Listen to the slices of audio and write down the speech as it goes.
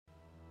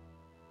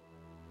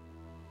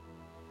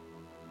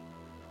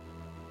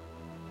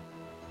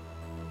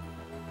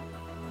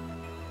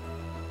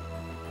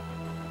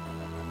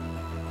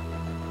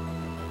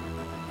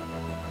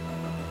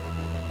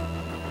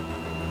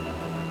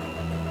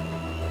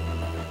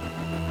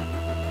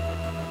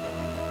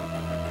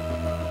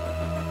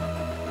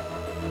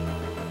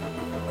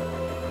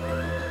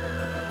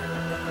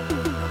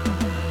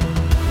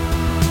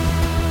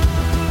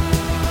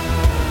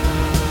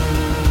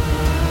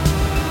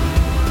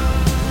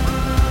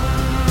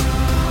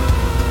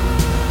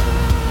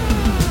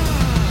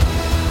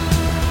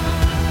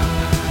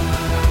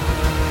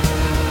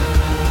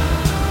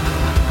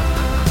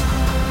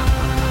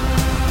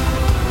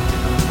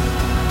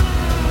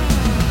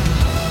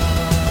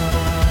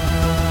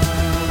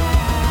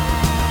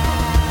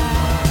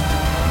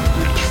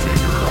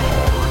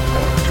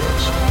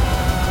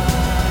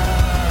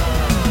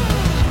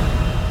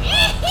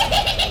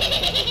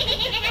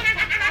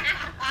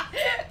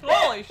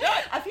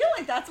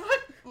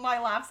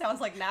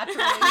sounds like naturally.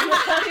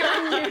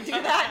 You do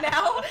that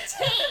now.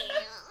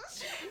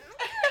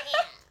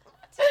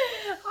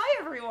 Hi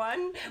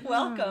everyone,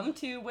 welcome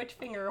to Witch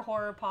Finger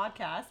Horror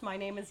Podcast. My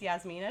name is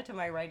Yasmina. To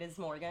my right is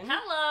Morgan.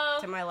 Hello.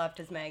 To my left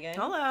is Megan.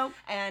 Hello.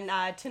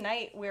 And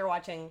tonight we're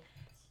watching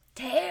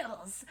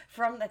Tales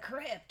from the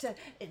Crypt,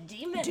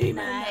 Demon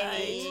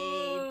Night.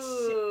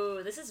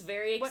 Ooh, this is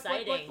very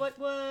exciting. What?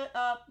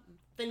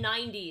 The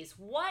 90s.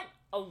 What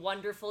a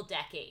wonderful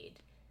decade.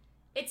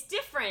 It's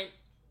different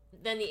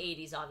than the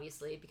 80s,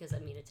 obviously, because, I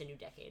mean, it's a new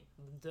decade.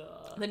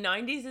 Duh. The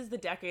 90s is the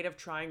decade of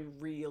trying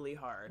really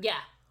hard. Yeah.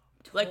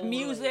 Like, Totally.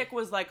 music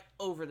was, like,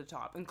 over the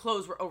top, and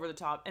clothes were over the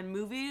top, and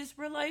movies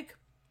were, like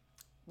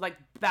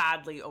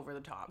badly over the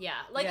top. Yeah.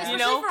 Like, Yeah.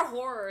 especially You know? for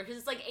horror, because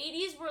it's like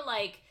 80s were,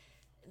 like,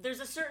 there's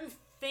a certain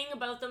thing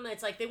about them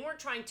that's, like, they weren't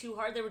trying too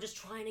hard, they were just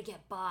trying to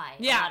get by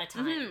a lot of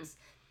times.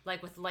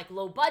 Like, with, like,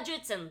 low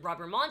budgets and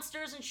rubber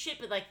monsters and shit,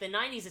 but, like, the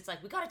 90s, it's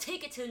like, we gotta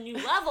take it to a new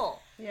level.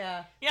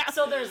 Yeah. Yeah.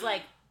 So there's,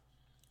 like...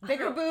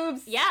 Bigger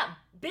boobs. Yeah,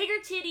 bigger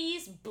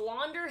titties,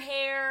 blonder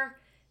hair,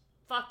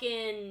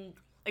 fucking...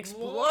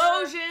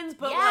 Explosions,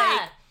 but,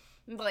 Yeah.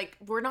 like,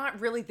 we're not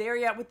really there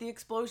yet with the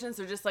explosions.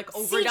 They're just, like,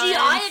 overdone.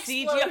 CGI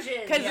explosions.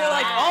 Because they're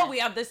like, Yeah. oh, we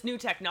have this new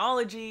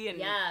technology, and...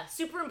 Yeah,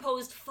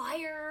 superimposed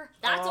fire.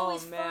 That's Oh,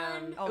 always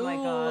man. fun. Oh my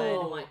Ooh. god.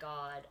 Oh my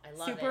god, I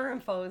love it.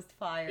 Superimposed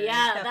fire. is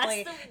Yeah,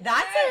 definitely,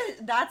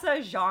 that's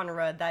a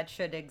genre that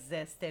should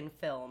exist in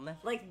film.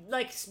 Like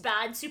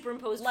bad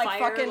superimposed Like fire,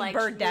 fucking like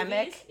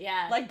Birdemic. movies.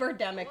 Yeah. Like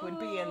Birdemic would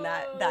be in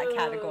that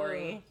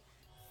category.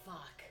 Fuck.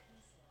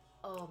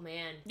 Oh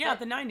man. Yeah, But,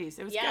 the 90s.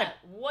 It was yeah,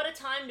 good. what a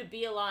time to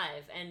be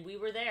alive, and we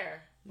were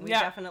there. We Yeah.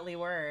 definitely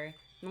were.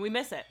 We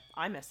miss it.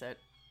 I miss it.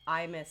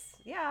 I miss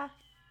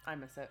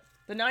it.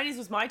 The 90s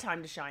was my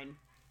time to shine.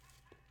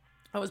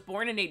 I was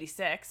born in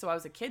 86, so I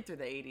was a kid through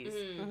the 80s.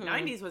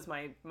 90s was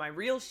my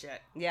real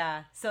shit.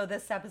 Yeah. So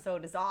this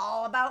episode is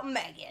all about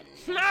Megan.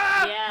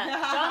 Yeah.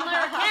 John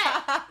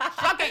Larroquette.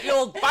 Fuck it, you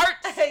old fart!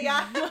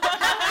 Yeah.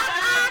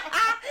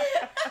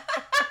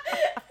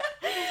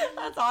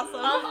 That's awesome.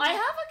 I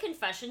have a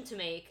confession to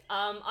make.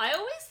 I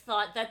always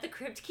thought that the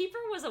Crypt Keeper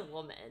was a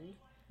woman.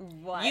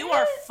 What? You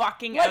are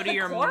fucking Like out the of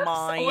your corpse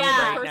mind or the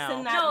right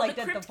person now. that No, like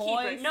the did Crypt the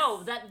Keeper. voice?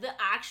 No, that the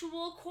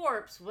actual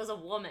corpse was a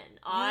woman.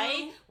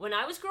 When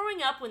I was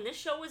growing up, when this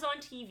show was on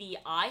TV,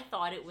 I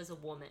thought it was a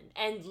woman,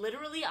 and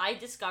literally, I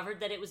discovered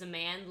that it was a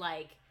man.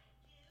 Like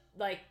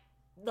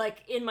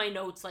in my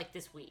notes, like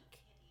this week.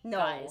 No.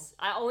 Guys,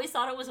 I always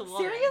thought it was a woman.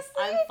 Seriously?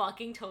 I'm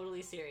fucking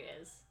totally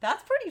serious.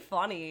 That's pretty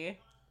funny.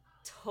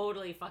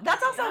 Totally fucking.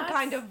 That's also serious.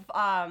 kind of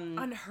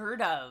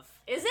Unheard of.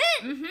 Is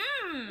it?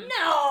 Mm-hmm.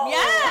 No.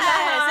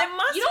 Yes, it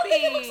must You don't be.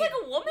 think it looks like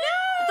a woman?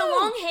 With the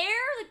long hair,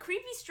 the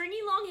creepy stringy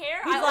long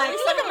hair. He's I like, always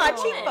look at thought my it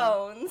was a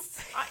woman.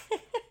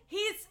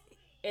 cheekbones.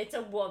 It's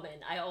a woman.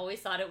 I always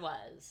thought it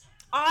was.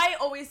 I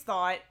always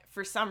thought,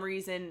 for some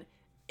reason,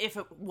 if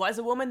it was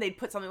a woman, they'd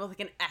put something with like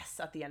an S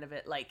at the end of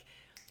it, like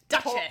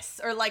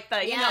Duchess, or like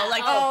the, you Yeah. know,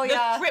 like Oh, the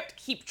yeah. Crypt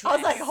Keeptress. I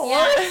was like,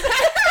 horse.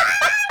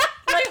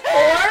 Like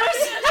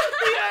whores?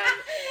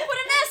 Put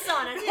an S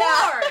on it.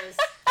 Yeah. Whores.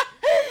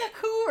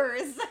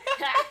 Whores.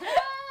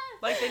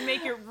 Like, they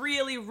make it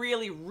really,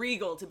 really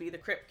regal to be the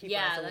Crypt Keeper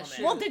Yeah, as a that's woman.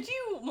 true. Well, did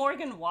you,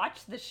 Morgan,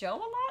 watch the show a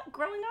lot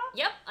growing up?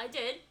 Yep, I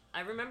did.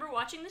 I remember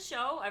watching the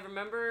show. I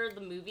remember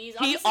the movies.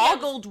 He Obviously, I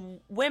was-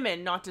 ogled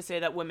women, not to say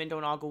that women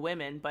don't ogle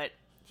women, but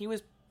he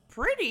was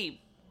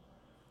pretty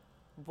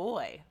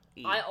boy.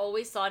 I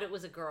always thought it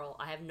was a girl.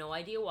 I have no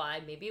idea why.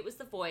 Maybe it was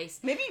the voice.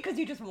 Maybe because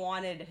you just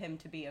wanted him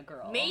to be a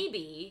girl.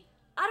 Maybe.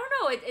 I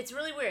don't know. It's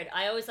really weird.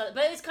 I always thought,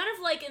 but it's kind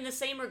of like in the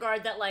same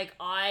regard that like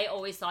I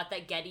always thought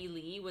that Geddy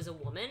Lee was a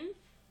woman.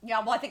 Yeah,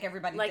 well, I think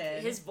everybody Like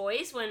did. his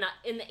voice when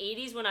in the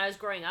 80s when I was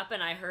growing up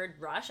and I heard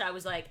Rush, I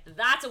was like,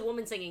 that's a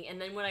woman singing.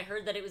 And then when I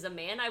heard that it was a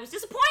man, I was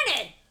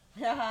disappointed.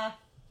 Yeah.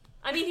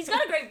 I mean, he's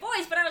got a great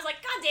voice, but I was like,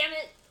 God damn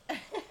it.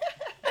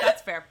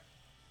 That's fair.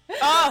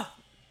 Oh,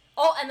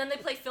 Oh, and then they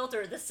play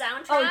Filter, the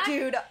soundtrack. Oh,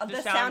 dude, the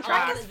soundtrack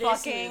soundtrack is of this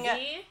fucking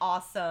movie.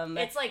 awesome.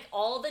 It's like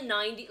all the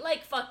 90s,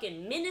 like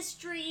fucking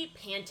Ministry,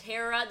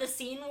 Pantera, the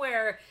scene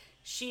where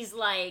she's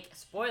like,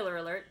 spoiler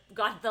alert,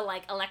 got the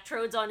like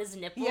electrodes on his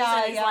nipples Yeah,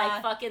 and he's yeah.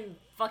 like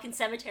fucking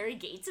Cemetery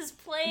Gates is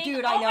playing.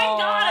 Dude, oh I know, my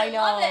God, I know.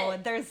 love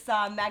it. There's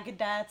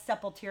Megadeth,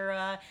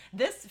 Sepultura.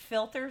 This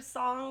Filter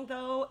song,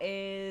 though,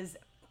 is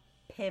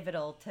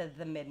pivotal to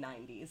the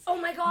mid-90s. Oh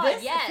my God,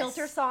 This yes.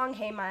 Filter song,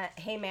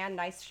 Hey Man,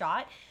 Nice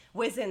Shot,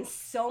 was in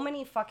so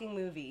many fucking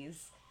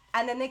movies.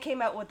 And then they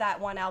came out with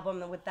that one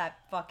album with that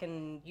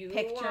fucking You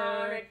picture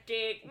wanna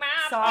take my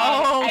song.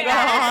 Oh, and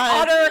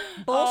God. utter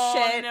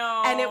bullshit. Oh,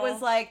 no. And it was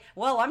like,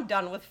 well, I'm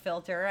done with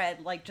Filter,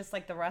 and like just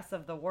like the rest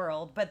of the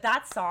world. But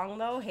that song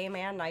though, Hey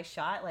Man, Nice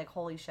Shot, like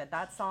holy shit,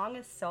 that song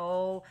is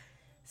so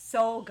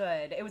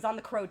good. It was on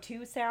the Crow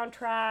 2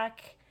 soundtrack.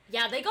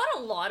 Yeah, they got a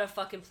lot of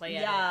fucking play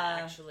out of Yeah.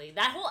 it, actually.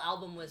 That whole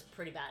album was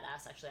pretty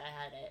badass, actually.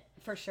 I had it.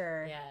 For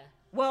sure. Yeah.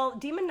 Well,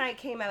 Demon Night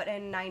came out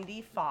in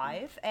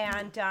 95,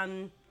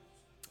 and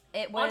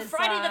It was on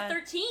Friday the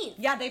 13th.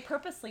 Yeah, they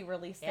purposely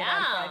released it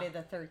on Friday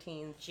the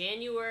 13th.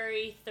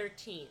 January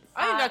 13th.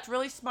 I think that's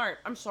really smart.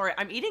 I'm sorry.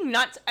 I'm eating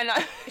nuts and she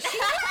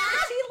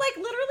like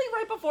literally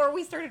right before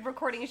we started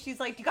recording, she's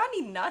like, "Do you got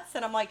any nuts?"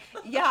 And I'm like,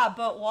 "Yeah,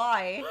 but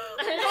why?"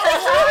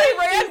 Really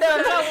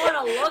random. I want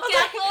to look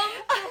at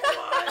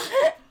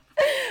them.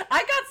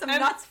 I got some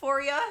nuts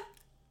for you.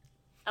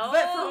 Oh.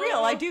 But for real,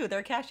 I do.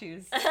 They're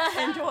cashews.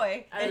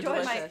 Enjoy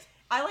delicious. my.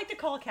 I like to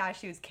call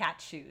cashews cat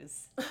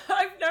shoes.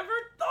 I've never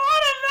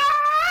thought of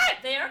that!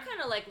 They are kind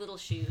of like little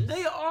shoes.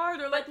 They are.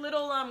 They're like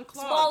little clogs.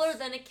 Smaller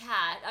than a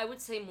cat. I would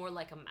say more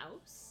like a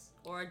mouse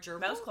or a gerbil.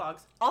 Mouse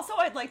clogs. Also,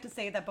 I'd like to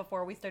say that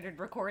before we started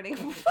recording,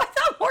 I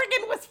thought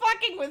Morgan was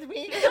fucking with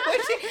me.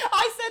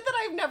 I said that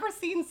I've never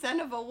seen Son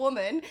of a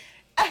Woman.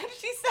 And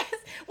she says,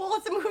 well,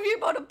 it's a movie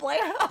about a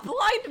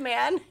blind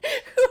man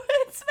who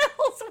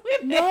smells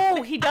women.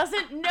 No, he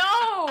doesn't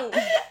know. And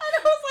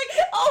I was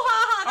like, oh,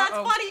 haha, that's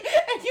funny.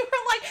 And you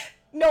were like,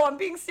 no, I'm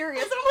being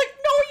serious. And I'm like,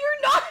 no,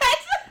 you're not.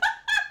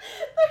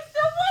 There's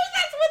no way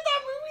that's what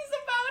that movie's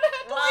about. I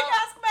had to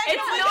ask Megan.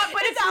 It's not,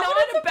 but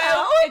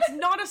it's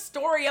not a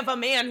story of a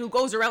man who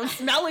goes around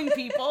smelling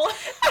people.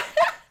 But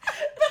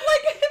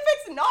like, if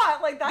it's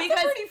not, like, that's a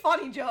pretty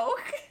funny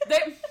joke.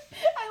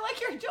 I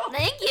like your joke.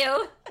 Thank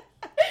you.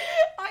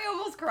 I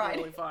almost cried.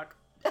 Holy fuck.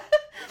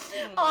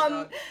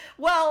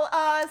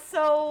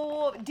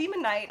 So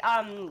Demon Knight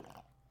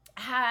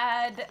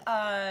had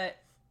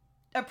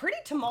a pretty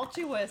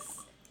tumultuous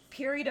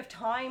period of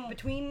time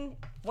between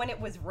when it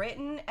was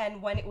written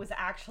and when it was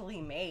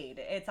actually made.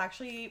 It's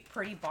actually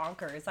pretty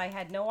bonkers. I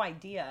had no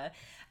idea.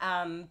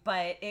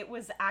 But it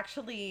was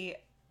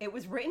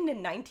written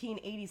in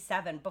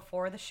 1987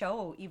 before the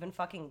show even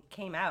fucking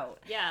came out.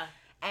 Yeah.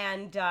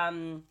 And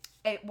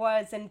it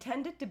was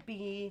intended to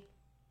be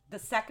the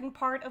second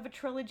part of a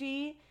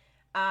trilogy,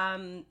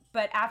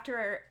 but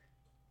after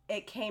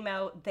it came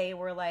out, they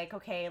were like,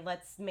 okay,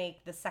 let's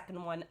make the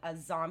second one a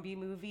zombie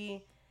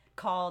movie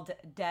called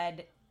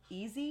Dead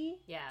Easy,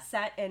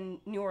 set in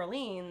New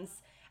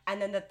Orleans,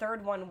 and then the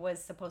third one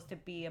was supposed to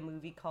be a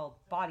movie called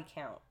Body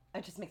Count.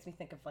 It just makes me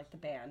think of, like, the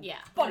band. Yeah.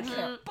 Body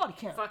Count.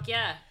 Fuck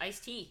yeah.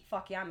 Ice-T.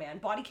 Fuck yeah, man.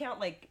 Body Count,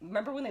 like,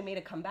 remember when they made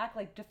a comeback,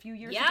 like, a few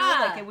years ago?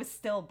 Like, it was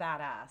still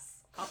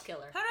badass. Cop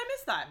killer. How did I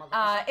miss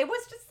that? It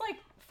was just, like,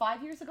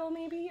 5 years ago,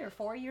 maybe, or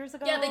 4 years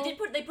ago. Yeah, they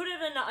put it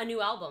in a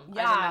new album.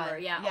 Yeah. I remember.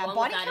 Yeah, along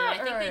Body with that, Count,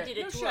 and I think they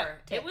did a no tour.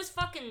 shit. It was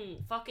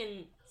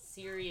fucking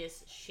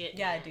serious shit.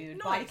 Yeah, man. dude.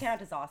 Nice. Body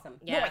Count is awesome.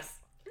 Yeah.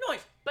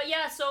 Noise. But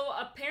yeah, so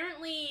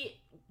apparently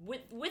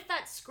with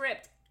that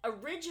script,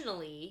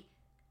 originally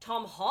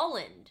Tom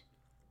Holland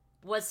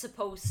was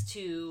supposed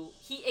to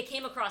it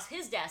came across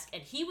his desk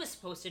and he was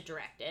supposed to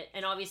direct it.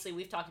 And obviously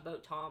we've talked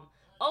about Tom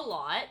a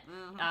lot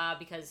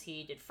because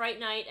he did Fright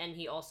Night and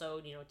he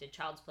also, did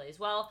Child's Play as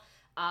well.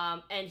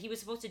 And he was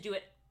supposed to do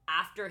it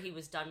after he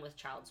was done with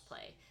Child's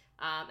Play.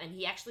 And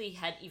he actually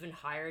had even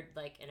hired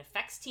like an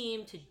effects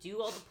team to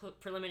do all the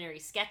preliminary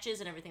sketches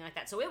and everything like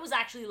that. So it was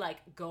actually like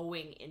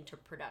going into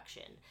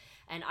production.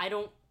 And I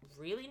don't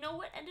really know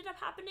what ended up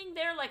happening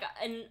there. Like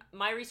in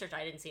my research,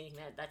 I didn't see anything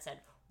that said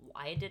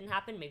why it didn't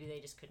happen. Maybe they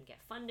just couldn't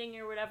get funding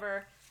or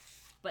whatever.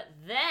 But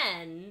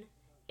then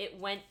it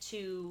went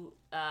to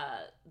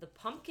the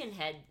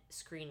Pumpkinhead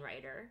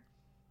screenwriter,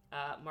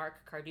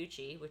 Mark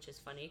Carducci, which is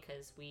funny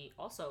because we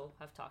also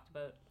have talked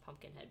about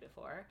Pumpkinhead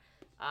before.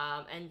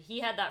 And he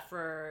had that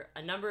for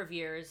a number of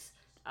years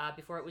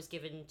before it was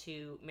given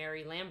to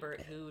Mary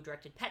Lambert, who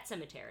directed Pet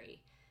Sematary.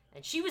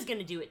 And she was going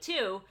to do it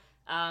too.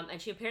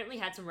 And she apparently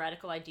had some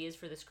radical ideas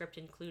for the script,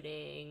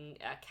 including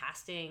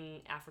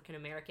casting African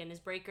American as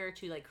Breaker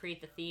to like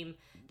create the theme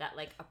that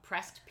like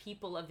oppressed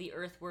people of the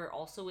earth were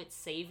also its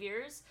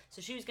saviors.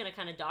 So she was going to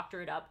kind of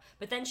doctor it up.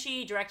 But then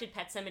she directed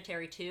Pet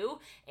Sematary 2,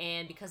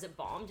 and because it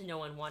bombed, no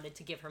one wanted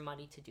to give her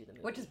money to do the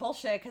movie. Which is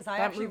bullshit because I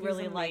actually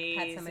really like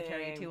Pet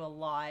Sematary 2 a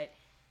lot.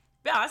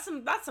 Yeah,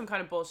 that's some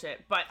kind of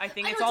bullshit, but I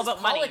think it's all about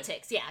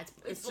politics. money. Yeah,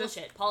 it's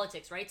bullshit.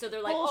 Politics, right? So they're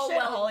like, bullshit, oh,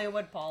 well.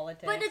 Hollywood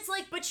politics. But it's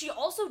like, but she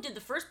also did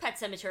the first Pet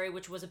Sematary,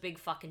 which was a big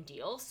fucking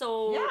deal.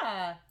 So,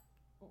 yeah.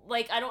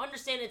 Like, I don't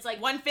understand. It's like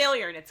one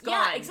failure and it's gone.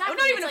 Yeah, exactly.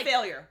 Oh, not even it's a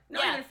failure.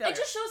 Not even a failure. It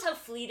just shows how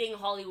fleeting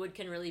Hollywood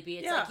can really be.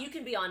 It's like you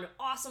can be on an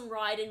awesome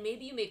ride and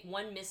maybe you make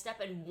one misstep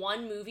and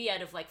one movie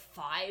out of like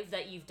 5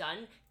 that you've done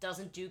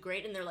doesn't do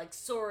great and they're like,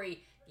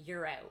 sorry,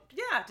 you're out.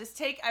 Yeah, just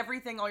take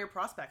everything, all your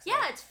prospects.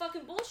 Yeah, it's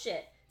fucking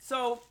bullshit.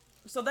 So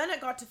then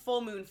it got to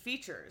Full Moon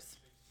Features.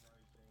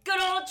 Good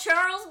old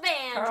Charles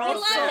Band.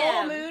 Charles we love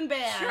him. Full Moon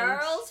Band.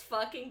 Charles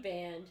fucking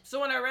Band. So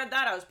when I read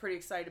that, I was pretty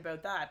excited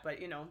about that. But,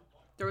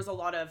 there was a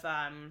lot of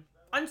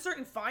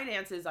uncertain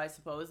finances, I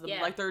suppose.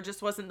 Like, there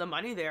just wasn't the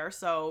money there.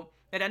 So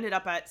it ended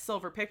up at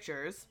Silver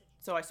Pictures.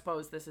 So I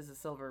suppose this is a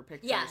Silver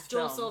Pictures Yeah,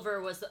 Joel film.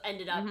 Silver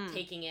ended up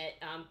taking it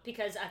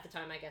because at the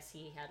time, I guess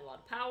he had a lot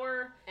of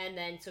power. And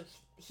then, so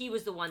he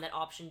was the one that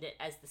optioned it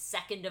as the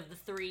second of the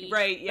 3.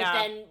 Right, yeah. But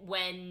then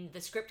when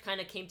the script kind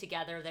of came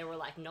together, they were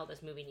like, no,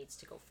 this movie needs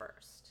to go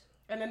first.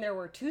 And then there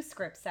were 2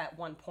 scripts at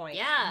one point.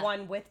 Yeah.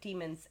 One with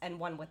demons and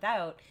one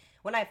without.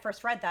 when I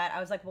first read that, I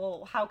was like,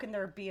 well, how can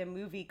there be a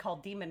movie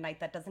called Demon Knight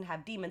that doesn't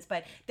have demons?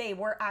 But they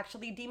were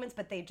actually demons,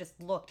 but they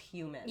just looked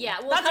human. Yeah,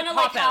 well, kind of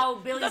like how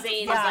Billy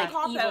Zane is like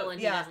evil and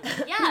he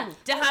doesn't. Yeah.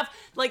 To have,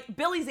 like,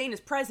 Billy Zane is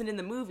present in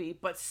the movie,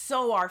 but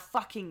so are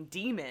fucking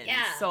demons.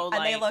 Yeah. So, like,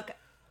 and they look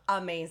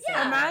amazing.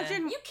 Yeah.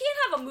 Imagine you can't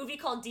have a movie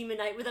called Demon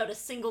Knight without a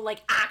single like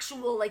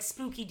actual like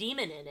spooky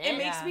demon in it. It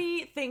makes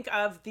me think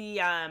of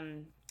the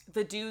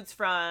dudes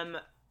from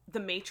the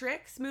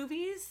Matrix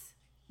movies.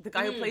 The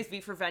guy who plays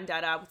V for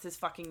Vendetta, what's his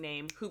fucking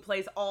name? Who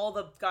plays all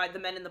the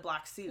men in the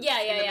black suits?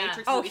 Yeah.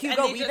 Matrix movies.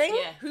 Hugo Weaving?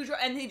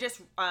 And they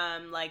just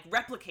like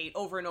replicate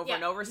over and over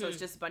and over, so it's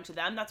just a bunch of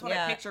them. That's what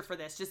I picture for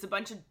this. Just a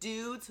bunch of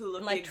dudes who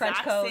look like the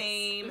exact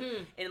same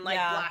in like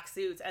black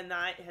suits, and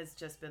that has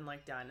just been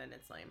like done, and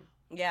it's lame.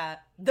 Yeah.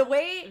 The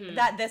way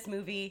that this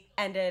movie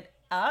ended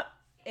up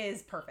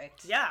is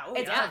perfect. Yeah.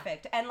 It's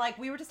perfect. And like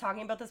we were just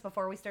talking about this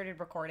before we started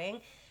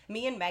recording.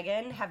 Me and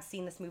Megan have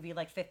seen this movie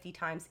like 50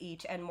 times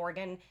each, and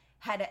Morgan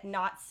had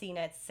not seen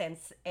it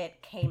since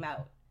it came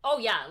out. Oh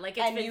yeah, like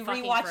it's and been you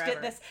fucking rewatched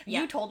forever.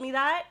 You told me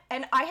that,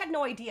 and I had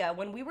no idea.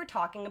 When we were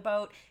talking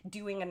about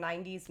doing a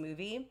 90s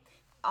movie,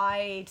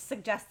 I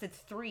suggested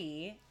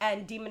 3,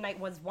 and Demon Knight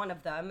was one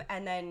of them,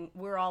 and then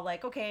we were all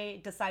like,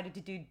 okay, decided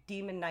to do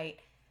Demon Knight.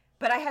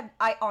 But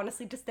I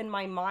honestly just in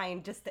my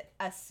mind just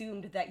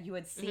assumed that you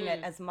had seen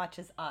it as much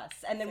as us.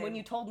 And then when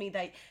you told me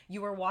that you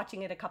were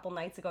watching it a couple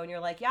nights ago and you're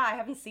like, yeah, I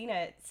haven't seen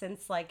it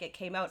since like it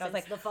came out. Since I was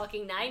like, the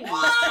fucking 90s.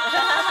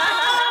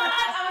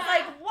 I was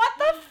like, what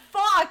the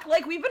fuck?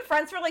 Like we've been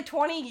friends for like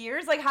 20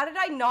 years. Like how did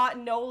I not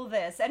know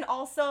this? And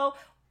also,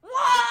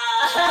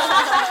 what?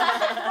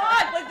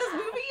 Fuck, like this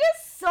movie is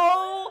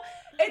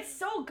it's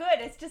so good.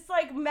 It's just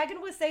like Megan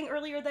was saying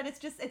earlier that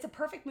it's a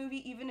perfect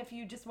movie even if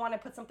you just want to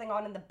put something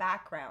on in the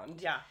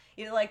background. Yeah.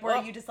 You know, like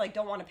where you just like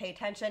don't want to pay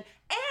attention.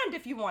 And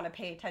if you want to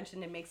pay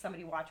attention and make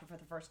somebody watch it for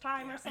the first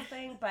time or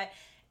something. But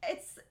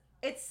it's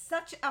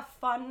such a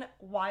fun,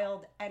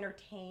 wild,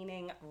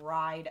 entertaining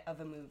ride of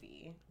a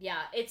movie. Yeah,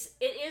 it's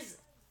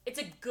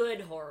a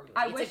good horror movie.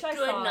 I it's wish a I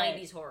good saw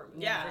 90s horror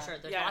movie, for sure.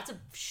 There's Yeah. lots of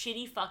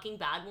shitty fucking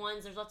bad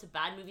ones. There's lots of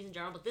bad movies in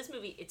general, but this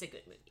movie, it's a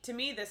good movie. To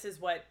me, this is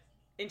what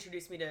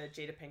introduced me to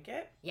Jada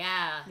Pinkett.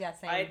 Yeah. Yeah,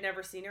 same. I had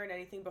never seen her in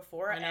anything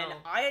before, and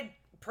I had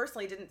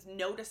personally didn't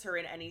notice her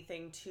in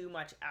anything too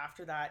much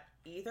after that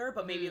either,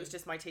 but maybe it was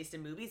just my taste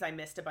in movies. I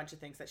missed a bunch of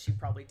things that she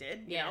probably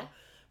did, you know?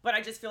 But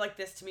I just feel like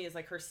this to me is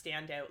like her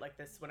standout, like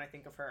this when I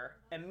think of her.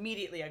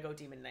 Immediately I go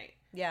Demon Knight.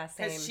 Yeah,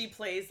 same. Because she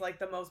plays like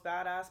the most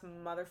badass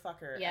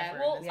motherfucker ever.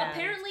 Well,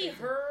 apparently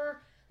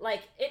her...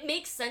 Like, it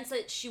makes sense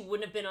that she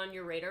wouldn't have been on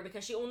your radar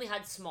because she only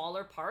had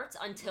smaller parts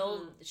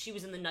until she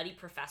was in The Nutty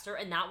Professor,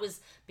 and that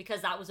was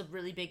because that was a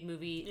really big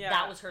movie. Yeah.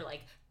 That was her,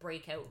 like,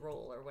 breakout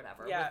role or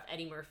whatever with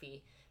Eddie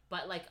Murphy.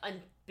 But, like,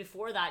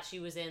 before that, she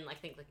was in, I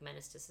think, like,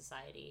 Menace to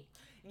Society.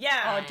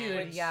 Yeah. Oh,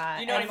 dude, yeah.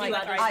 You know what I mean?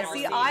 Like,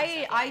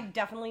 I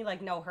definitely,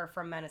 like, know her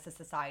from Menace to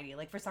Society.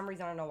 Like, for some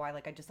reason, I don't know why,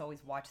 like, I just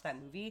always watched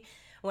that movie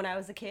when I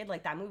was a kid.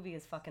 Like, that movie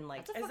is fucking,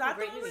 like, is that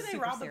the one where they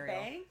rob a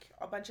bank?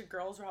 A bunch of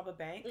girls rob a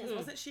bank? Because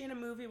wasn't she in a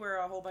movie where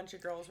a whole bunch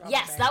of girls rob a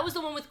bank? Yes, that was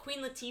the one with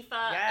Queen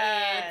Latifah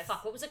and,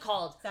 what was it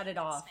called? Set It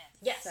Off.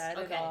 Yes, Set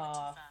It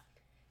Off.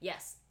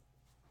 Yes.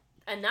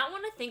 And that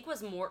one, I think,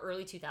 was more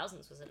early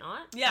 2000s, was it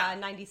not? Yeah.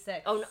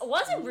 96. Oh,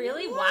 was it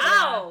really? What?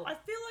 Wow. I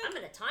feel like... I'm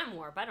in a time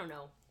warp. I don't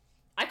know.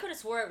 I could have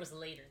swore it was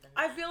later than that.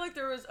 I feel like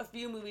there was a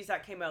few movies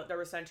that came out that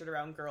were centered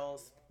around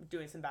girls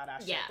doing some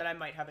badass shit that I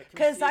might have it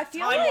confused. Because I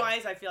feel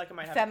time-wise, I feel like I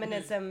might have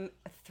feminism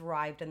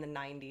thrived in the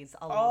 90s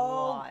a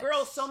lot. Oh,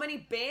 girl, so many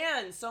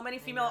bands, so many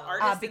female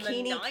artists Bikini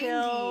in the 90s.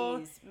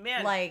 Kill,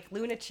 man. Like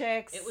Luna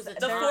Chicks. It was a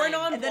the Four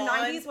Non-Blondes. The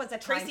 90s was a time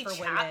Tracy for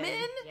Chapman.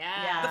 women.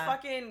 Yeah. The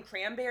fucking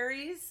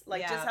Cranberries.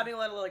 Like, just having a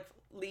little, like,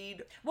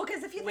 lead. Well,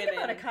 because if you think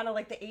about it, kind of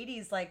like the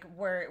 80s, like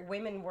where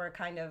women were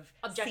kind of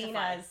seen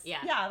as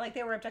like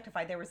they were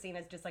objectified. They were seen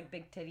as just like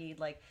big titty,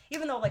 like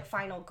even though like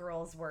final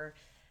girls were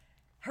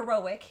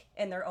heroic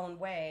in their own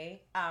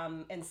way,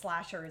 and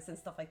slashers and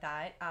stuff like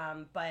that.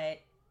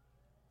 But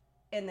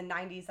in the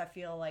 90s, I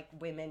feel like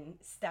women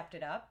stepped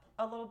it up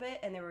a little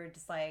bit, and they were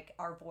just like,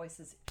 our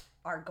voices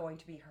are going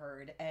to be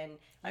heard, and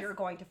you're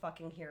going to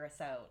fucking hear us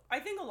out. I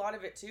think a lot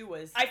of it too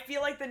was, I feel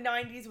like the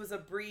 90s was a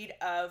breed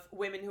of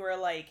women who are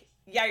like,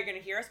 yeah, you're gonna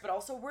hear us, but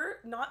also we're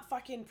not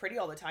fucking pretty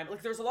all the time.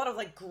 Like, there's a lot of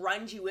like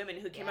grungy women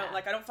who came out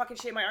like, I don't fucking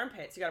shave my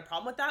armpits. You got a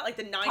problem with that? Like,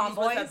 the 90s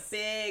Tomboys. was a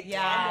big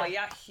tomboy,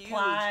 huge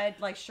plaid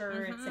like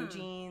shirts and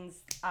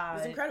jeans. It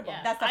was incredible.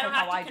 That's definitely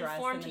how I dressed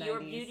in the 90s. I don't have to conform to your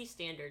beauty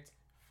standards.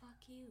 Fuck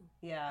you.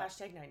 Yeah.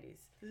 Hashtag 90s.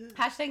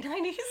 Hashtag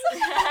 90s.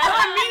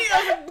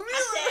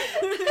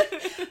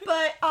 Immediately.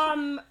 But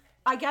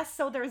I guess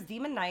so. There's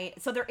Demon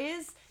Knight. So there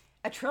is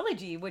a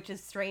trilogy, which is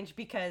strange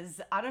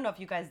because I don't know if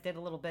you guys did a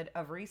little bit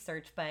of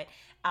research, but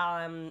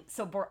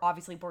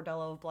obviously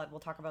Bordello of Blood, we'll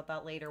talk about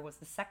that later, was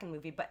the second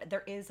movie, but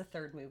there is a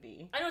third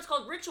movie. I know it's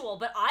called Ritual,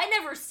 but I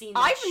never seen that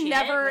I've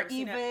never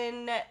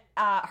even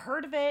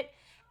heard of it,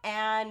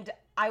 and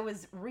I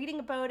was reading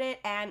about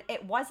it, and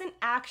it wasn't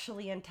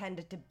actually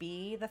intended to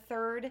be the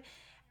third.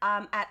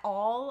 at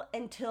all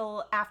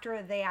until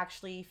after they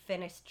actually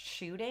finished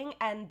shooting,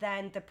 and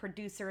then the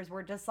producers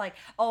were just like,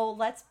 oh,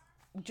 let's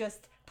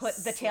just put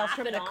the Tales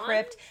from the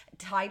Crypt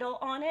title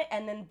on it,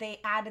 and then they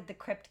added the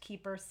Crypt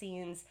Keeper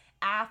scenes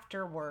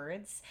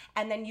afterwards,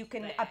 and then you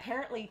can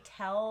apparently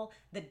tell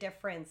the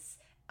difference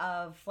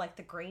of like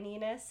the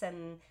graininess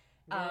and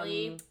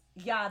really?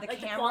 Yeah, the like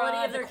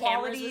camera, the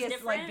quality is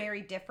different? like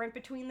very different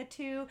between the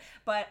two,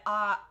 but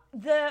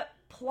the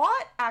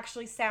plot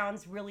actually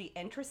sounds really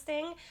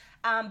interesting.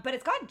 But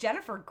it's got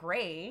Jennifer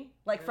Grey,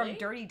 like from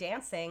Dirty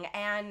Dancing,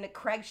 and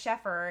Craig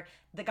Sheffer,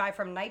 the guy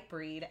from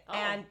Nightbreed,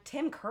 and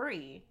Tim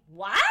Curry.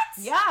 What?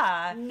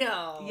 Yeah.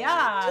 No.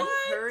 Yeah. Tim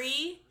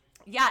Curry?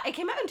 Yeah, it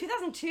came out in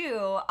 2002.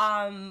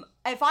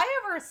 If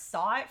I ever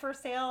saw it for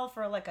sale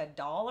for like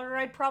 $1,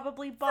 I'd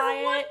probably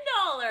buy it.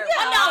 $1.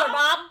 Yeah. $1,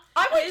 Bob.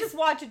 I would just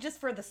watch it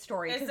just for the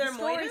story. Is Because there the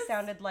story moitas?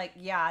 sounded like,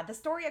 the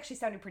story actually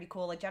sounded pretty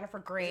cool. Like Jennifer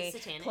Grey Is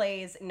it satanic?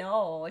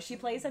 she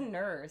plays a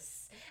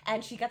nurse,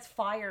 and she gets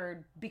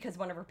fired because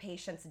one of her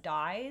patients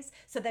dies.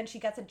 So then she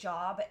gets a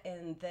job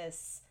in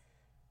this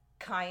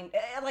kind,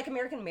 like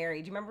American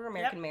Mary. Do you remember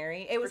American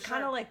Mary? It was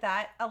kind of like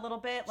that a little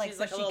bit. Like, she's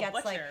so like a she little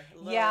gets butcher,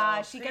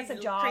 like, she gets a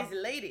job crazy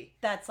lady.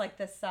 that's like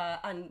this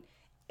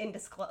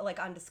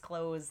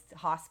undisclosed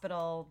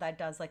hospital that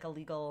does like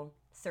illegal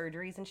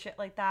surgeries and shit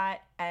like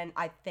that, and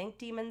I think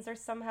demons are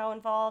somehow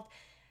involved.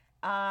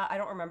 I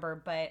don't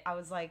remember, but I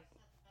was like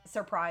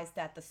surprised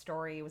that the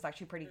story was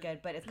actually pretty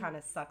good, but it kind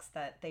of sucks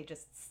that they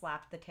just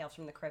slapped the Tales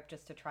from the Crypt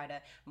just to try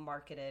to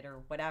market it or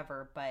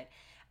whatever. But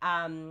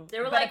they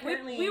were like,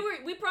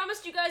 we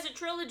promised you guys a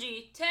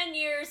trilogy, 10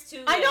 years too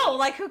late. I know,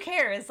 like, who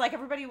cares? Like,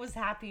 everybody was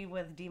happy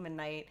with Demon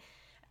Knight.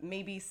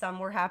 Maybe some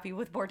were happy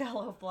with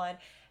Bordello of Blood.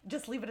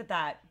 Just leave it at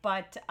that.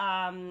 But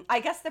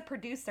I guess the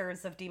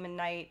producers of Demon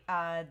Knight,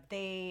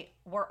 they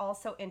were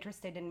also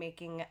interested in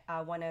making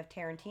one of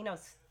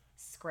Tarantino's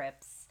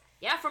scripts.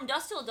 Yeah, From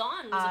Dusk Till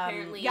Dawn was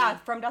apparently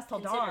From Dusk Till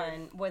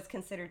Dawn was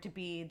considered to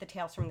be the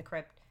Tales from the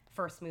Crypt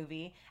first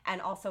movie.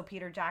 And also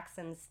Peter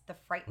Jackson's The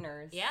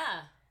Frighteners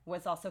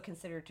was also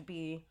considered to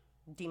be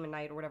Demon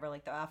Knight or whatever,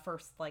 like the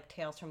first like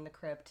Tales from the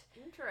Crypt.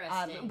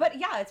 Interesting. But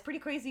yeah, it's pretty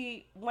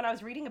crazy. When I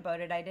was reading about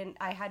it,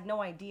 I had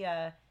no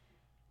idea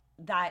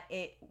that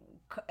it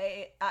took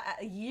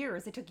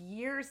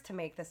years to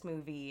make this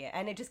movie,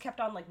 and it just kept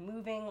on like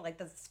moving, like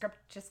the script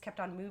just kept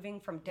on moving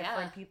from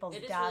different people's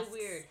desks. It is really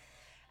weird.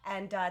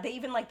 And they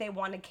even they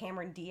wanted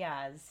Cameron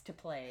Diaz to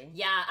play.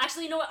 Yeah,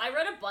 actually, you know what? I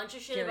read a bunch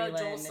of shit Gary about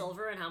Lynn. Joel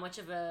Silver and how much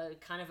of a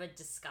kind of a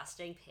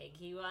disgusting pig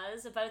he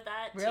was about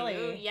that. Really?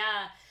 Too.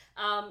 Yeah.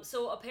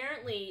 So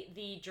apparently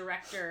the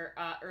director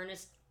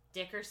Ernest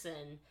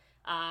Dickerson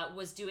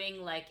was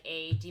doing like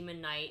a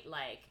Demon Knight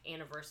like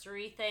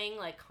anniversary thing,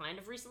 like kind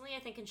of recently, I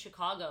think in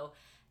Chicago.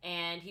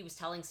 And he was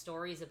telling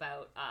stories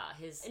about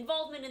his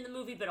involvement in the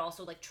movie, but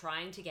also like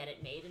trying to get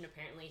it made. And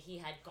apparently he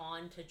had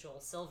gone to Joel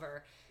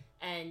Silver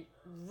and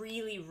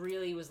really,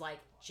 really was like,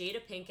 Jada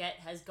Pinkett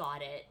has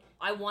got it.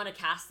 I want to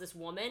cast this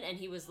woman. And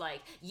he was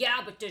like, yeah,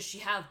 but does she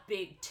have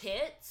big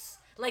tits?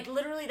 Like,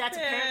 literally, that's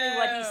apparently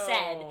what he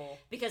said.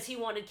 Because he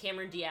wanted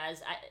Cameron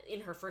Diaz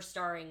in her first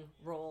starring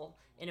role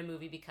in a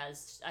movie,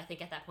 because I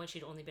think at that point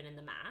she'd only been in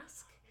The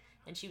Mask.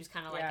 And she was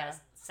kind of like a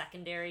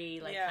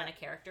secondary kind of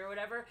character or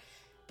whatever.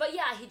 But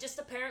yeah, he just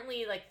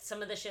apparently, like,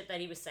 some of the shit that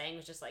he was saying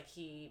was just, like,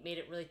 he made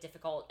it really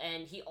difficult.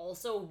 And he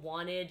also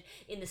wanted,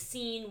 in the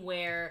scene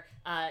where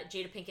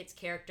Jada Pinkett's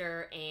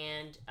character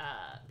and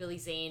Billy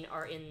Zane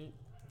are in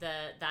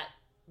that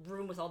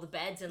room with all the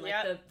beds and, like,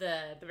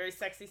 the very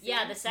sexy scene.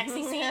 Yeah, the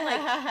sexy scene.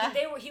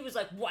 Like, he was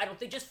like, why don't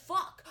they just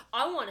fuck?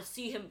 I want to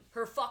see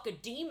her fuck a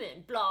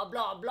demon, blah,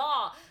 blah,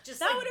 blah. Just,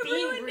 that like, being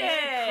really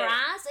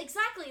crass.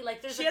 Exactly.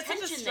 Like, there's a tension there.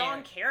 She has such a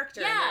strong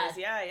character in this.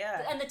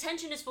 Yeah. And the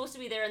tension is supposed to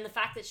be there, and the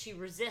fact that she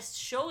resists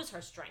shows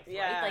her strength,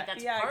 right? Like,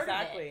 that's part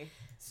of it.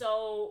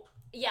 So,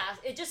 yeah,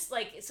 it just,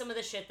 like, some of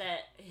the shit that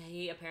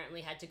he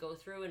apparently had to go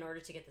through in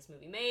order to get this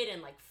movie made,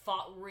 and, like,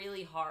 fought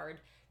really hard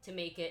to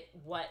make it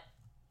what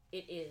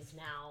it is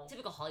now.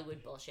 Typical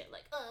Hollywood bullshit,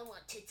 like, oh, I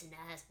want tits and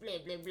ass, blah,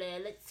 blah, blah,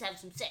 let's have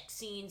some sex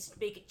scenes,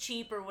 make it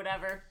cheap or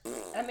whatever.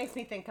 That makes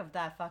me think of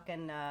that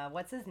fucking,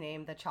 what's his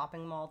name, the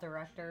Chopping Mall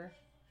director.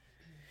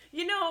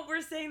 You know,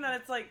 we're saying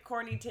that it's, like,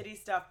 corny titty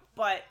stuff,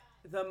 but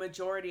the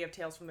majority of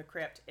Tales from the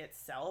Crypt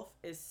itself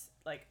is,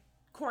 like,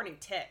 corny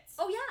tits.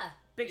 Oh, yeah.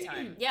 Big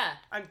time. Yeah.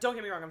 Don't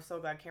get me wrong, I'm so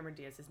glad Cameron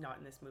Diaz is not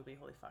in this movie,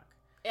 holy fuck.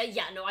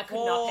 Yeah, no, I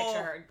could not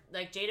picture her.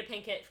 Like, Jada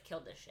Pinkett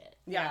killed this shit.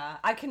 Yeah,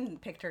 I can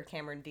picture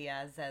Cameron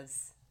Diaz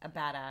as a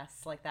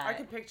badass like that. I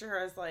could picture her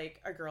as,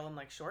 like, a girl in,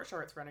 like, short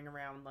shorts running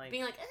around, like...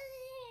 being like,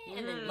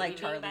 and then like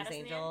Charlie's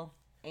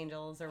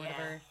Angels or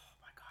whatever.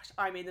 Oh my gosh.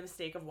 I made the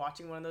mistake of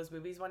watching one of those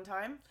movies one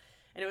time.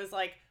 And it was,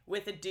 like,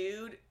 with a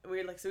dude. We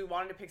were, like, so we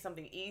wanted to pick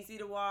something easy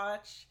to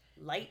watch.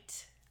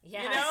 Light.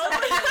 Yeah. You know?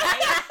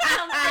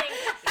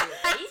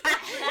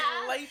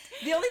 Light.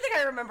 The only thing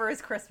I remember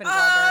is Crispin Glover.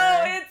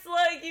 Oh, it's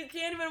like, you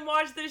can't even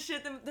watch this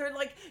shit. They're,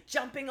 like,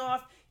 jumping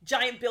off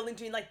giant buildings,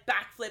 doing, like,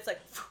 backflips,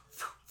 like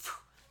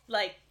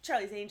like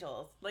Charlie's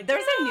Angels. Like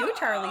there's a new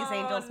Charlie's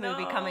Angels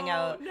movie coming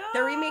out. No.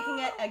 They're remaking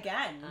it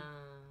again.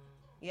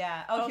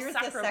 Yeah. Oh, here's the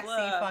sexy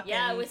fucking.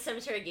 Yeah, with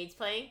Cemetery Gates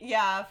playing.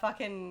 Yeah,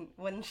 fucking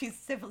when she's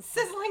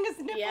sizzling his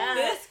nipples. Yeah.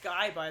 This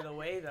guy, by the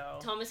way, though.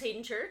 Thomas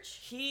Hayden Church.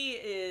 He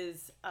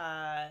is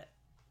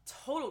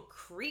total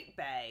creep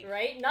bag.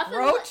 Right? Nothing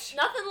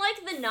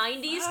like the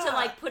 90s to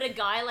like put a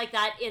guy like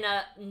that in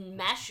a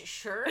mesh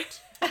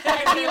shirt and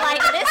be like,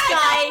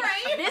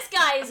 this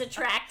guy is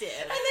attractive.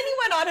 And then he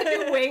went on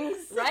to do Wings.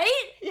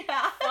 Right?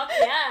 Yeah. Fuck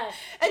yeah.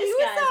 And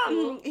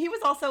he was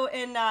also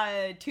in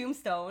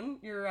Tombstone.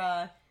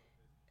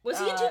 Was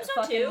he in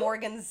Tombstone too?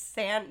 Morgan's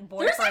boyfriend.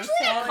 There's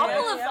actually a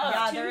couple of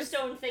there's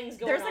Tombstone things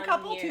going on. There's a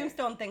couple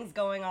Tombstone things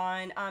going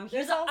on.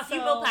 There's a few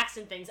Bill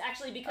Paxton things,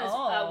 actually, because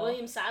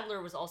William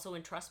Sadler was also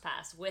in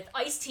Trespass with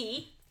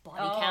Ice-T,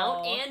 Body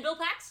Count, and Bill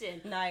Paxton.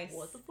 Nice.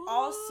 What the fuck?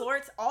 All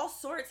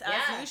sorts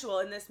as usual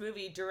in this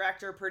movie.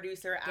 Director,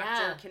 producer,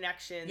 actor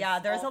connections. Yeah,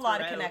 there's a lot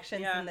of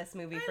connections in this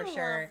movie for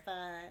sure. Love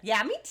that.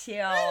 Yeah, me too.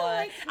 I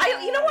like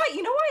that. You know what?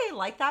 You know why I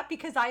like that?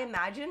 Because I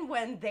imagine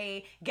when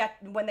they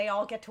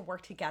all get to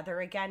work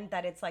together again,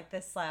 that it's like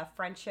this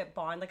friendship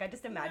bond. Like I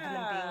just imagine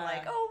them being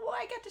like, "Oh, well,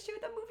 I get to shoot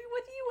the movie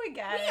with you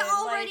again. We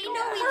already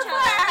know each We're other.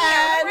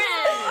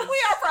 friends. We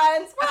are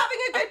friends. We're having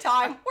a good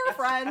time. We're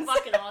friends."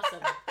 Fucking awesome.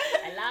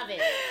 I love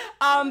it.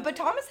 But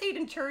Thomas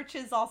Hayden Church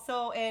is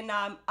also in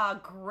a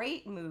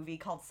great movie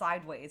called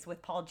Sideways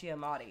with Paul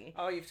Giamatti.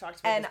 Oh, you've talked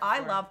about And this before. I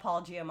love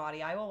Paul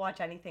Giamatti. I will watch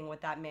anything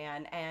with that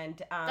man.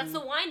 And that's the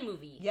wine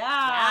movie.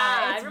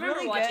 Yeah, it's I remember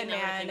really watching good,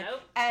 that man. when it came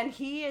out. And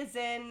he is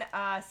in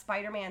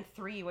Spider-Man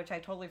 3, which I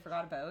totally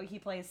forgot about. He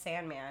plays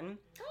Sandman.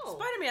 Oh.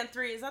 Spider-Man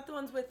 3, is that the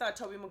ones with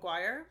Tobey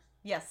Maguire?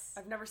 Yes.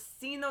 I've never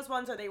seen those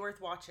ones. Are they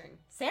worth watching?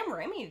 Sam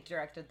Raimi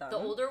directed them. The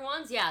older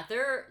ones, yeah,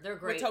 they're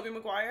great. With Tobey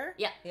Maguire?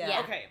 Yeah.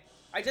 Okay.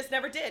 I just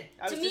never did.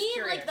 I was to just me,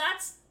 curious. like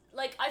that's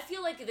like I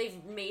feel like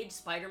they've made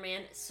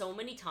Spider-Man so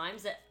many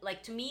times that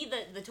like to me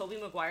the Tobey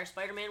Maguire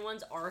Spider-Man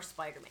ones are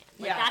Spider-Man.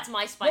 Like that's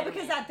my Spider-Man. Well,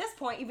 because at this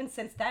point, even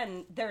since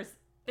then, there's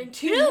been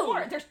two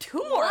more. There's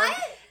two more. What?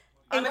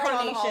 I'm a Tom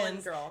Holland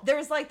incarnations. girl.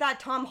 There's like that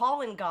Tom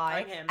Holland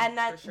guy, I'm him, and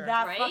that for sure.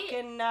 that Right?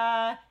 fucking.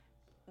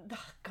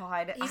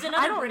 God, He's I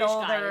another don't British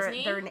know. guy, isn't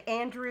he? They're an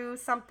Andrew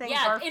something.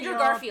 Yeah, Garfield. Andrew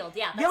Garfield.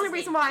 Yeah, The only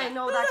reason why I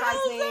know that guy's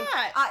hell is name.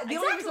 that? The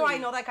only reason why I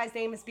know that guy's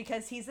name is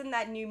because he's in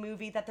that new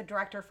movie that the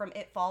director from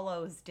It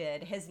Follows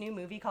did. His new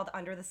movie called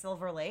Under the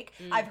Silver Lake.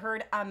 I've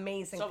heard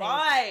amazing things.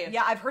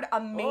 Yeah, I've heard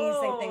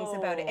amazing things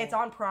about it. It's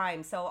on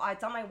Prime, so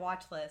it's on my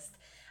watch list.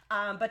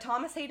 But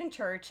Thomas Hayden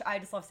Church, I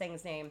just love saying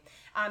his name.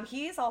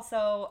 He's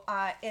also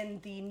in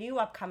the new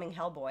upcoming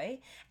Hellboy.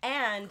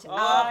 And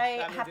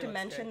I have to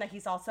mention that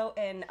he's also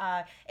in,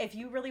 if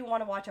you really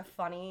want to watch a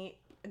funny,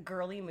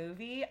 girly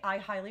movie, I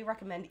highly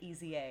recommend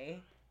Easy A.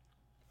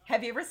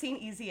 Have you ever seen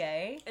Easy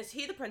A? Is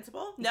he the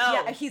principal? No.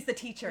 Yeah, he's the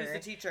teacher. He's the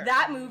teacher.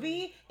 That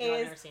movie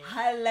is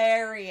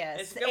hilarious.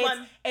 It's a good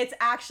one. It's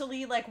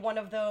actually like one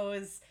of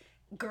those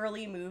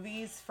girly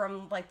movies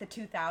from like the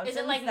 2000s. Is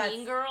it like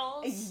Mean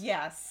Girls?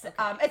 Yes.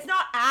 Okay. It's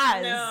not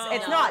as. No.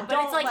 It's not.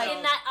 But it's like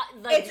in that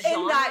it's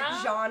genre? in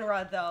that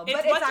genre though.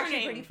 But it's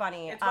actually pretty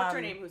funny. It's what's her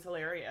name who's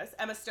hilarious?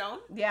 Emma Stone?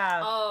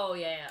 Yeah. Oh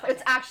yeah.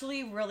 It's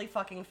actually really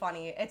fucking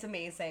funny. It's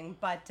amazing.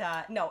 But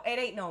no, it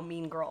ain't no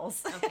Mean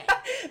Girls. Okay.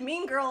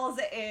 Mean Girls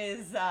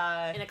is in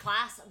a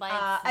class by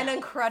itself. an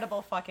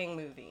incredible fucking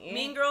movie.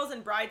 Mean Girls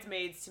and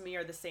Bridesmaids to me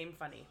are the same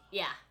funny.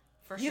 Yeah.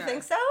 For You sure.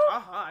 think so?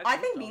 I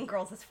think so. Mean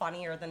Girls is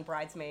funnier than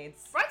Bridesmaids.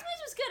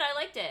 Bridesmaids was good. I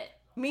liked it.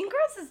 Mean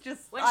Girls is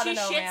just When I she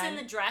don't know, shits man. in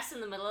the dress in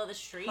the middle of the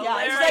street.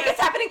 Yeah, it's Hilarious. like it's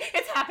happening.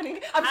 It's happening.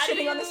 I'm How do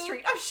shitting on the you-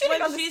 street. I'm shitting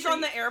When on the she's street.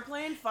 on the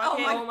airplane,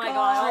 fucking Oh my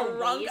God.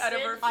 drunk out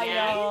of her face. I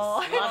know.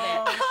 Love it.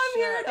 I'm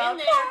here Sure. to Been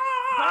there.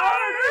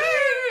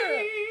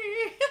 party.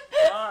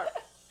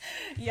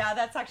 Yeah,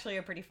 that's actually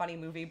a pretty funny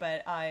movie,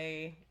 but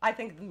I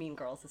think the Mean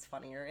Girls is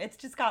funnier. It's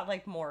just got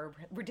like more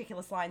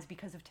ridiculous lines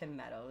because of Tim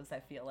Meadows, I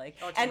feel like.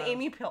 Oh, Tim and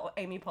Meadows.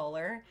 Amy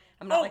Poehler.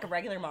 I'm not like a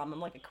regular mom. I'm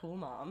like a cool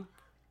mom.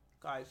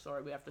 Guys,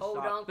 sorry, we have to Hold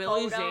stop. on,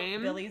 Billy hold on.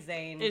 Zane Billy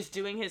Zane. is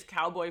doing his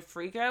cowboy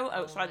freakout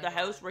outside my the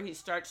house God. where he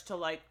starts to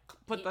like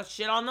put the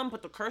shit on them,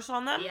 put the curse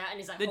on them. Yeah, and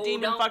he's like, the hold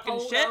demon on, fucking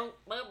hold shit. on.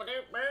 Burp, burp,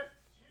 burp.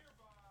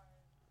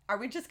 Are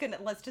we just gonna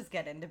let's just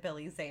get into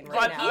Billy Zane But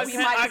right now? I We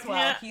can't- might I as well.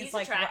 can't- He's He's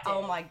like, attractive.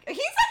 oh my, he's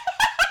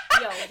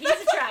Yo, he's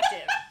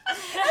attractive.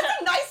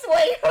 that's a nice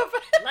way of.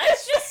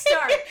 Let's just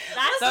start.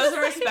 That was a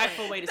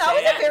respectful way to That say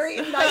was it. a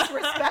very nice,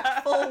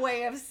 respectful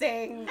way of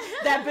saying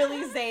that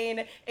Billy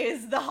Zane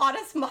is the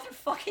hottest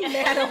motherfucking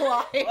man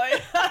alive.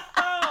 Like,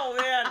 oh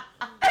man,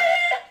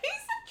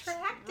 He's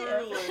attractive.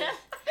 Really?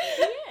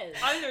 He is.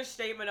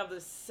 Understatement of the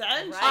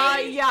century.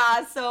 Right?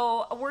 Yeah,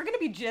 so we're gonna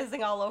be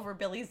jizzing all over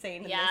Billy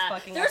Zane in this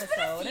fucking There's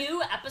episode. been a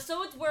few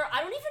episodes where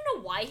I don't even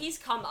know why he's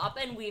come up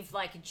and we've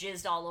like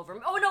jizzed all over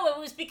him. Oh no, it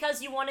was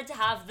because you wanted to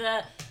have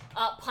the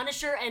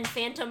Punisher and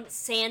Phantom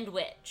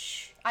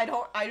sandwich. I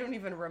don't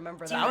even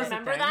remember Do that. you was a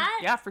remember thing. that?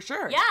 Yeah, for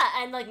sure. Yeah,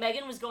 and like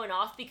Megan was going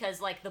off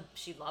because like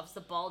she loves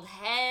the bald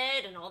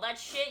head and all that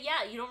shit.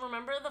 Yeah, you don't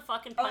remember the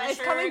fucking Oh, Punisher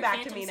it's coming back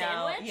Phantom to me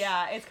now. sandwich?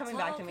 Yeah, it's coming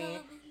back to me.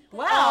 Oh,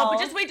 Well, but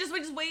just wait.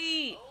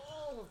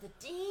 Oh, the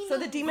demons. So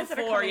the demons that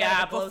are coming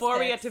out of the glow before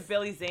we sticks. get to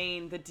Billy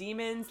Zane, the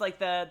demons, like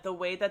the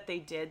way that they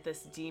did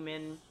this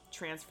demon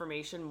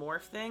transformation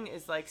morph thing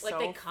is like so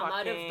they come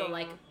fucking... out of the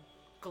like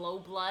glow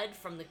blood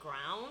from the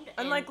ground.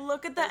 And like,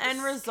 look at the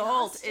end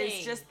result. disgusting.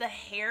 Is just the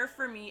hair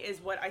for me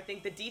is what I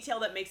think the detail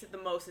that makes it the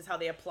most is how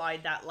they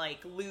applied that like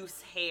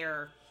loose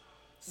hair.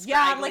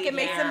 Yeah, like it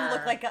makes hair. them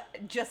look like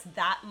just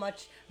that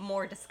much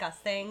more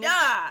disgusting.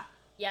 Yeah.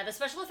 Yeah, the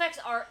special effects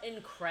are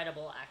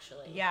incredible,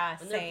 actually. Yeah,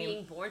 when same. they're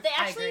being born, they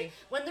I actually, agree.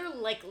 when they're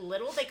like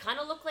little, they kind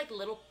of look like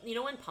little. You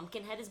know, when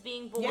Pumpkinhead is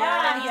being born,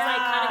 Yeah, and he's like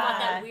kind of got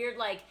yeah. that weird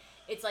like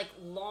it's like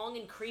long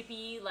and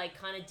creepy, like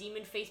kind of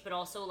demon face, but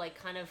also like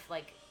kind of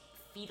like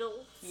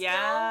fetal. Still.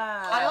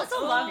 Yeah. I also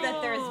Oh. love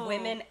that there's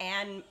women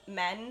and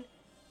men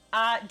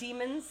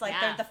demons. Like,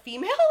 Yeah. they're the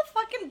female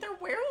fucking, they're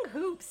wearing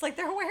hoops. Like,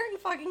 they're wearing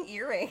fucking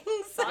earrings.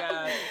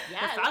 Yeah.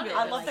 Yeah, They're I love it.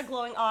 I love the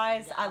glowing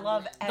eyes. I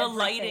love everything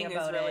lighting is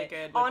about really it.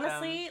 good with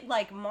Honestly,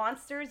 like,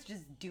 monsters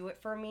just do it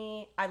for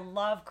me. I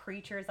love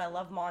creatures. I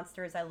love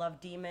monsters. I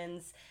love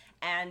demons.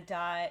 And,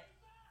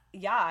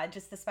 yeah,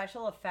 just the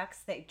special effects,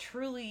 they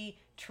truly,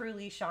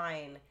 truly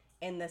shine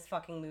in this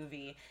fucking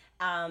movie.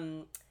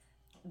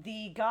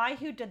 The guy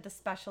who did the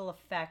special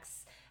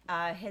effects,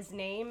 his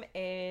name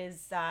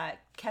is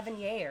Kevin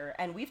Yeager,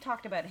 and we've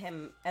talked about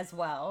him as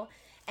well.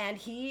 And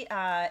he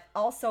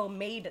also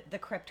made The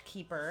Crypt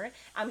Keeper.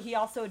 He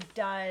also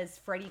does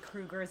Freddy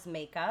Krueger's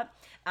makeup.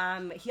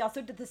 He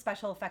also did the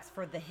special effects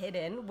for The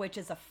Hidden, which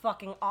is a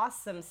fucking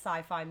awesome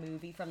sci-fi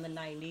movie from the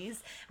 90s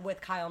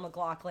with Kyle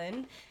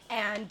MacLachlan.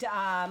 And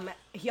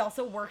he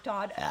also worked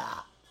on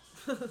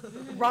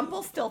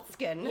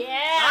Rumpelstiltskin.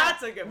 Yeah.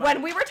 That's a good one.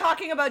 When we were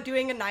talking about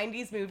doing a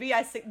 90s movie,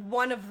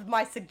 one of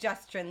my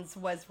suggestions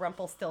was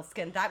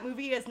Rumpelstiltskin. That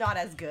movie is not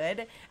as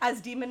good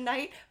as Demon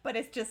Knight, but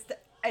it's just...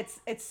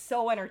 It's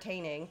so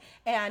entertaining.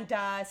 And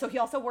so he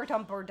also worked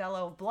on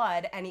Bordello of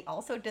Blood, and he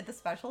also did the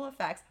special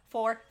effects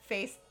for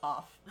Face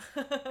Off.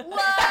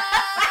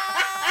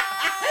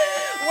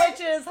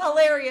 Which is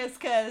hilarious,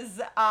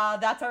 because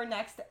that's our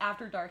next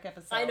After Dark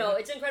episode. I know,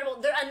 it's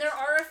incredible. There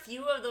are a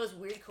few of those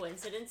weird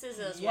coincidences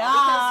as Yeah.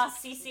 well, because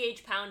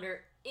CCH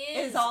Pounder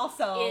is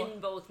also in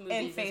both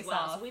movies Face as well.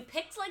 Off. So we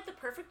picked like the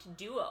perfect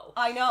duo.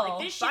 I know.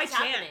 Like this By shit's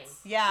happening. chance.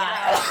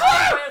 Yeah.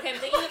 Okay, I'm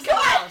thinking of something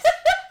else.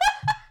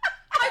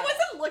 I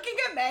wasn't looking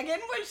at Megan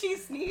when she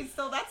sneezed,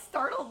 so that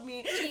startled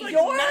me. Like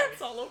Your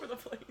nuts all over the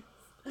place.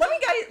 let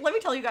me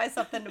tell you guys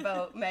something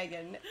about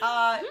Megan.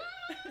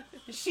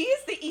 She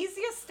is the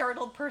easiest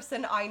startled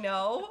person I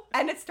know,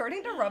 and it's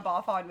starting to rub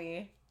off on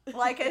me.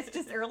 Like, it's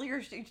just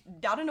earlier, I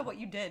don't know what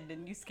you did,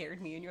 and you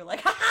scared me, and you're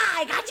like, ha-ha,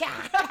 I gotcha!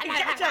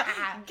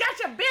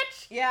 Gotcha,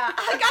 bitch! Yeah,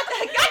 I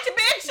gotcha,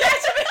 bitch!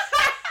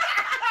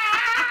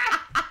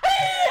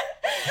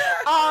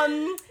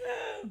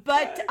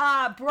 But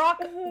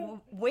Brock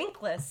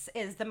Winkless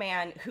is the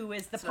man who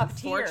is the It's an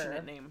puppeteer.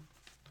 unfortunate name.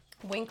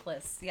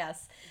 Winkless,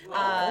 yes.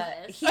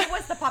 Winkless. He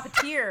was the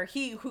puppeteer.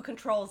 He who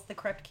controls the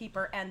Crypt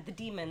Keeper and the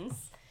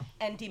demons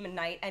and Demon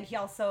Knight, and he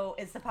also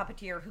is the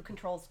puppeteer who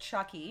controls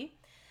Chucky.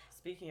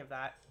 Speaking of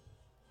that,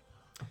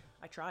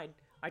 I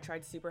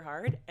tried super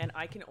hard, and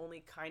I can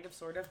only kind of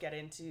sort of get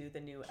into the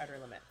new Outer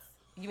Limits.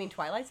 You mean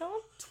Twilight Zone?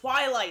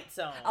 Twilight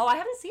Zone. Oh, I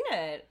haven't seen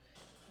it.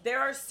 There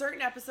are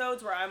certain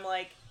episodes where I'm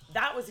like,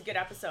 that was a good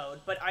episode,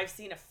 but I've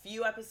seen a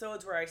few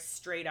episodes where I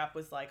straight up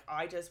was like,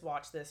 I just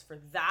watched this for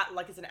that,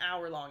 like it's an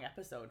hour-long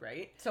episode,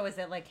 right? So is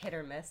it like hit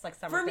or miss, like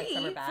summer good,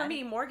 summer bad? For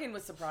me, Morgan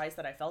was surprised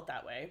that I felt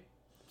that way.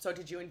 So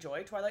did you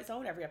enjoy Twilight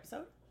Zone every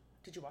episode?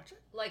 Did you watch it?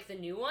 Like the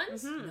new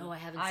ones? No, I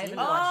haven't I seen haven't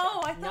them. watched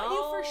Oh, I thought No.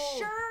 you for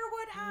sure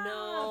would have.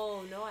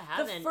 No, I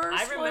haven't. The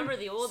first I remember one,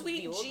 the old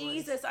Sweet the old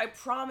Jesus, I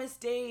promised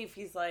Dave.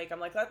 I'm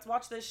like, let's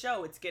watch this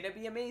show. It's gonna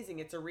be amazing.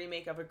 It's a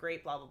remake of a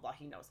great blah blah blah.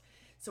 He knows.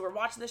 So we're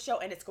watching the show,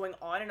 and it's going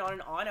on and on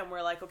and on, and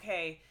we're like,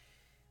 okay.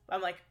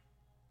 I'm like,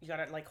 you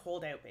gotta like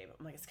hold out, babe.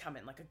 I'm like, it's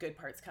coming. Like a good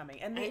part's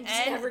coming. And the And it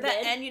just never end,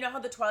 did. the end. You know how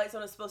the Twilight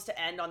Zone is supposed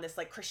to end on this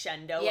like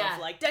crescendo Yeah.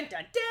 of like dun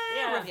dun dun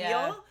Yeah. reveal.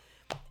 Yeah.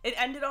 It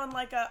ended on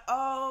like a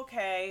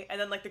okay, and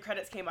then like the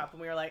credits came up,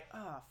 and we were like,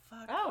 oh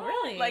fuck. Oh,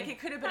 really? Like it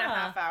could have been a Huh.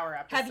 half-hour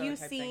episode. Have you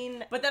type seen-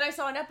 thing. But then I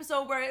saw an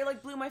episode where it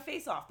like blew my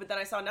face off. But then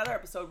I saw another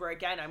episode where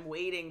again I'm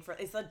waiting for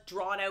it's a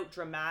drawn-out,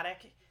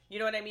 dramatic. You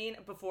know what I mean?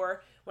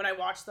 Before when I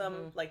watched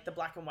them, like the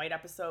black and white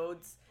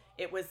episodes,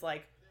 it was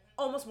like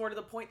almost more to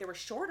the point. They were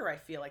shorter. I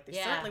feel like they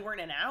Yeah. certainly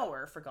weren't an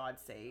hour, for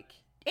God's sake.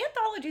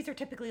 Anthologies are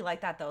typically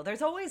like that, though.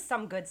 There's always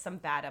some good, some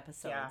bad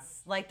episodes. Yeah.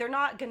 Like, they're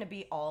not going to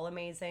be all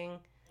amazing.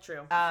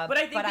 True. but But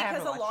I think I because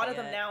haven't a lot watched of it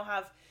them yet. now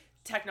have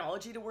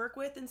technology to work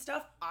with and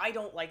stuff, I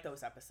don't like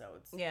those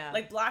episodes. Yeah.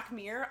 Like Black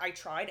Mirror, I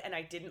tried and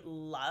I didn't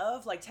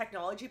love. Like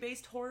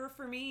technology-based horror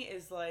for me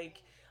is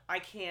like, I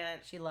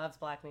can't. She loves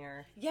Black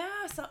Mirror. Yeah,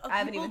 some I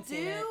haven't people even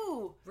seen it.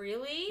 do.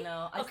 Really?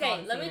 No, I still Okay,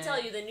 haven't let me seen tell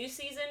it. you, the new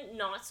season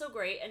not so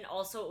great, and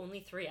also only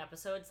 3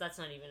 episodes. That's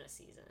not even a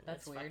season.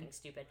 That's weird. Fucking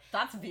stupid.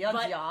 That's beyond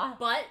But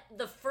but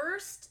the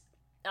first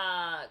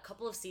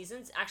couple of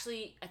seasons,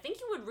 actually, I think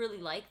you would really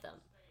like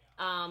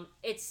them.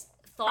 It's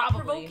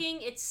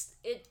thought-provoking.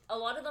 A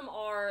lot of them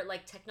are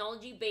like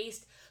technology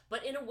based,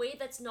 but in a way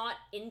that's not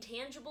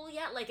intangible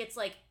yet. Like it's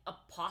like a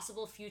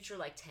possible future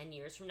like 10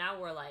 years from now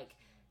where like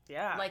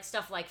like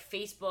stuff like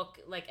Facebook,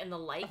 like and the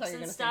likes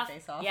and stuff.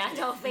 Face Off. Yeah,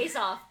 no, Face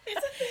Off.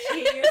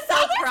 You're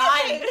so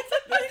primed.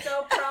 You're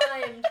so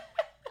primed.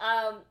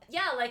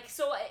 Like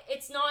so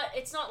it's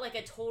not like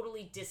a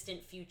totally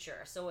distant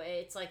future. So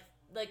it's like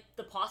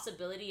the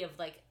possibility of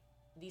like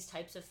these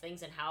types of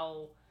things and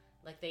how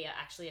like they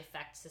actually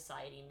affect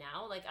society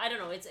now. Like I don't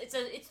know,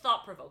 it's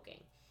thought provoking.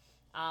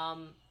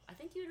 I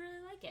think you'd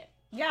really like it.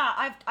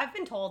 Yeah, I've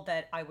been told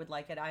that I would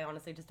like it. I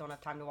honestly just don't have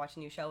time to watch a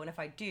new show, and if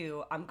I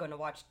do, I'm going to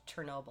watch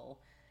Chernobyl.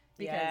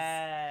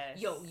 Because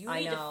you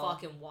need to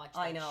fucking watch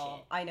that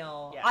shit. I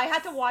know. Yes. I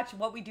had to watch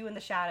What We Do in the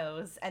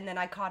Shadows, and then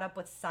I caught up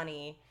with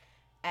Sunny,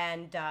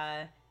 and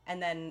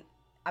then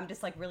I'm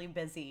just like really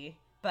busy.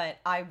 But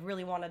I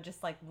really want to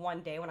just like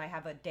one day when I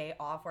have a day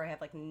off where I have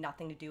like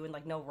nothing to do and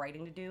like no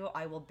writing to do,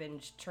 I will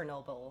binge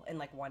Chernobyl in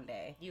like one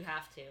day. You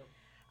have to.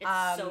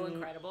 It's so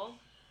incredible.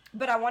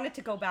 But I wanted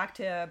to go back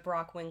to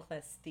Brock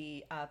Winkless,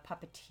 the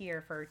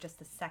puppeteer, for just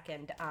a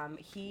second.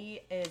 He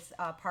is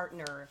a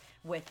partner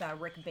with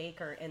Rick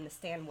Baker in the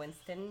Stan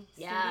Winston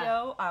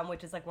studio,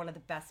 which is like one of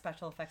the best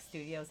special effects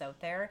studios out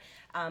there.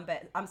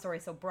 But I'm sorry,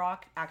 so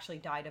Brock actually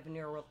died of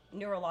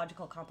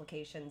neurological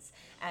complications,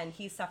 and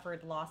he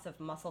suffered loss of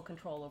muscle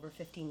control over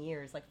 15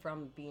 years, like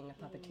from being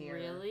a puppeteer.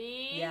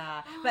 Really?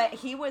 Yeah. But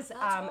he was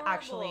horrible.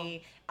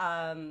 actually...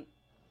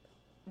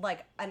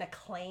 like an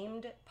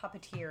acclaimed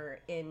puppeteer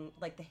in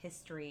like the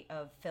history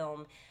of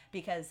film,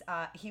 because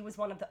he was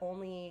one of the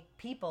only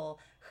people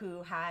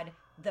who had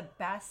the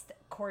best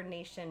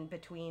coordination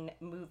between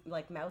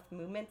mouth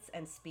movements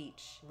and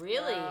speech.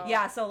 Really? Wow.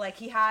 Yeah, so like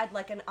he had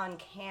like an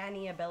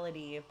uncanny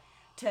ability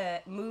to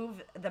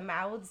move the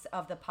mouths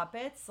of the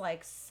puppets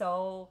like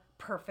so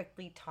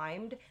perfectly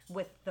timed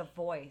with the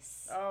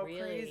voice. Oh, Really?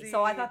 crazy.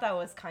 So I thought that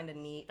was kind of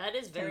neat. That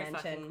is very to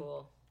fucking mention.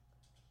 cool.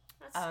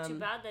 That's too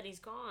bad that he's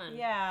gone.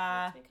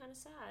 Yeah. Makes me kind of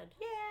sad.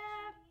 Yeah,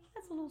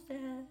 that's a little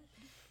sad.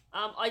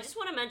 I just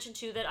want to mention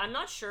too that I'm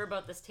not sure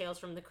about this Tales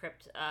from the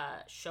Crypt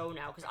show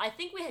now, because I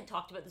think we had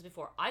talked about this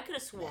before. I could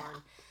have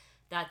sworn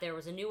that there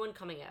was a new one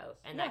coming out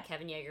and that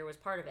Kevin Yeager was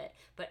part of it,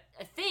 but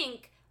I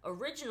think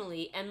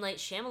originally M. Night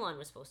Shyamalan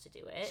was supposed to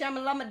do it.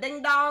 Shamalama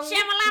ding dong.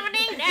 Shamalama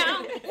ding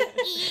dong.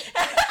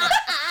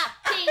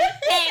 Ding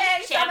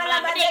ding.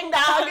 Shamalama ding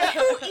dong.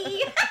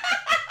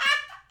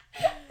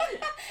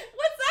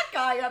 What's that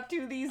guy up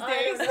to these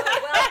days?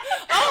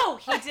 Oh,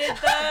 he did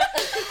the.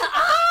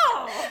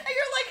 Oh! And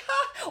you're like,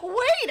 huh,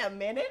 wait a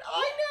minute,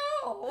 I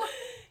know.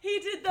 He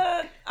did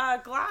the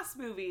Glass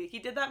movie. He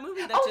did that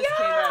movie that just came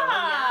out.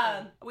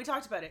 Yeah. We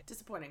talked about it.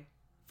 Disappointing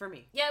for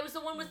me. Yeah, it was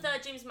the one with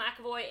James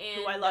McAvoy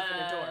and Who I love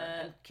and adore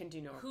and can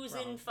do no who's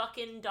wrong. in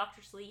fucking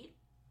Dr. Sleep.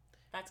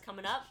 That's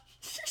coming up.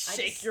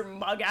 Shake your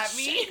mug at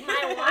me. Shake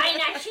my wine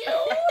at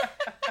you.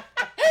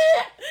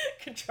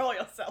 Control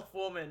yourself,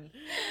 woman.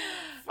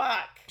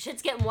 Fuck.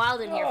 Shit's getting wild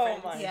in here, Oh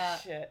friends. my Yeah.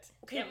 shit.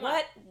 Okay, Get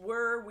what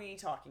were we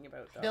talking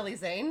about though? Billy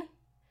Zane.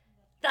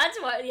 That's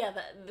what,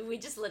 we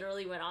just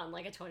literally went on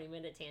like a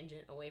 20-minute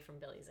tangent away from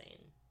Billy Zane.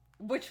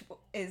 Which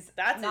is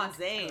That's not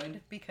insane.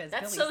 good because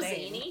That's Billy so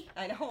Zane, zany.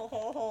 I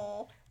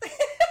know.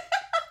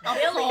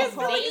 Billy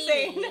Billy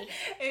Zane. Zane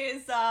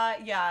is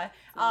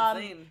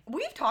Insane.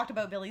 we've talked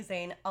about Billy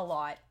Zane a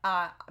lot,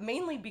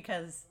 mainly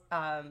because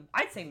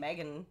I'd say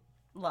Megan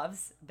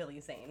loves Billy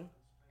Zane.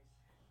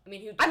 I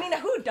mean,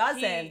 Who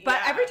doesn't? But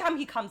yeah. every time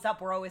he comes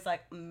up, we're always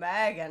like,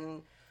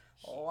 Megan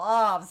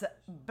loves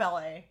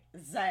Billy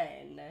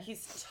Zane.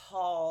 He's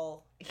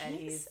tall and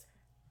he's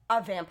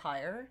a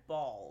vampire.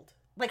 bald.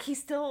 Like, he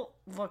still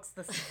looks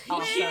the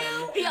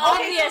awesome. the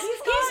obvious.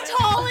 He's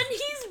tall and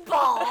he's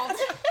bald.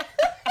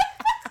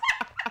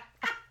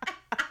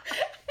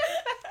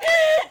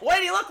 What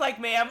did he look like,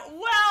 ma'am?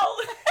 Well.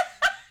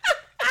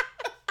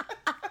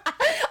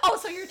 Oh,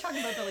 so you're talking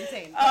about Billy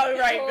Zane. Oh,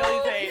 right, Billy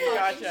Holy Zane.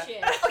 fucking Gotcha.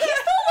 shit. Oh, he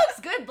still looks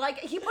good. Like,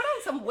 he put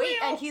on some weight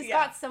and he's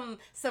yeah. got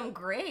some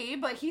gray,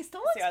 but he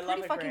still looks See, I love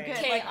pretty a fucking gray. good.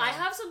 Okay, Like, I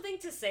have something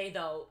to say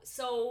though.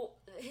 So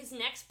his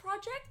next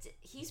project,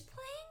 he's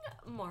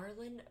playing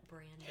Marlon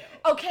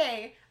Brando.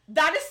 okay,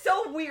 that is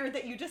so weird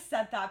that you just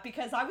said that,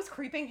 because I was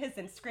creeping his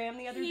Instagram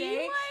the other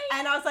day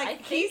and I was like, I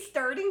think he's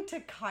starting to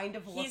kind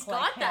of look He's like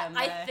got that. him.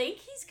 I think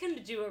he's gonna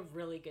do a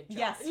really good job.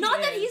 Yes, he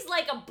Not that is. he's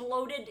like a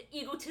bloated,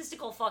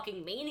 egotistical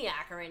fucking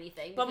maniac or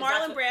anything. But because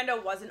that's Marlon what-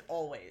 Brando wasn't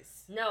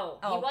always. No,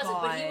 Oh, he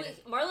wasn't. But he God.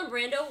 was, Marlon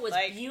Brando was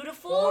Like,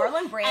 beautiful.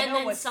 Marlon Brando and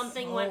then was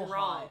something so went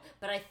wrong. hot.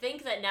 But I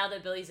think that now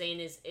that Billy Zane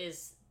is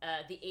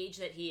the age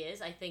that he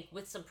is, I think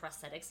with some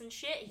prosthetics and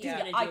shit, he's Yeah.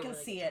 gonna do I a can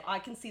really see good it. job. I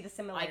can see the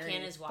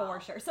similarities as well. for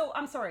sure. So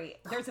I'm sorry.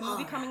 There's a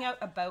movie coming out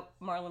about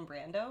Marlon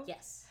Brando.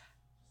 Yes.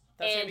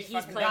 That's gonna And be he's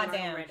fucking playing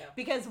amazing. Goddamn. Brando.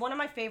 Because one of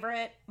my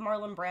favorite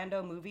Marlon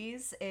Brando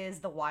movies is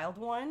The Wild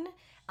One.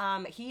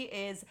 He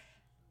is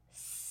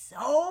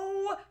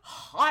so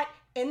hot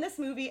in this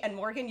movie, and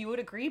Morgan, you would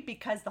agree,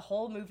 because the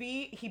whole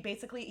movie,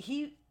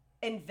 he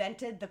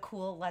invented the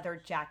cool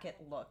leather jacket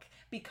look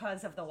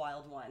because of The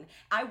Wild One.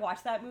 I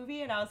watched that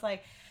movie and I was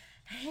like,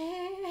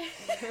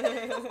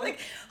 like,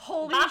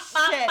 holy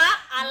shit.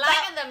 I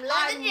like them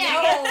leather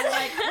jackets.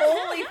 Like,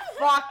 holy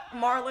fuck,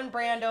 Marlon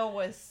Brando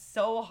was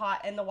so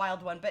hot in The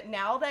Wild One. But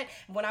now that,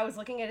 when I was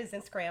looking at his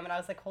Instagram and I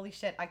was like, holy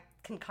shit, I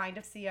can kind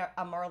of see a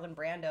Marlon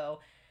Brando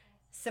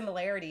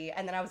similarity.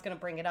 And then I was going to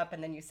bring it up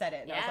and then you said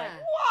it. And I was like,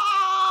 wow.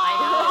 I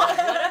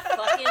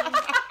know.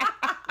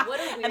 What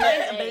a weird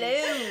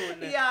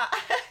balloon. Yeah.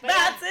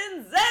 That's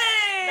insane.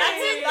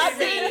 That's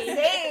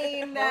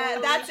insane.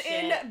 That's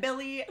shit. in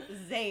Billy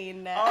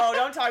Zane. Oh,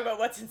 don't talk about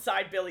what's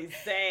inside Billy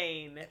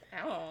Zane. I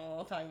don't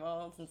know. Talking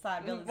about what's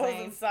inside Billy What's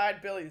Zane.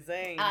 inside Billy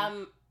Zane?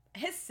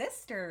 His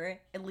sister,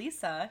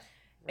 Elisa,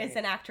 is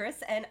an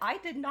actress, and I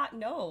did not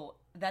know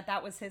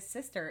that was his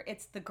sister.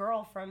 It's the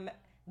girl from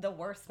the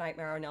worst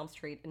Nightmare on Elm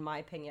Street, in my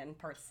opinion,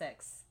 part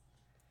 6.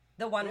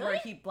 The one where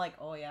he, like,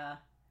 oh yeah.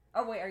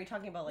 Oh wait, are you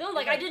talking about like? No,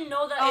 like I didn't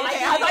know that. Oh, okay.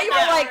 I thought you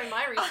were like. In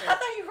my research. I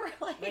thought you were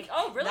like.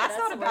 Oh really? That's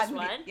not a bad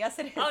one. Yes,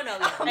 it is. Oh no,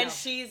 yeah, and no.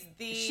 she's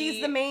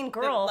the main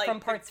girl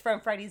from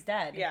Freddy's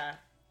Dead. Yeah.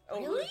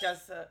 Oh, really? Who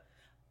does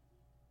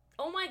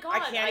Oh my god! I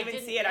can't even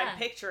see it. Yeah. I'm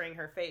picturing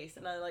her face,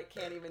 and I like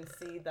can't even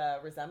see the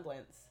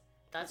resemblance.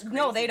 That's crazy.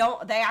 No, they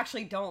don't. They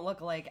actually don't look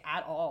like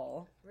at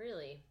all.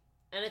 Really,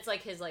 and it's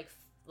like his like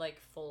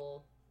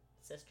full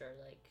sister,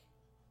 like.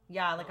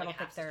 Yeah, like I don't like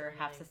think they're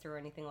half sister or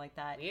anything like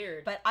that.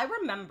 Weird. But I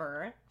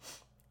remember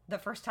the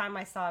first time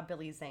I saw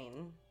Billy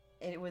Zane,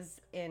 it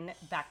was in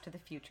Back to the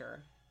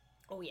Future.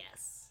 Oh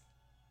yes.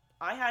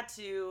 I had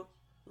to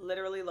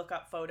literally look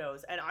up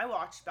photos, and I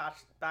watched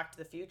Back to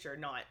the Future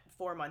not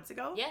 4 months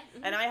ago. Yeah.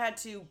 Mm-hmm. And I had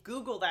to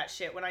Google that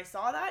shit when I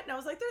saw that, and I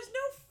was like, "There's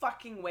no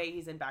fucking way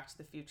he's in Back to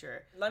the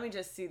Future." Let me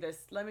just see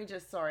this.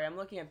 Sorry, I'm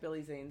looking at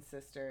Billy Zane's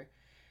sister.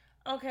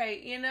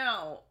 Okay,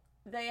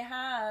 they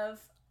have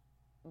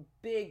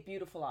big,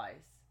 beautiful eyes.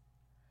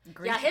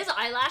 Yeah, his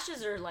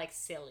eyelashes are like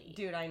silly.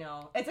 Dude, I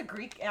know. It's a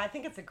Greek. I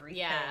think it's a Greek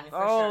thing.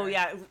 Oh, sure.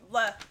 yeah.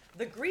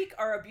 The Greek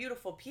are a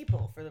beautiful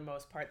people for the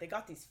most part. They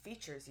got these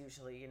features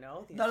usually,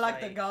 These, they're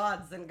like the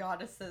gods and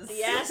goddesses.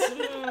 Yes.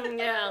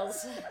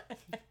 Yes. It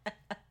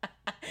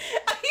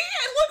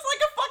looks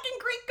like a fucking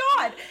Greek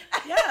god.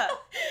 Yeah.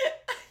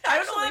 I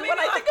don't know when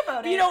I think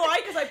about it. You know why?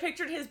 Because I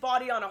pictured his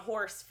body on a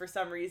horse for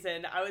some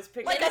reason. I was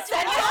picturing like a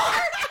centaur.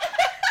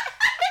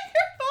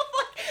 You're both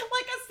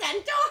like a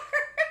centaur.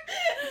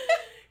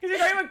 Because you're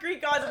talking about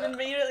Greek gods, and then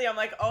immediately I'm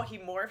like, oh, he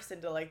morphs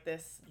into like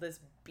this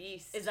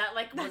beast. Is that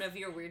like one of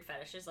your weird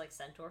fetishes, like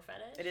centaur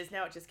fetish? It is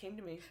now. It just came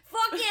to me.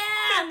 Fuck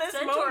yeah! In this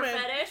Centaur moment.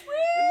 fetish.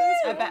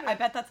 In this I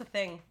bet that's a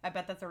thing. I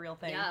bet that's a real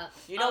thing. Yeah.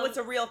 You know what's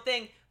a real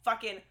thing?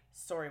 Fucking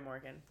sorry,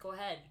 Morgan. Go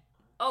ahead.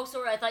 Oh,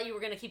 sorry. I thought you were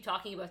gonna keep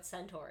talking about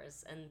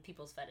centaurs and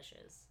people's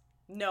fetishes.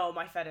 No,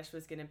 my fetish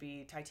was gonna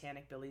be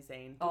Titanic Billy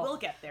Zane. But we'll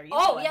get there.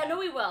 No,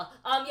 we will.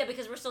 Yeah,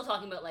 because we're still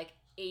talking about like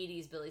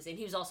 80s Billy Zane.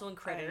 He was also in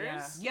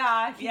Critters.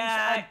 Yeah, he's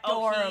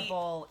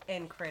adorable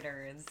in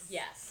Critters.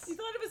 Yes. You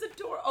thought it was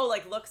adorable. Oh,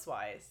 like looks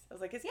wise. I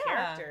was like his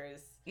characters.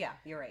 Yeah,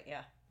 you're right.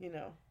 Yeah.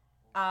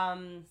 I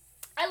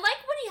like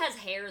when he has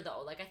hair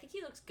though. Like I think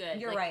he looks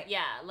good. You're right.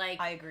 Yeah, like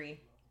I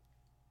agree.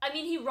 I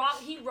mean, he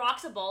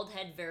rocks a bald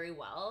head very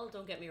well.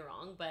 Don't get me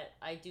wrong, but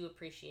I do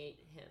appreciate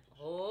him.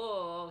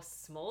 Oh,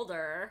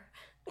 Smolder.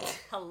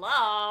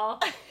 Hello.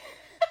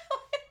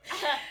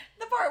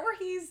 The part where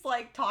he's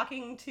like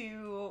talking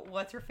to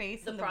what's her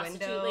face in the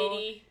prostitute window.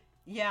 lady.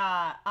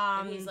 Yeah.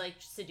 And he's like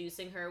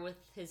seducing her with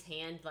his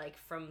hand like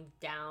from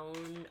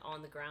down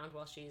on the ground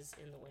while she's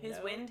in the window.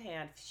 His wind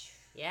hand.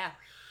 Yeah.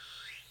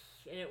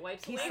 And it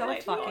wipes He's away.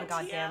 so fucking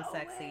goddamn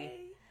sexy.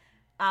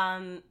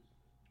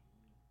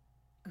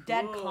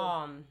 Dead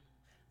Calm.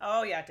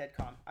 Oh yeah, Dead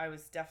Calm. I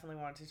was definitely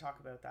wanting to talk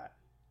about that.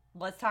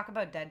 Let's talk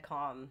about Dead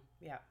Calm.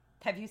 Yeah.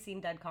 Have you seen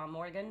Dead Calm,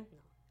 Morgan?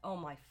 No. Oh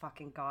my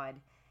fucking god.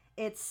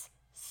 It's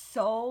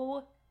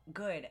so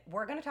good.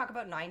 We're going to talk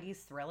about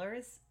 90s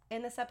thrillers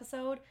in this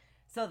episode.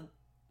 So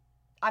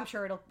I'm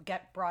sure it'll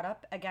get brought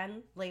up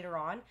again later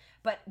on.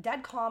 But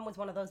Dead Calm was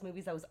one of those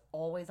movies that was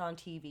always on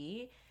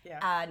TV.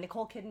 Yeah.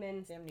 Nicole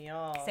Kidman. Sam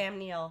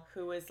Neill.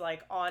 Who was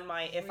like on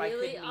my If I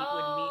Could Meet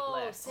Would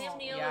Meet list. Sam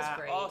Neill is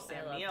great. Oh,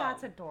 Sam Neill.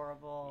 That's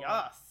adorable.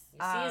 Yes.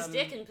 You see his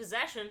dick in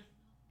Possession.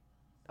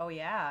 Oh,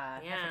 yeah.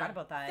 I forgot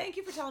about that. Thank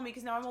you for telling me,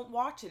 because now I won't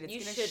watch it.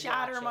 It's going to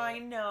shatter my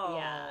nose.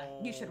 Yeah.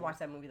 You should watch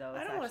that movie, though.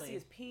 I don't want to see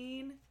his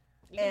peen.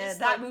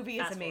 That movie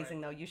is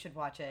amazing, though. You should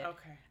watch it.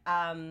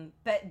 Okay.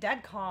 But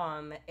Dead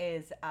Calm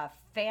is a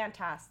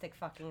fantastic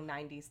fucking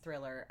 90s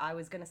thriller. I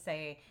was going to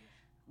say,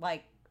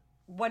 like,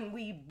 when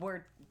we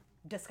were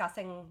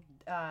discussing,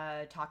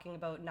 talking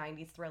about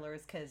 90s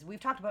thrillers, because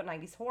we've talked about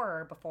 90s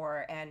horror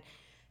before, and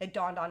it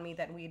dawned on me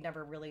that we'd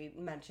never really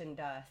mentioned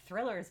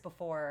thrillers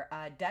before.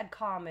 Dead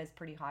Calm is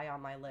pretty high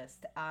on my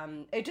list.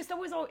 It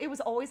was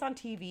always on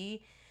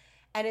TV,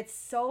 and it's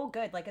so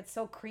good. Like, it's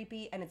so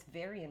creepy, and it's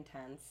very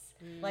intense.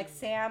 Like,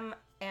 Sam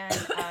and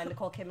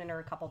Nicole Kidman are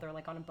a couple. They're,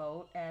 like, on a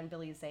boat, and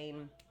Billy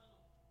Zane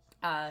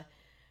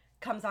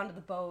comes onto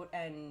the boat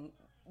and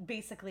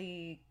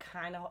basically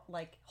kind of,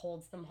 like,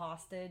 holds them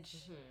hostage.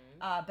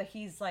 But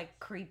he's, like,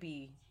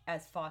 creepy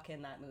as fuck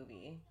in that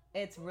movie.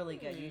 It's really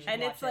good. You should watch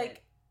it. And it's,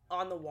 like,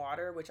 on the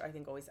water, which I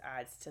think always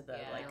adds to the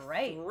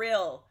right.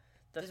 thrill.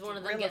 Does one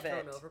of them get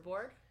thrown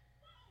overboard?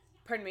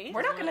 Pardon me?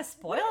 We're not going to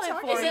spoil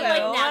it for you. Is it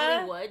like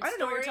Natalie Wood's I don't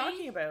know what you're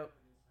talking about.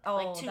 Oh,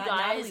 like two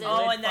guys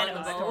and then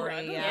the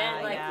story.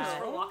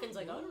 Christopher Walken's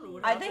like, I don't know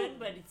what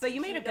happened, but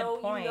you made a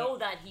good point. You know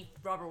that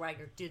Robert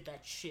Wagner did that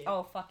shit.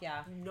 Oh, fuck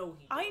yeah. No,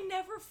 he did. I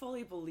never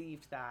fully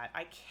believed that.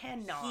 I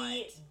cannot.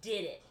 He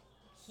did it.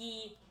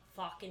 He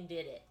fucking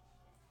did it.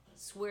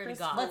 Swear to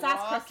God. Let's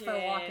ask Christopher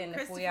Walken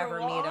if we ever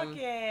meet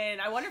him.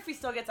 I wonder if he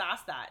still gets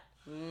asked that.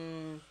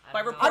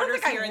 By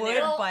reporters here and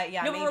there, but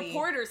yeah, maybe.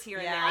 Reporters here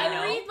and there.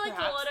 I read like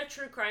a lot of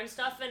true crime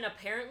stuff, and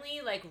apparently,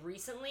 like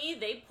recently,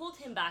 they pulled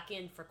him back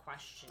in for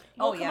questioning.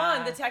 Well, come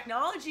on, the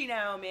technology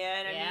now,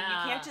 man. I mean,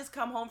 you can't just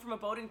come home from a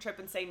boating trip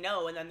and say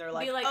no, and then they're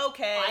like,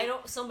 okay.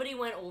 Somebody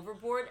went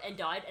overboard and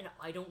died, and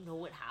I don't know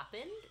what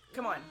happened.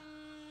 Come on.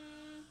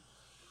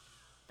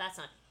 That's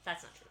not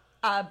true.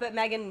 But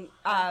Megan,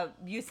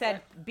 you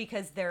said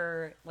because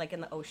they're like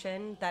in the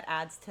ocean, that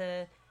adds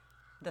to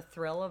the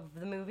thrill of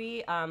the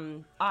movie.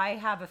 I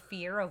have a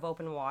fear of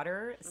open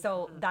water,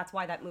 so that's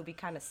why that movie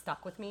kind of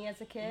stuck with me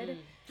as a kid.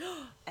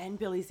 And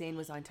Billy Zane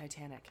was on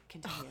Titanic.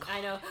 Continue. I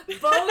know.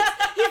 Boat.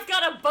 He's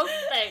got a boat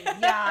thing.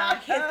 Yeah,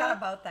 he's got a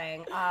boat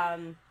thing.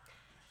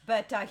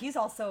 But he's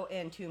also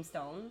in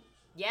Tombstone.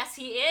 Yes,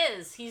 he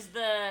is. He's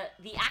the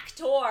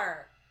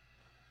actor.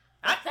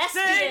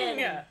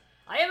 Acting!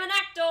 I am an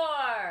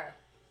actor.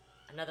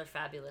 Another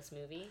fabulous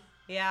movie.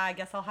 Yeah, I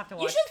guess I'll have to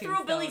watch. You should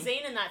Tombstone. throw Billy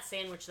Zane in that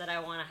sandwich that I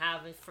want to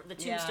have, the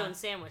Tombstone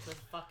sandwich with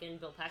fucking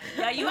Bill Paxton.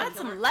 Yeah, you had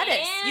some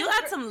lettuce. You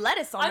had some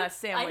lettuce on that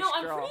sandwich,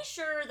 I know. girl. I'm pretty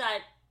sure that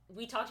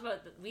we talked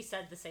about. We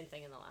said the same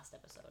thing in the last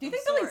episode. Do you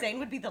think Billy Zane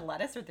would be the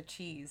lettuce or the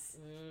cheese?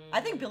 I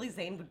think Billy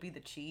Zane would be the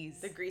cheese.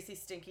 The greasy,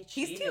 stinky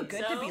cheese. He's too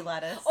good to be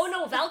lettuce. Oh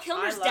no, Val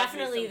Kilmer's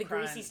definitely the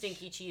greasy,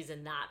 stinky cheese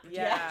in that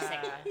particular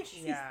sandwich.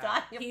 He's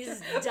dying.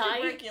 He's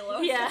dying.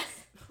 Yeah.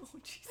 Oh,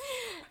 jeez.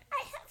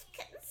 I have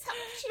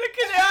consumption. The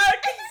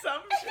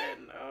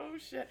consumption. Oh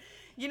shit.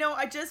 You know,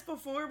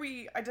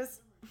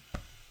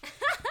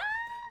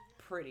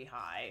 pretty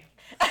high.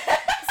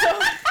 So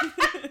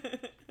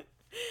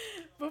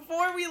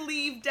before we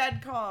leave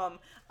Dead Calm,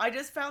 I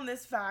just found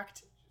this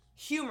fact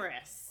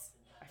humorous.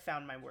 I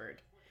found my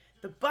word.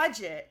 The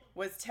budget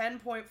was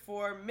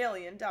 $10.4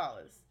 million.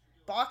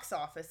 Box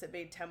office, it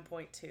made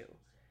 10.2.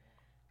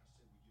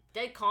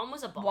 Dead Calm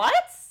was a bomb. What?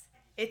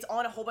 It's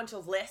on a whole bunch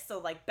of lists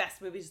of like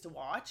best movies to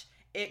watch.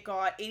 It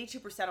got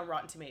 82% on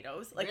Rotten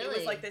Tomatoes. Like, really? It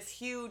was like this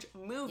huge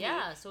movie.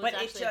 Yeah, so it's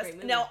actually a great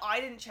movie. Now, I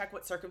didn't check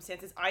what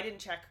circumstances. I didn't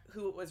check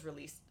who it was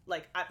released,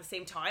 like, at the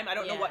same time. I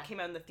don't know what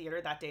came out in the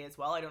theater that day as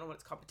well. I don't know what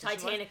its competition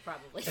Titanic,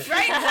 was. probably.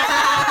 Right?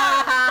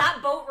 That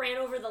boat ran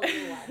over the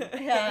little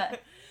one. Yeah.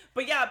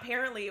 But yeah,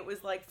 apparently it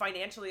was, like,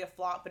 financially a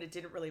flop, but it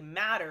didn't really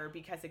matter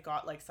because it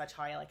got, like, such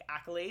high, like,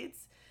 accolades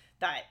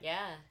that...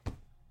 Yeah.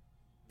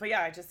 But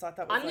yeah, I just thought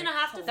that was, I'm gonna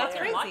have to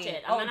fucking watch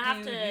it. I'm gonna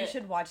have to... You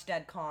should watch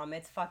Dead Calm.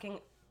 It's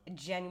fucking...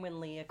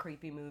 genuinely a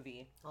creepy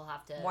movie. I'll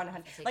have to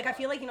 100. Like, I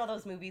feel like, you know,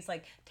 those movies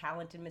like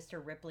Talented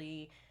Mr.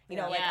 Ripley, you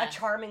know, like A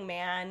Charming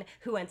Man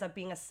Who Ends Up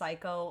Being a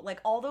Psycho,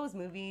 like all those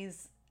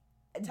movies,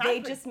 they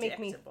just make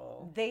me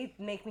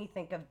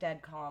think of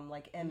Dead Calm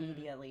like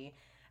immediately.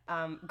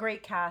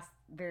 Great cast,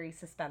 very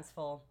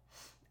suspenseful,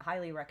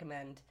 highly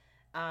recommend.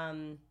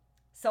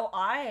 So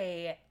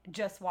I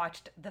just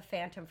watched The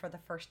Phantom for the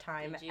first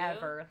time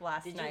ever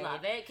last night. Did you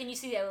love it? Can you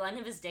see the outline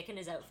of his dick in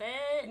his outfit?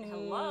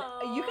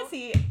 Hello. You can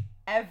see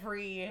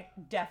every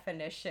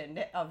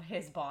definition of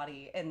his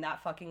body in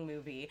that fucking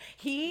movie.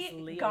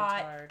 He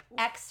got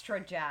extra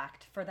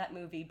jacked for that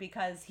movie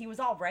because he was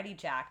already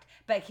jacked,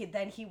 but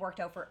then he worked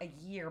out for a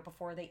year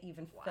before they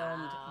even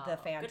filmed The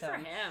Phantom. Good for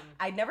him.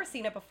 I'd never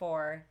seen it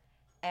before.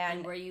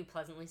 And were you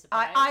pleasantly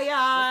surprised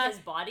with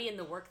his body and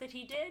the work that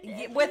he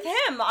did? With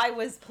him, I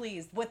was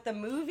pleased. With the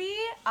movie,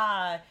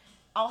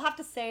 I'll have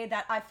to say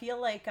that I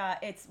feel like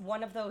it's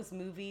one of those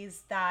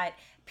movies that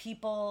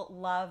people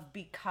love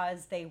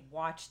because they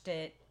watched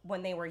it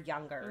when they were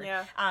younger.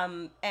 Yeah.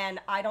 And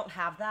I don't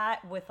have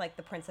that with like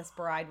The Princess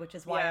Bride, which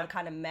is why I'm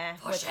kind of meh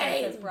with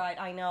Princess Bride.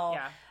 I know.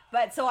 Yeah.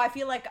 But so I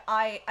feel like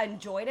I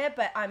enjoyed it,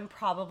 but I'm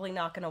probably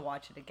not going to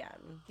watch it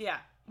again. Yeah.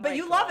 But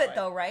you love it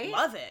though, right?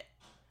 Love it.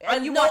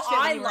 And you watched it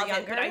when you were love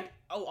younger? It,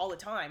 but all the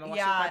time. I watched it with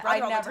Yeah, my brother I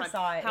all never the time.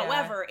 saw it,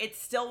 However, it's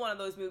still one of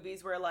those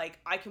movies where like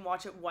I can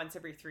watch it once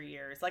every 3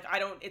 years. Like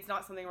it's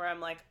not something where I'm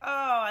like, oh,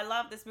 I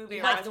love this movie.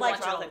 You have to watch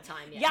it all the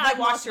time. Yeah, Like I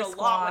watched Monster it a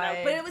lot when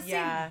Squad, but it was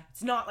yeah.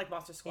 it's not like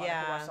Monster Squad. I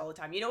can watch it all the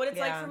time. You know what it's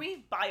like for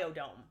me?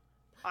 Biodome.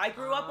 I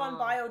grew up on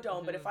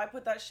Biodome, but if I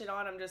put that shit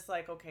on, I'm just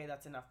like, okay,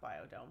 that's enough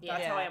Biodome. Yeah.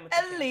 That's how I am with the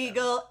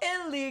Illegal.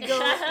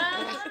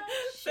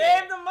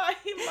 Save the money.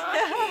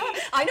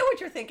 I know what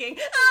you're thinking.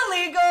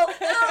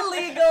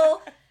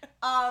 Illegal.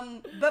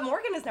 But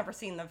Morgan has never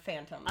seen The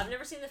Phantom. I've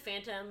never seen The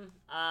Phantom.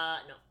 No,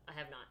 I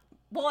have not.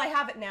 Well, I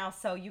have it now,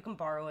 so you can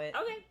borrow it.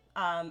 Okay.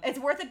 It's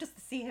worth it just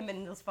to see him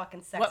in those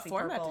fucking sexy What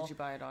format purple. did you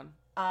buy it on?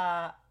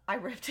 I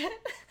ripped it.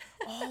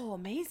 Oh,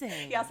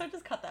 amazing. Yeah, so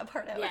just cut that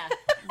part out. Yeah.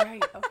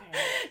 Right, okay.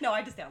 No,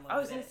 I just downloaded it. I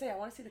was going to say, I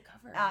want to see the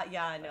cover.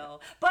 Yeah, I know.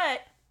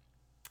 But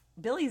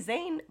Billy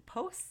Zane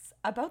posts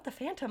about the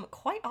Phantom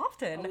quite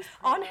often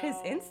on his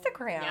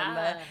Instagram.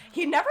 Yeah.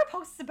 He never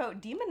posts about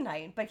Demon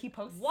Knight, but he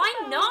posts. Why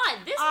about...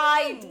 not? This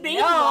I movie made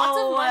know. lots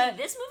of money.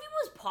 This movie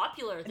was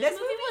popular. This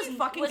movie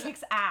fucking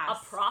kicks ass.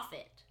 A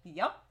profit.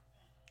 Yep.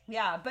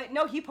 Yeah, but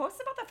no, he posts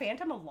about the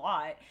Phantom a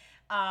lot.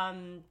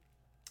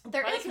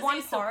 There is one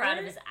he's part. So proud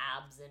of his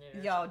abs in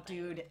it. Yo, something.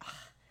 dude.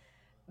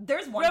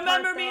 There's one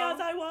Remember part, me though. as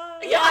I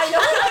was. Yeah, I know.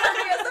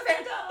 Remember me as the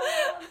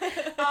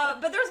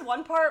Phantom. But there's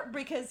one part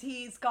because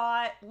he's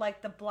got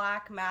like the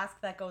black mask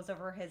that goes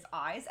over his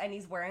eyes, and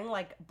he's wearing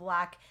like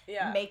black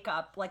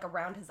makeup like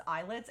around his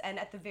eyelids. And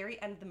at the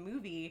very end of the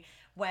movie,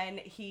 when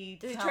he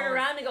does he turn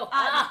around and go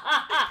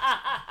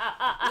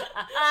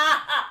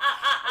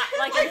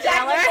like a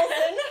Jack jeweler?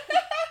 Nicholson.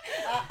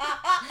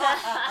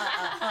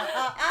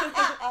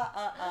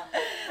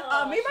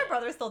 Me and my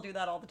brother still do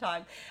that all the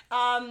time.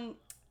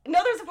 No,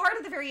 there's a part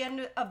at the very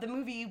end of the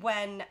movie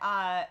when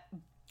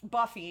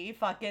Buffy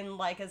fucking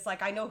like is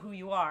like, I know who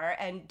you are,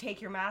 and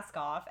take your mask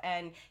off,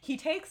 and he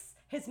takes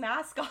his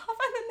mask off,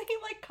 and then they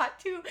like cut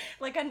to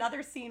like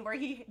another scene where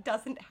he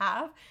doesn't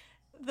have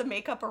the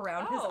makeup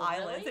around his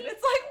eyelids, really? and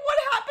it's like, what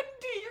happened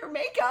to your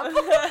makeup? I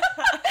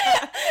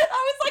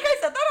was like, I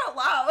said that out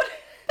loud.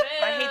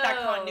 I hate that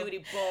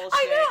continuity bullshit.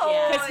 I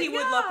know, because he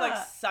would look like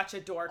such a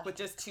dork with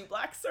just 2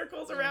 black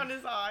circles around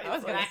his eyes. I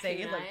was gonna say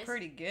you look Recognize.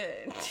 pretty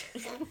good.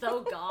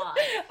 So God.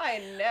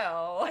 I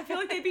know. I feel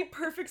like they'd be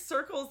perfect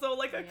circles though,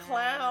 like a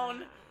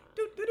clown.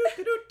 Doot, doot,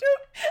 doot, doot,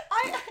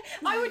 doot.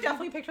 I would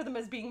definitely picture them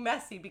as being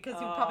messy because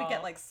he would probably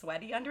get like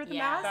sweaty under the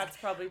mask. That's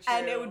probably true.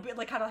 And it would be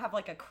like kind of have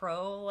like a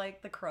crow,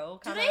 like the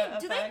crow kind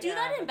of. Do they do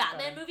that in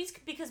Batman movies?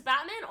 Because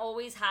Batman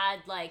always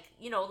had like,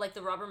 you know, like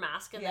the rubber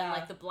mask and then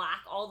like the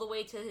black all the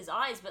way to his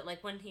eyes. But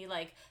like when he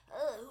like, who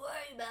are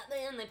you,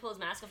 Batman? They pull his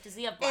mask off. Does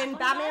he have black In on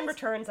Batman his eyes?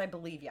 Returns, I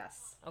believe,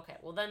 yes. Okay,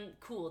 well then,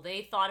 cool.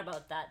 They thought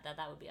about that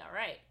would be all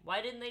right.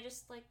 Why didn't they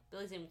just like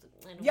Billy Zane?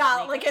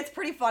 Yeah, like it's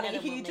pretty funny. And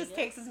it He will just make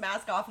takes his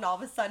mask off, and all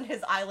of a sudden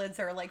his eyelids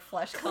are like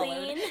flesh colored.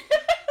 clean.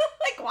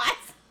 Like what?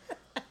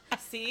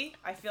 See,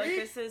 I feel like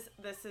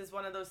this is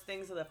one of those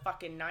things of the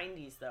fucking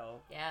 90s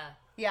though. Yeah.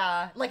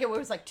 Yeah, like it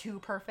was like too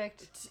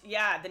perfect.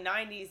 Yeah, the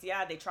 90s.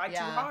 Yeah, they tried too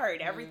Yeah.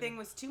 hard. Everything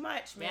was too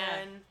much,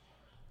 man.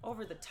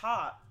 Over the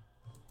top.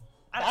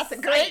 That's a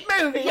great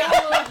movie.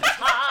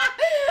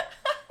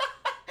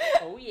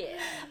 Oh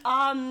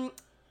yeah.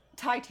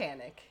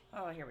 Titanic.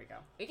 Oh, here we go.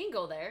 We can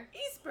go there.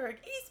 Eastburg.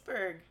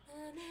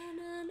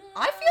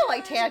 I feel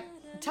like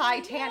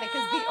Titanic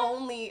is the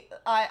only.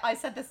 I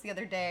said this the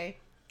other day.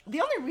 The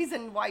only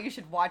reason why you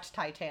should watch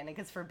Titanic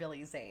is for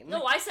Billy Zane.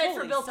 No, I said for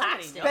Holy Bill so many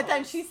Paxton. But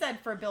then she said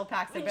for Bill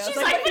Paxton. But I was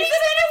She's like, but he's he's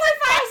in it like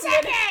 5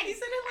 seconds! He's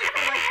in it like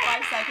for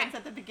like 5 seconds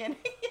at the beginning.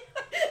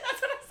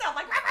 That's what I sound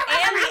like.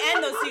 And the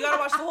end though, so you gotta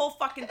watch the whole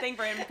fucking thing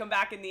for him to come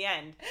back in the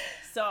end.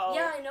 So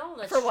Yeah, I know.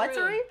 That's For what,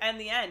 true. sorry? and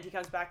the end, he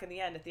comes back in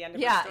the end at the end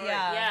of Yeah, the story.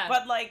 yeah. Yeah.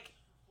 But like,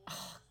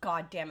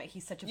 God damn it,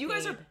 he's such a you babe.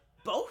 guys are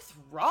both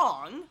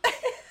wrong.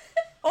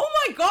 Oh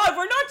my god,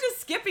 we're not just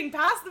skipping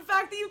past the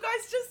fact that you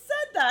guys just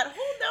said that.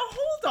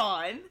 Hold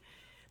on.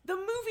 The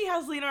movie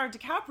has Leonardo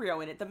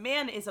DiCaprio in it. The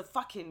man is a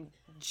fucking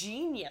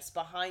genius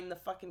behind the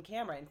fucking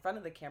camera, in front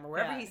of the camera.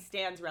 Wherever he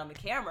stands around the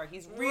camera,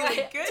 he's really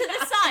Right. good. To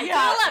the side, Yeah,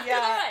 to the left, yeah.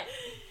 to the right.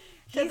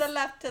 To the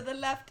left, to the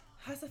left.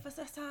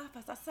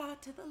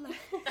 To the left.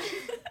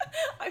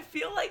 I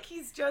feel like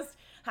he's just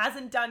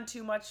hasn't done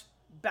too much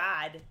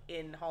bad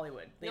in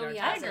Hollywood. No, he Leonardo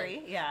I hasn't.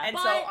 agree. Yeah. And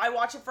But- so I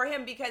watch it for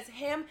him because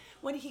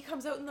when he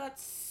comes out in that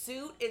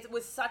suit, it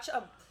was such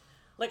a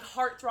like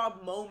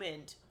heartthrob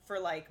moment for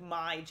like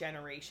my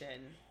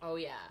generation. Oh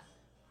yeah.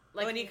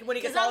 Like When he gets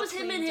because that all was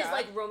him in cleaned his up.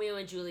 like Romeo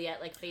and Juliet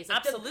like face. Like,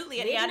 Absolutely,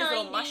 the and he had his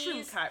little mid-90s,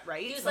 mushroom cut,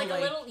 right? He was So, like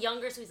a little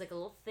younger, so he's like a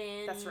little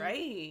thin. That's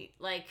right.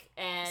 Like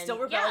and Still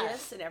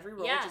rebellious in every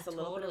role, Yeah, just a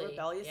little bit of totally.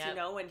 rebellious, Yep. you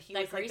know. And he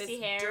That was like this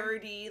greasy hair.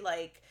 dirty,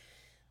 like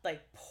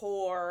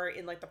poor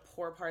in like the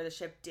poor part of the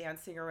ship,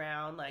 dancing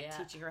around, like Yeah.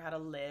 teaching her how to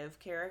live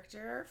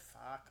character.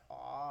 Fuck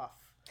off.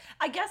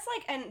 I guess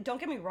like, and don't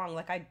get me wrong,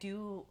 like I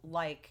do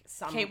like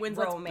some Kate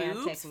Winslet's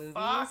romantic boobs? movies.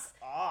 Fuck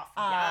off.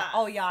 Yes.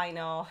 Oh yeah, I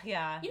know.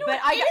 Yeah, You know but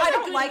what? It is I a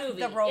don't good like movie.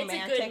 the It's a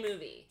romantic good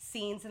movie.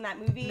 scenes in that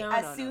movie. No,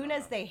 as no, soon no.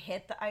 as they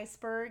hit the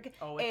iceberg,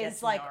 Oh, it is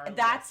gets like gnarly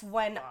that's as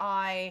when fuck.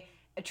 I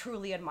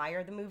truly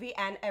admire the movie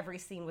and every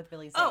scene with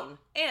Billy Zane. Oh,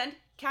 and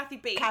Kathy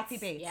Bates. Kathy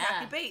Bates. Yeah.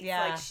 Kathy Bates.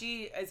 Yeah. Like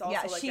she is also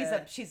yeah,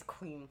 like she's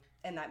queen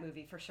in that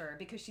movie for sure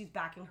because she's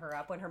backing her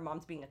up when her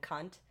mom's being a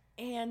cunt.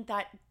 and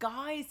that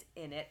guy's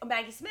in it. Oh,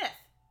 Maggie Smith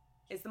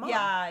is the mom.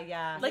 Yeah,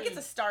 yeah. Like it's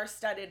a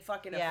star-studded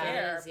fucking Yeah.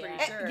 affair. It is, pretty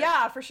yeah. sure.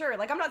 Yeah, for sure.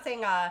 Like I'm not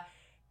saying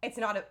it's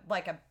not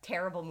like a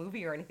terrible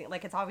movie or anything.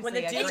 Like it's obviously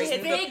When the a dude great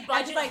hits movie. the- big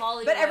budget like,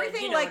 Hollywood. but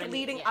everything you know like what I mean,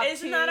 leading yeah. up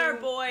Isn't to that our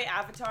boy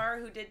Avatar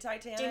who did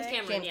Titanic? James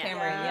Cameron. James yeah.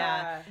 Cameron,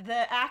 Yeah. yeah.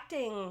 The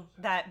acting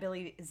that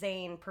Billy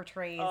Zane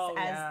portrays Oh,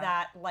 as yeah.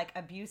 that like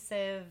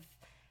abusive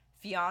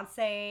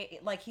fiance,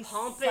 like he's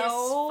Pompous,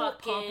 so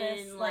fucking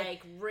pompous,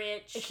 like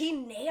rich. he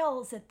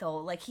nails it though.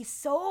 Like he's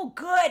so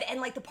good, and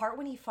like the part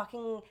when he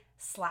fucking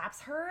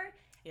slaps her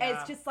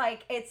It's just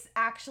like, it's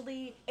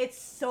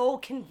so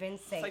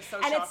convincing. It's like so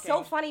and shocking. It's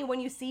so funny when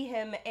you see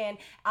him and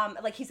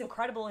like he's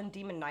incredible in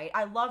Demon Knight.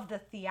 I love the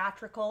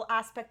theatrical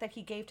aspect that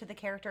he gave to the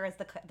character as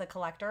the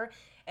Collector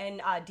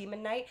in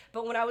Demon Knight.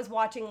 But when I was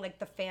watching like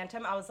The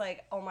Phantom, I was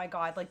like, oh my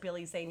god, like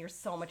Billy Zane, you're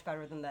so much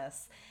better than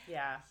this.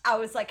 Yeah. I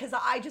was like, because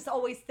I just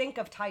always think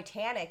of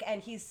Titanic,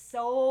 and he's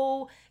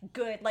so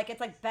good. Like, it's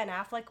like Ben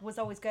Affleck was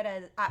always good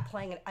at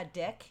playing a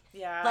dick.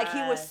 Yeah. Like, he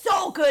was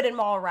so good in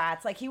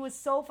Mallrats. Like, he was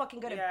so fucking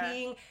good Yeah. at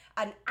being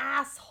an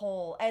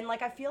asshole. And,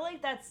 like, I feel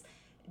like that's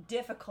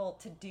difficult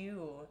to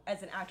do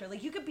as an actor.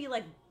 Like, you could be,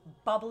 like,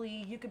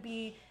 bubbly. You could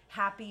be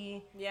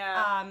happy.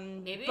 Yeah.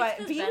 Maybe but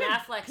it's because being Ben a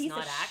Affleck's piece not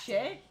of acting.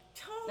 shit.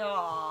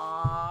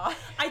 Aww.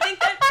 I think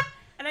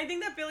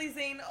that Billy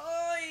Zane,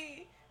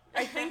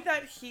 I think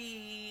that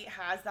he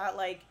has that,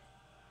 like,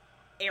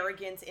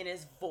 arrogance in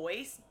his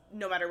voice,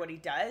 no matter what he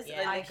does.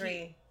 Yeah, I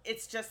agree.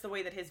 It's just the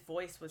way that his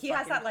voice was. He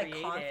has that, like,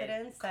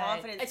 created.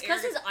 confidence. It's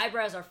because his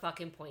eyebrows are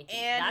fucking pointy.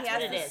 And that's he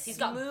has what it this is. He's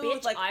got smooth,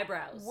 bitch like,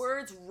 eyebrows.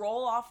 Words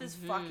roll off his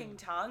fucking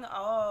tongue.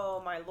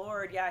 Oh my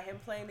lord, yeah, him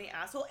playing the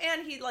asshole,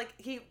 and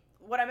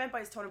what I meant by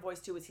his tone of voice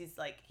too is he's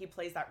like, he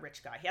plays that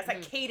rich guy. He has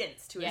that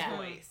cadence to his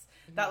voice.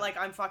 That, like,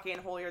 I'm fucking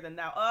holier than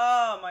thou.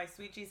 Oh my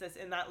sweet Jesus,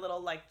 in that little,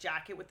 like,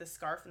 jacket with the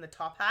scarf and the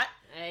top hat.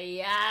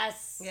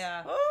 Yes.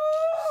 Yeah.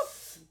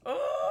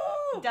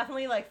 Oh.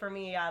 Definitely, like, for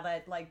me, yeah,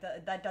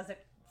 that does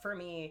it for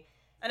me.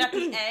 And at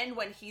the end,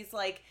 when he's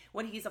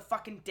a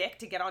fucking dick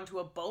to get onto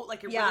a boat,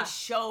 like, it really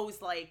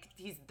shows, like,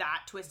 he's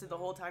that twisted the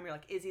whole time. You're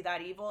like, is he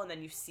that evil? And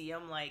then you see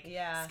him, like,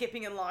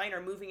 skipping in line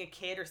or moving a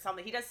kid or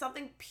something. He does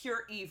something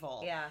pure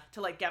evil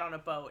to, like, get on a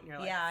boat. And you're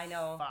like, yeah, I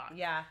know. Fuck.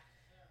 Yeah.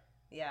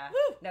 Yeah.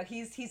 Woo! No,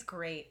 he's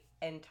great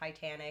in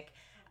Titanic.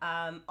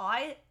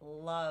 I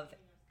love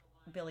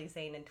Billy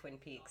Zane in Twin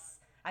Peaks.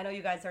 I know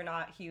you guys are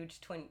not huge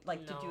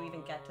did you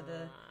even get to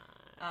the...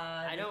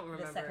 I don't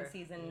remember the second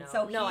season. No.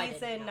 So No,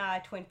 he's in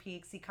Twin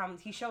Peaks.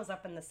 He shows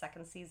up in the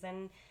second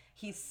season.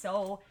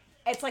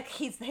 It's like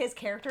his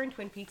character in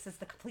Twin Peaks is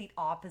the complete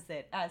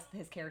opposite as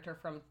his character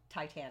from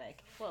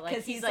Titanic. Well,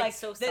 like, he's like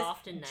so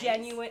soft and nice.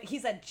 Genuine.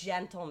 He's a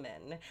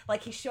gentleman.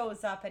 Like, he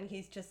shows up and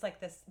he's just like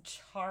this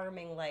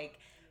charming, like,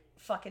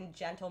 fucking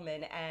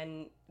gentleman,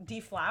 and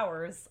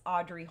deflowers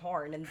Audrey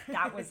Horne, and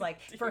that was like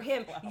for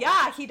him.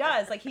 Yeah, he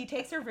does. Like, he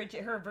takes her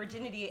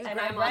virginity, and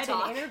I read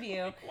an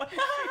interview. What is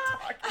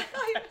she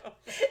talking about?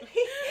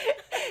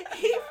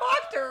 He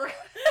fucked her.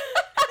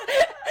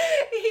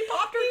 He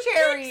popped her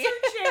cherry. He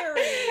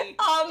He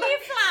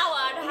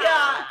flowered her.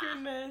 Yeah.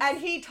 Goodness. And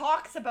he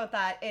talks about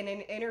that in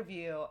an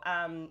interview.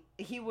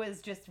 He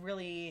was just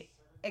really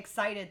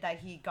excited that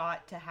he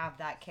got to have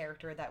that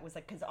character that was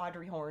like, because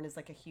Audrey Horne is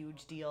like a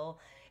huge deal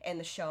in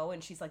the show,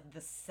 and she's like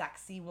the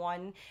sexy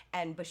one,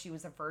 but she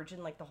was a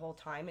virgin like the whole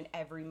time, and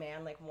every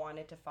man like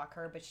wanted to fuck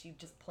her, but she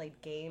just played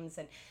games,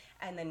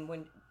 and then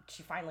when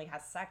she finally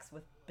has sex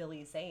with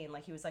Billy Zane,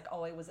 like, he was like,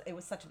 oh, it was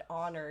such an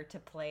honor to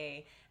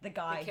play the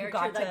guy who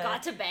got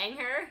to bang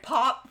her,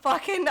 pop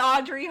fucking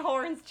Audrey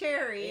Horne's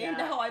cherry. Yeah. And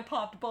now I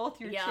popped both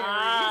your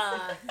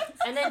cherries.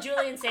 And then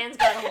Julian Sands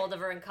got a hold of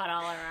her and cut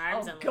all her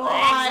arms and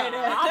God.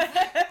 legs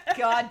off.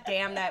 God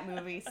damn, that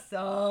movie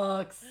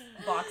sucks.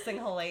 Boxing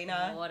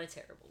Helena. What a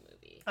terrible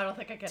movie. I don't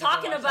think I could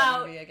Talking ever watch that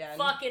about movie again.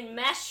 fucking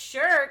mesh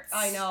shirts.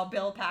 I know,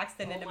 Bill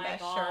Paxton in a my mesh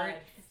God. shirt.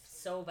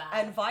 So bad.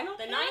 And vinyl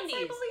the pants, 90s.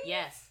 I believe?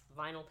 Yes,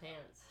 vinyl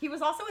pants. He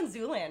was also in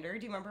Zoolander.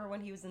 Do you remember when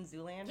he was in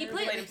Zoolander? He's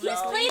played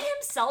played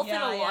himself in a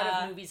lot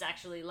Yeah. of movies,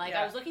 actually. Like,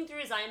 Yeah. I was looking through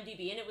his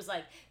IMDb, and it was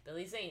like,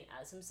 Billy Zane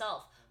as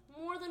himself.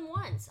 More than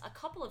once. A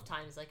couple of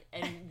times. Like,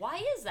 and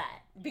why is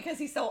that? Because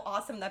he's so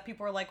awesome that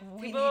people are like,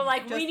 we People are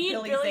like, need we need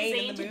Billy Zane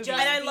in the to movie. just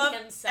And I be love,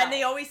 himself. and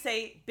they always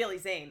say Billy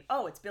Zane.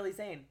 Oh, it's Billy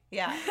Zane.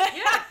 Yeah.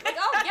 Yeah. Like,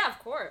 oh, yeah, of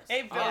course.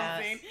 Hey, Billy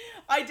Yes. Zane.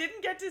 I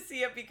didn't get to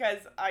see it because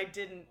I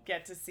didn't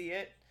get to see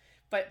it.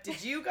 But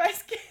did you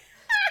guys get?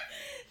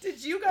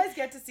 Did you guys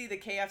get to see the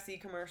KFC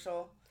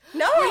commercial?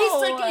 No! Where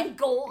he's like in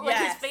gold, like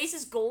Yes. his face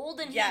is gold,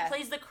 and Yes. he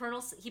plays the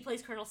Colonel. He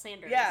plays Colonel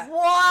Sanders. Yeah.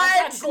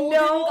 What? Like a golden,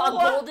 No! a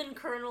golden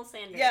Colonel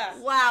Sanders. Yeah.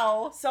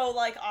 Wow. So,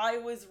 like, I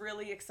was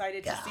really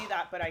excited to see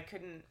that, but I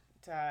couldn't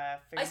figure I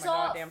my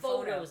saw goddamn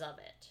phone photos out. of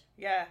it.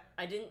 Yeah.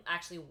 I didn't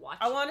actually watch.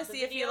 I want to the see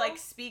if he, video. like,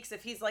 speaks,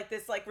 if he's, like,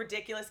 this, like,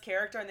 ridiculous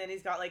character, and then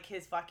he's got, like,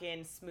 his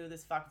fucking smooth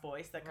as fuck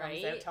voice that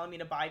comes out Right. telling me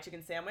to buy a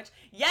chicken sandwich.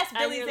 Yes, And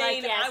Billy you're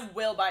Zane, like, yes. I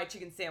will buy a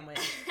chicken sandwich.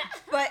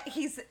 But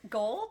he's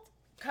gold?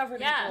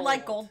 Covered Yeah. in gold.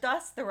 Like Gold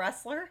Dust, the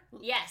wrestler?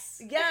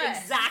 Yes.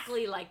 Yes.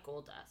 Exactly like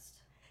Gold Dust.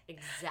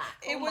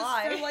 Exactly. It Oh was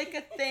my. for, like,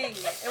 a thing.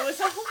 It was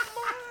a...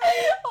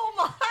 Oh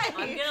my.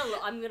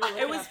 I'm gonna look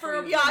It was up for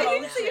a you. Yeah, I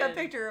need to see a promotion.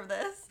 picture of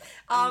this.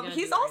 I'm gonna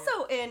He's do it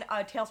also in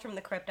a Tales from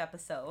the Crypt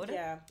episode.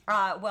 Yeah.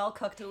 Well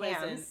Cooked Who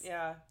Hams. isn't?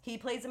 Yeah. He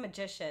plays a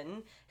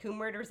magician who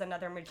murders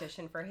another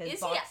magician for his Is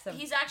box of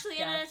he's actually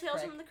in a death Tales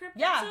trick. from the Crypt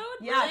Yeah, episode?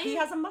 yeah, Really? he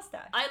has a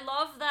mustache. I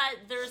love that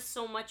there's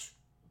so much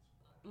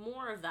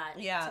more of that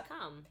Yeah. to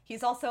come.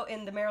 He's also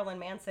in the Marilyn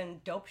Manson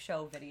Dope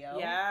Show video.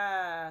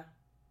 Yeah.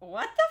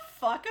 What the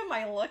fuck am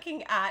I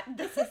looking at?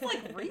 This is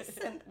like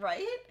recent,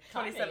 right?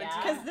 2017.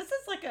 Yeah. Because this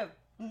is like a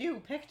new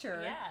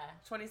picture. Yeah.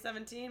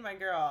 2017, my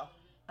girl.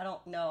 I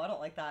don't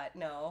like that.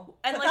 No.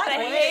 And but like the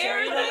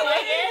hair.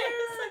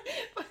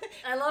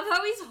 I love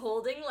how he's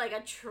holding like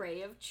a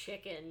tray of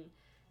chicken.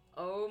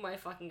 Oh my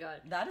fucking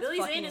god. That is Billy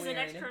fucking Zane is the weird.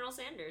 next Colonel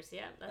Sanders.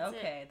 Yeah, that's it.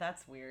 Okay,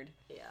 that's weird.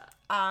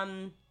 Yeah.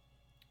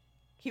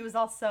 He was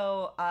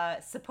also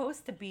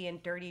supposed to be in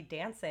Dirty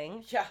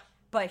Dancing. Yeah.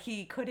 But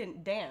he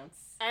couldn't dance.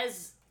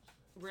 As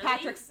really?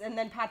 Patrick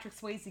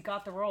Swayze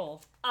got the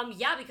role.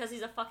 Yeah, because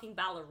he's a fucking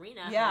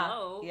ballerina. Yeah.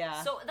 Hello.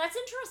 Yeah. So that's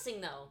interesting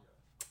though.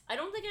 I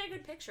don't think I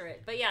could picture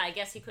it. But yeah, I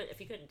guess he could if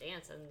he couldn't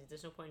dance, and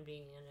there's no point in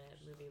being in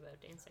a movie about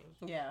dancing.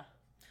 Yeah.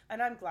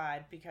 And I'm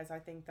glad because I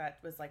think that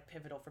was like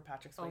pivotal for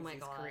Patrick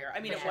Swayze's career. I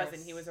mean, yes. It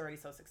wasn't. He was already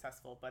so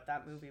successful, but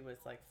that movie was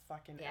like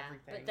fucking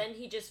everything. But then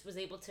he just was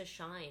able to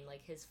shine,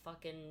 like his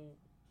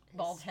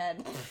bald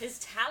head, his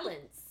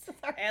talents,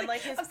 and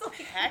like his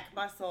pec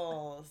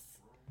muscles.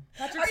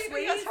 Patrick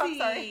Swayze. I'm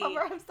sorry.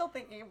 I'm still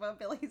thinking about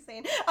Billy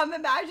Zane. I'm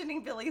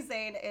imagining Billy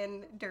Zane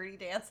in Dirty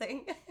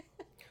Dancing.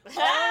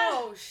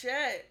 Oh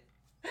shit!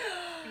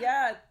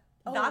 Yeah,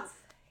 that's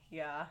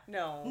yeah.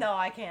 No,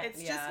 I can't.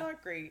 It's just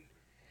not great.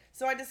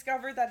 So I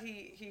discovered that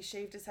he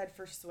shaved his head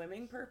for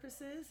swimming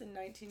purposes in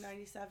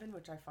 1997,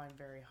 which I find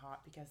very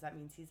hot because that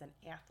means he's an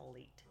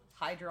athlete.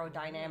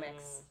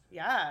 Hydrodynamics.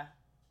 Yeah.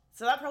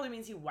 So that probably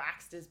means he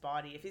waxed his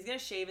body. If he's going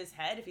to shave his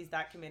head, if he's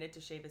that committed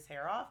to shave his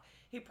hair off,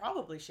 he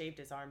probably shaved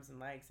his arms and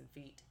legs and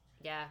feet.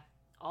 Yeah,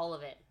 all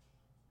of it.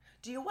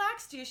 Do you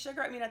wax? Do you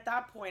sugar? I mean, at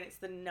that point, it's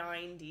the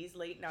 90s,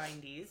 late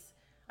 90s.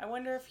 I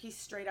wonder if he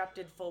straight up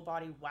did full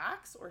body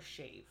wax or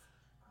shave.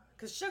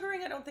 Because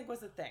sugaring, I don't think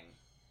was a thing.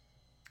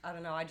 I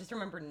don't know. I just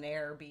remember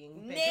Nair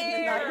being big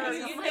Nair! in the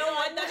 90s. You know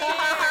what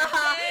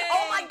that is!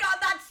 Oh my god,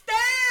 that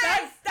stinks!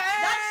 That stinks!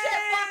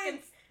 That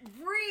shit fucking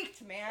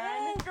freaked, man.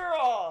 Oh,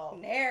 girl.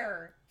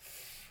 Nair.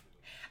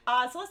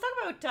 So let's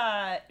talk about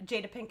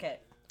Jada Pinkett.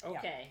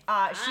 Okay.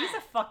 She's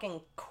a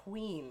fucking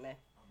queen.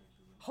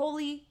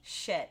 Holy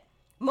shit.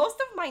 Most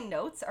of my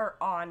notes are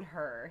on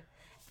her.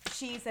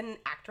 She's an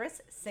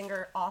actress,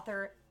 singer,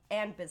 author,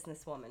 and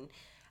businesswoman.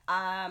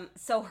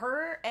 So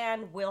her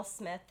and Will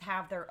Smith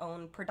have their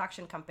own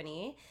production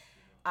company.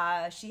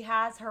 She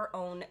has her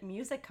own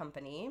music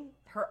company,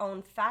 her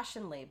own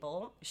fashion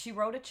label. She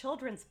wrote a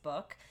children's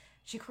book.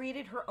 She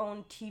created her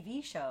own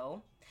TV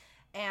show.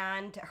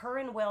 And her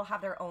and Will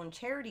have their own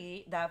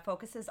charity that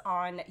focuses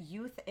on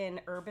youth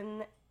in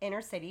urban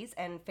inner cities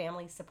and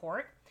family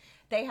support.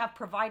 They have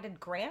provided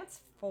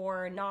grants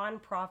for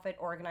nonprofit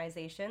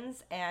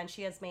organizations, and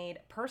she has made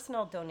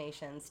personal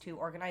donations to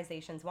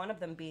organizations, one of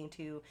them being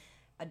to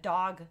a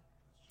dog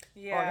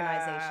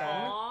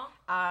organization.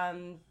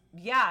 Aww.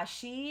 Yeah,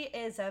 she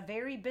is a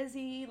very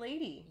busy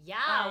lady.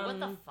 Yeah, what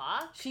the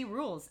fuck? She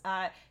rules.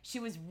 She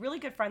was really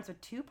good friends with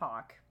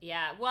Tupac.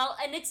 Yeah, well,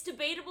 and it's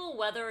debatable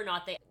whether or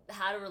not they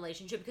had a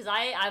relationship, because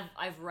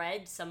I've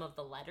read some of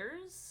the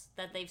letters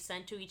that they've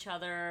sent to each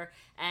other,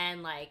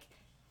 and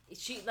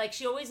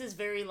she always is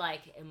very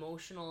like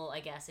emotional,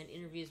 I guess, in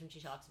interviews when she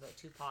talks about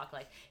Tupac.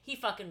 Like, he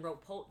fucking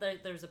wrote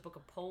there's a book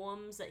of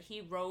poems that he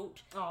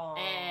wrote,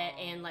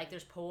 and like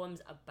there's poems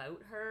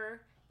about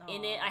her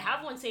in it. I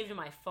have one saved in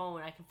my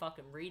phone. I can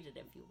fucking read it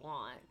if you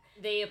want.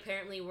 They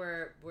apparently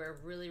were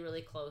really,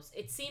 really close.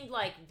 It seemed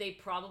like they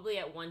probably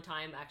at one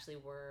time actually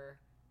were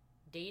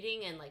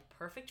dating and like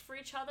perfect for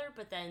each other,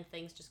 but then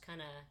things just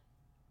kind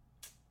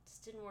of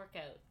just didn't work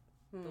out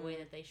the way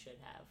that they should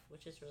have,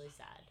 which is really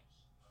sad.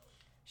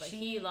 But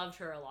he loved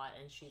her a lot,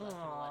 and she loved him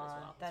a lot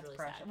as well. That's really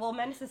precious. sad. Well,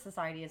 Menace to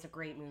Society is a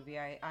great movie.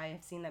 I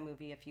have seen that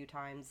movie a few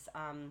times.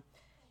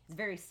 It's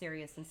very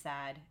serious and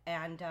sad.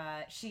 And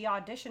she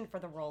auditioned for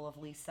the role of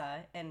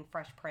Lisa in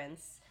Fresh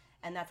Prince,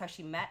 and that's how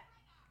she met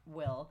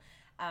Will.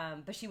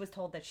 But she was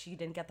told that she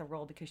didn't get the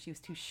role because she was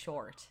too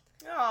short.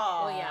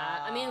 Oh. Well,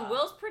 yeah. I mean,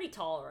 Will's pretty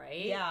tall,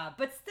 right? Yeah,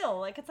 but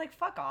still, like, it's like,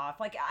 fuck off.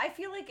 Like, I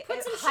feel like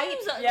put some height.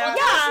 shoes on. Yeah,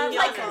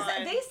 Like, 'cause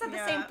they said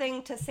the same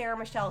thing to Sarah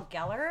Michelle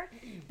Gellar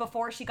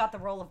before she got the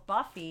role of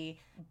Buffy,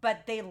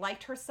 but they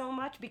liked her so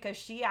much because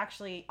she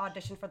actually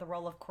auditioned for the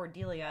role of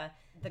Cordelia,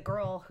 the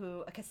girl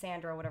who,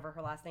 Cassandra, whatever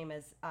her last name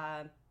is,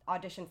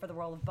 auditioned for the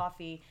role of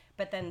Buffy,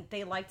 but then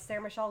they liked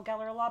Sarah Michelle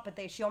Gellar a lot,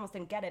 but she almost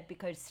didn't get it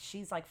because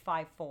she's like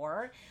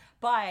 5'4",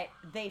 but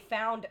they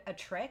found a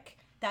trick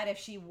that if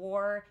she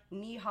wore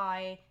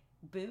knee-high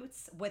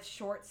boots with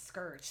short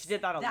skirts, she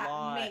did that a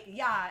lot. It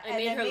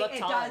made her look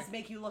taller. It does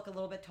make you look a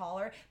little bit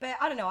taller. But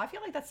I don't know. I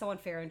feel like that's so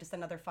unfair and just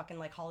another fucking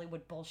like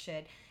Hollywood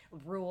bullshit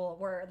rule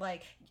where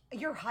like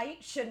your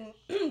height shouldn't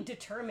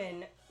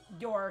determine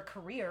your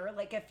career.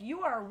 Like, if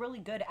you are a really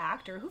good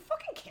actor, who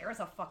fucking cares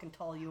how fucking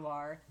tall you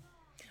are?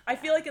 I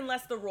feel like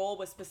unless the role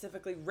was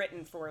specifically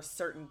written for a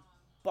certain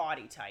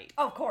body type.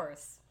 Of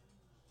course.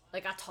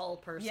 Like a tall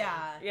person.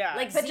 Yeah.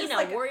 Like But Xena, just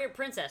like warrior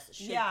princess,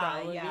 should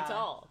probably be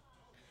tall.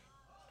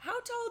 How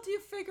tall do you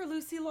figure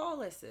Lucy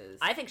Lawless is?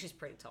 I think she's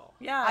pretty tall.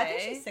 Yeah. I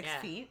think she's 6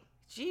 feet.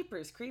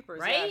 Jeepers Creepers,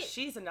 right? Yeah,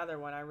 she's another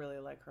one. I really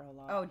like her a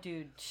lot. Oh,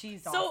 dude,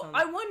 she's awesome. So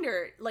I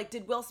wonder, like,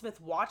 did Will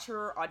Smith watch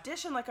her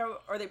audition? Like,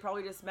 or they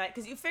probably just met?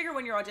 Because you figure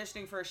when you're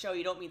auditioning for a show,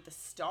 you don't meet the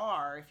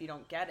star if you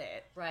don't get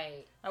it.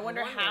 Right. I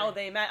wonder how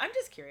they met. I'm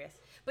just curious.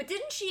 But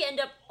didn't she end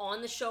up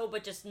on the show,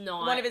 but just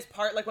not one of his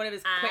quick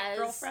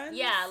girlfriends?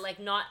 Yeah, like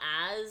not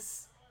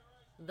as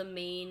the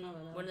main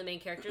one of the main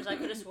characters. I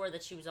could have swore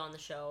that she was on the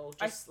show,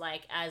 just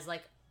like as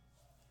like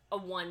a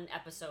one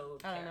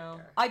episode. I don't know.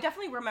 I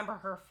definitely remember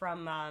her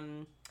from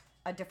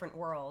A Different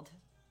World.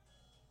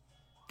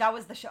 That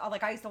was the show.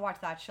 Like, I used to watch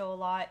that show a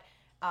lot.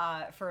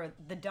 For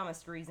the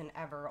dumbest reason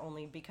ever,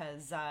 only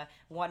because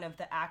one of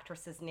the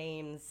actresses'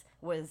 names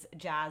was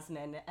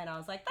Jasmine, and I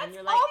was like, that's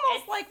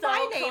almost like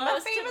my name.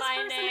 A famous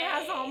person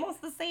has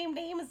almost the same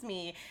name as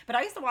me. But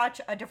I used to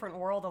watch A Different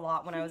World a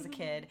lot when I was a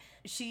kid.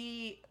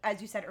 She,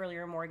 as you said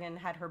earlier, Morgan,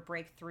 had her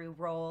breakthrough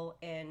role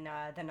in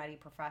The Nutty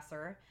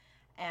Professor,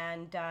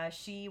 and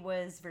she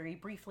was very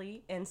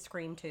briefly in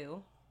Scream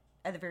 2.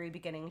 At the very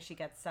beginning, she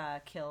gets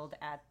killed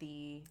at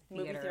the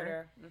theater. Movie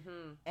theater.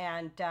 Mm-hmm.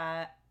 And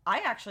I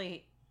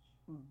actually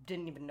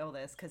didn't even know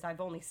this because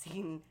I've only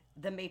seen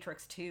The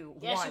Matrix 2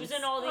 Yeah, once. she was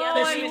in all the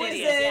other she was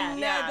in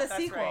the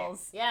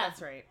sequels. Right. Yeah.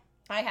 That's right.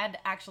 I had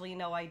actually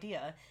no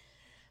idea.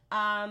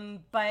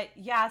 But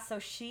yeah, so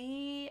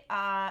she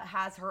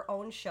has her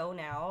own show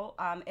now.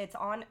 It's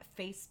on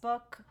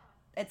Facebook.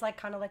 It's like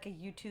kind of like a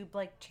YouTube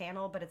like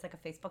channel, but it's like a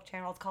Facebook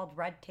channel. It's called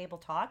Red Table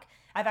Talk.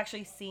 I've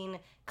actually seen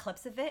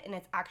clips of it, and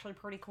it's actually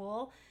pretty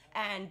cool.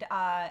 And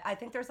I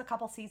think there's a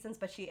couple seasons,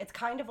 but it's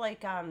kind of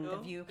like The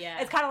View. Yeah.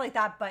 It's kind of like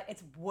that, but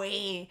it's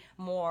way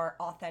more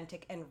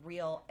authentic and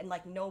real, and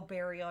like no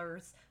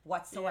barriers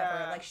whatsoever.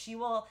 Yeah. Like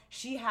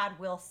she had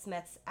Will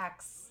Smith's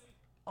ex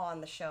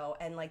on the show,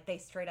 and like they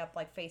straight up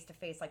like face to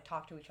face like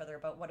talk to each other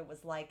about what it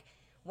was like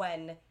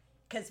when,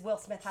 because Will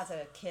Smith has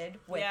a kid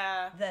with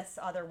this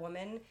other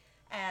woman.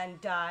 And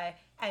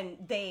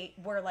they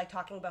were like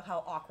talking about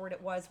how awkward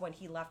it was when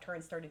he left her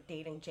and started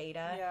dating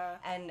Jada. Yeah.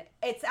 And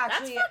it's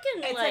actually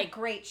it's a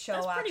great show.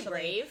 That's pretty actually.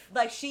 brave.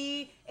 Like,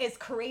 she is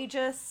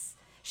courageous.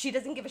 She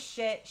doesn't give a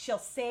shit. She'll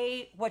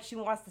say what she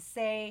wants to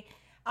say.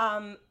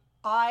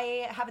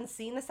 I haven't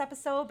seen this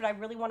episode, but I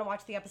really want to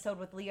watch the episode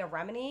with Leah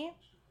Remini,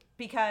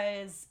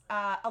 because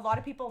a lot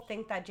of people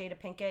think that Jada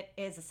Pinkett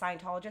is a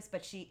Scientologist,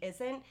 but she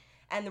isn't.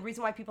 And the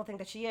reason why people think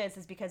that she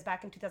is because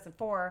back in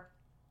 2004.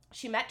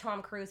 She met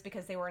Tom Cruise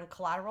because they were in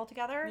Collateral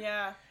together.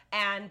 Yeah.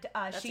 And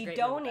she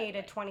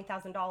donated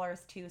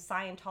 $20,000 to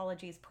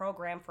Scientology's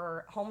program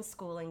for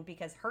homeschooling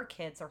because her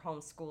kids are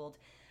homeschooled.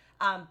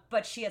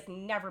 But she has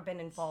never been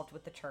involved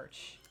with the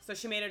church. So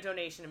she made a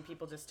donation and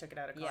people just took it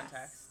out of context.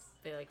 Yes.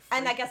 They like.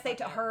 And I guess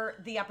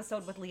the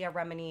episode with Leah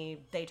Remini,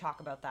 they talk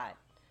about that.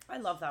 I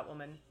love that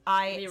woman.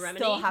 I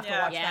still have to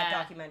watch that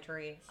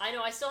documentary. I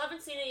know. I still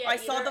haven't seen it yet. I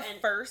saw the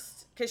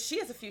first, because she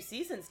has a few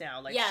seasons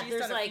now. Like, she's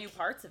done a few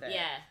parts of it.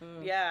 Yeah.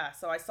 Yeah.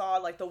 So I saw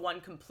like the one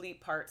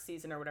complete part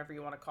season or whatever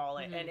you want to call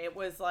it, and it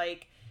was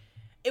like,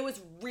 it was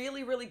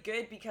really, really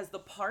good, because the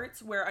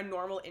parts where a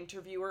normal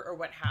interviewer or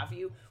what have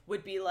you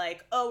would be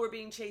like, oh, we're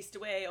being chased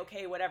away,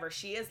 okay, whatever.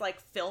 She is like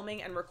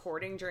filming and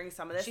recording during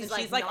some of this, and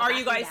she's like, are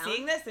you guys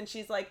seeing this? And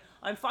she's like,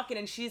 I'm fucking,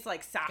 and she's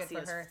like sassy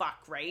as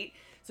fuck, right?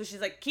 So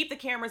she's like, keep the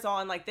cameras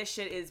on, like, this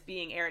shit is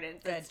being aired. And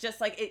it's just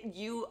like,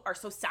 you are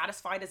so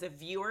satisfied as a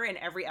viewer in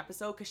every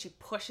episode because she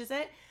pushes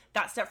it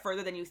that step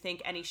further than you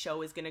think any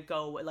show is going to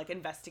go, like,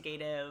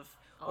 investigative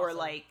or,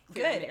 like,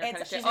 good.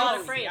 She's not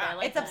afraid. I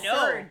like it's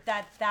absurd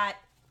that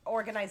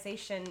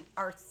organization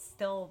are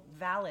still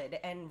valid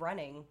and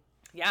running.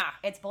 Yeah.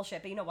 It's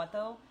bullshit. But you know what,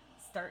 though?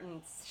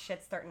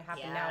 Shit's starting to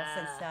happen now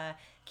since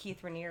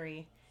Keith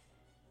Raniere.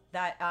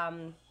 That,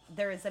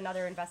 there is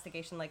another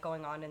investigation like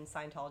going on in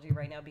Scientology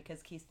right now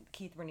because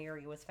Keith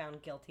Raniere was found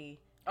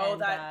guilty. Oh,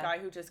 and, that guy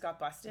who just got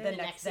busted? The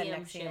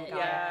NXIVM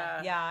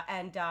guy. Yeah.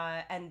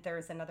 And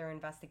there's another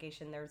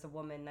investigation. There's a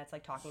woman that's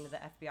like talking to the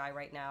FBI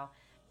right now.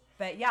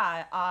 But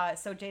yeah,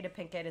 so Jada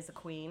Pinkett is a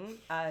queen.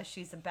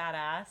 She's a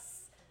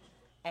badass.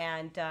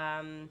 And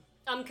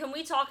can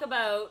we talk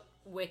about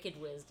Wicked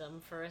Wisdom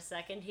for a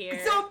second here?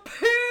 So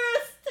pissed!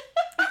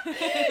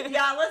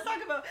 Yeah, let's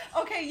talk about.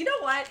 Okay, you know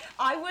what?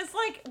 I was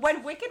like,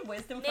 when Wicked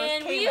Wisdom first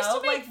came out, we used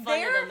to make like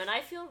fun of them, and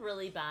I feel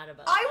really bad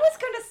about. I was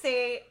gonna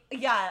say,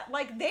 yeah,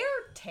 like they're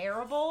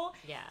terrible.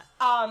 Yeah,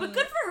 but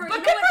good for her.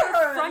 But good for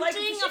her. Fronting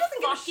like,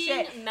 a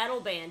fucking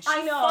metal band. She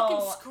I know.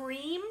 fucking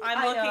screamed.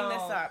 I'm looking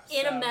this up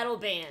in a metal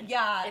band.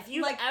 Yeah, if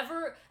you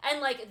ever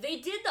they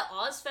did the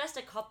Ozfest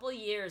a couple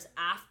years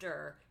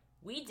after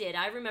we did.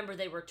 I remember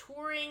they were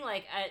touring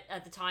like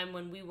at the time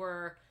when we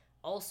were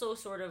also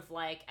sort of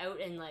like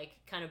out and like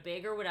kind of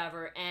big or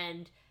whatever,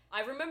 and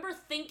I remember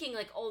thinking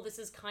like, oh, this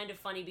is kind of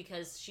funny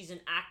because she's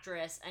an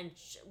actress, and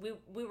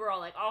we were all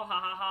like, oh,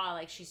 ha ha ha,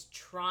 like she's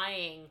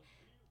trying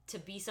to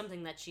be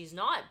something that she's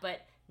not.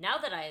 But now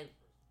that I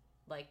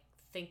like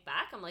think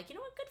back, I'm like, you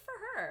know what, good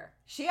for her.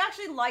 She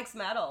actually likes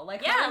metal.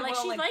 Like, yeah, her like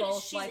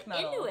she's like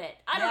metal. into it.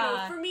 I don't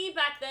know, for me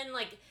back then,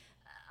 like,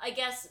 I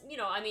guess, you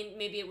know, I mean,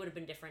 maybe it would have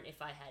been different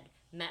if I had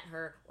met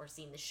her or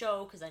seen the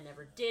show, because I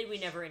never did. We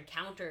never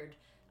encountered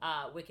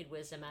Wicked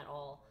Wisdom at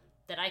all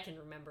that I can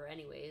remember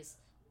anyways.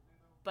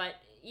 But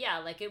yeah,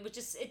 like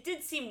it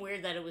did seem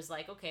weird that it was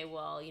like, okay,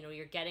 well, you know,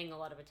 you're getting a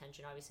lot of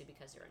attention obviously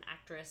because you're an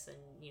actress and,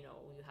 you know,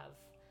 you have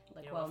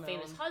like, you know, a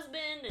famous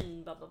husband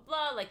and blah blah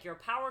blah, like you're a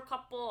power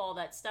couple, all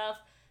that stuff.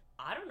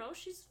 I don't know,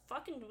 she's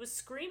fucking was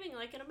screaming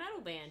like in a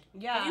metal band.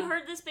 Yeah. Have you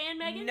heard this band,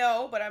 Megan?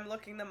 No, but I'm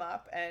looking them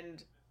up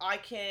and I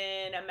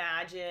can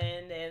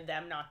imagine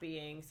them not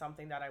being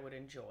something that I would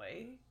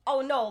enjoy.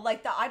 Oh no,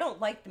 like I don't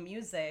like the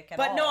music at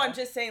all. But no, I'm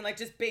just saying, like,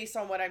 just based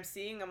on what I'm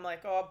seeing, I'm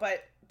like, oh,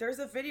 but there's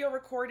a video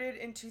recorded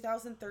in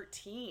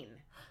 2013.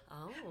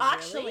 Oh,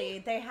 actually, really?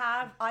 They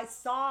have. I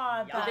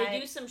saw that. Did they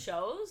do some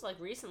shows like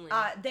recently?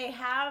 They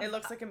have. It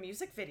looks like a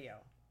music video.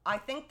 I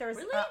think there's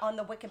really? On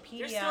the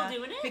Wikipedia. They're still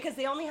doing it? Because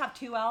they only have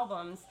 2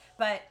 albums,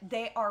 but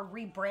they are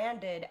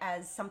rebranded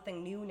as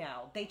something new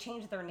now. They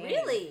changed their name.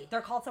 Really?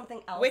 They're called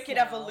something else. Wicked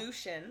now.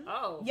 Evolution.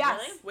 Oh, yes,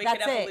 really? Wicked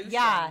that's Evolution.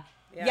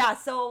 It. Yeah.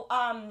 So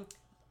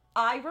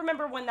I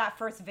remember when that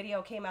first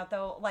video came out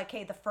though. Like,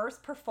 hey, the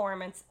first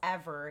performance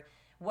ever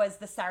was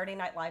the Saturday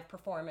Night Live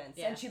performance.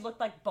 Yeah. And she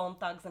looked like Bone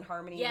Thugs and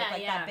Harmony with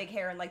like that big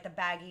hair and like the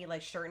baggy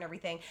like shirt and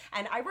everything.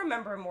 And I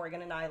remember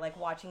Morgan and I like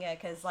watching it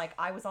because like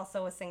I was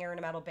also a singer in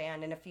a metal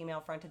band, in a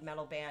female fronted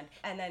metal band.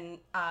 And then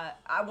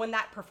when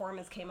that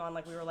performance came on,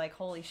 like we were like,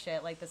 holy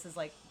shit, like this is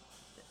like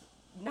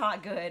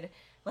not good.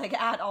 Like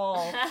at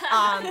all,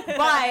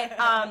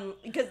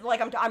 because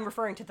like I'm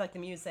referring to like the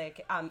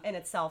music in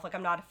itself. Like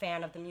I'm not a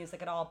fan of the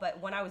music at all. But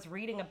when I was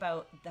reading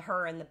about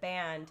her and the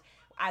band,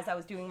 as I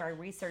was doing my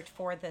research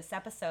for this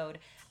episode,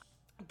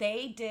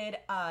 they did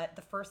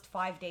the first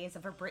 5 days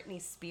of a Britney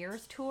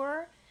Spears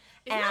tour.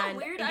 Isn't that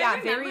weird? Yeah, I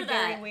remember very, that.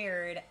 very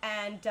weird.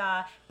 And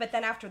but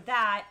then after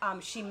that,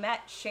 she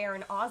met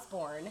Sharon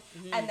Osbourne,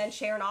 and then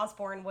Sharon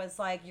Osbourne was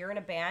like, "You're in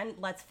a band.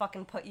 Let's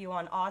fucking put you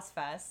on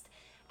Ozfest."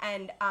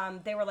 And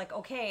they were like,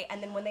 okay.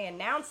 And then when they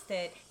announced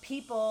it,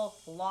 people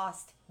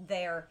lost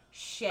their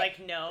shit. Like,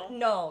 no?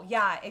 No,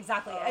 yeah,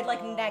 exactly.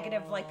 Like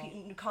negative like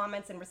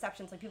comments and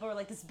receptions. Like people were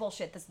like, this is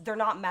bullshit. They're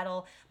not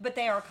metal, but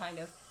they are kind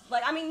of.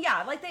 Like, I mean,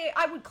 yeah, like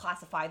I would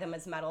classify them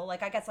as metal.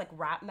 Like, I guess like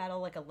rap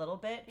metal, like a little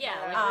bit. Yeah,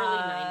 like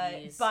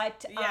early 90s.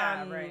 But,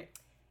 yeah, right.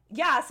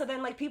 Yeah, so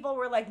then, like, people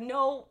were like,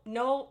 no,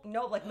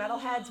 like,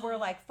 metalheads were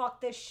like, fuck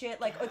this shit,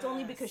 like, it's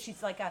only because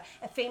she's, like, a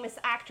famous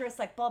actress,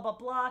 like, blah, blah,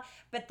 blah,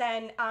 but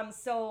then,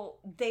 so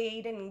they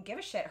didn't give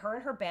a shit. Her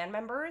and her band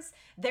members,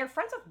 they're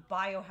friends with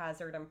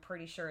Biohazard, I'm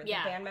pretty sure, the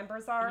band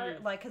members are,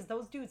 like, because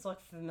those dudes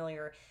look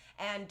familiar,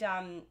 and,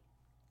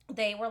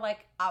 they were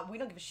like, we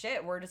don't give a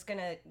shit, we're just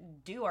gonna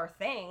do our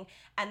thing.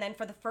 And then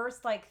for the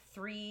first like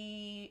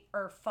 3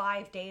 or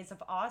 5 days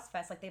of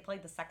Ozfest, like they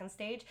played the second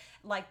stage,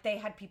 like they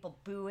had people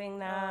booing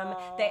them.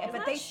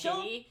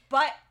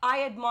 But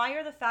I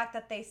admire the fact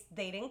that they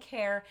didn't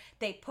care.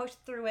 They pushed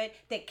through it.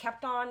 They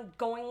kept on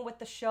going with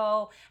the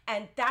show,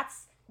 and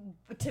that's,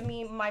 to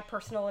me, my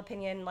personal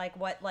opinion, like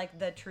what like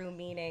the true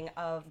meaning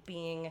of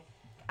being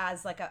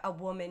as like a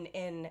woman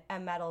in a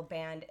metal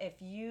band.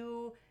 If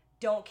you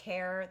don't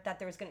care that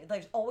there's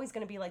always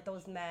gonna be like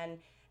those men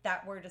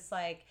that were just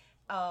like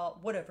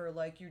whatever,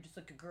 like you're just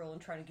like a girl and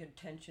trying to get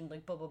attention,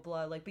 like blah blah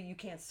blah, like but you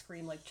can't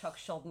scream like Chuck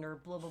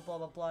Schuldiner, blah blah blah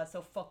blah blah,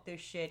 so fuck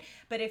this shit.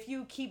 But if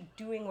you keep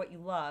doing what you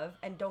love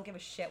and don't give a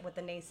shit what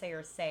the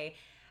naysayers say,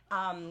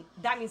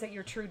 that means that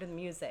you're true to the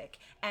music,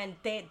 and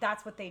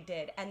that's what they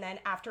did. And then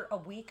after a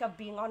week of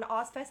being on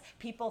Ozfest,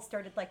 people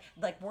started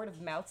like word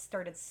of mouth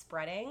started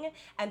spreading,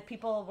 and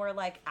people were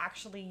like,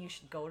 actually you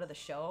should go to the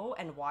show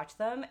and watch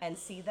them and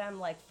see them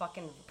like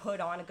fucking put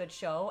on a good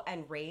show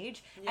and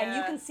rage. And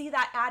you can see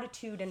that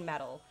attitude in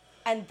metal,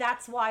 and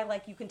that's why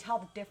like you can tell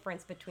the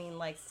difference between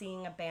like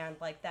seeing a band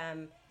like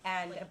them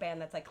and a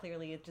band that's like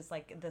clearly just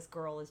like this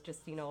girl is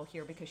just, you know,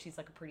 here because she's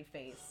like a pretty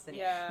face and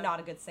not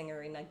a good singer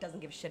and like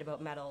doesn't give a shit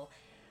about metal.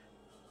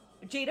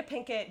 Jada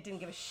Pinkett didn't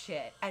give a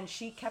shit, and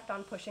she kept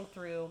on pushing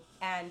through,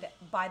 and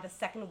by the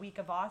second week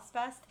of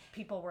Ozfest,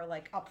 people were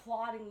like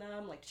applauding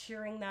them, like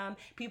cheering them.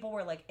 People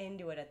were like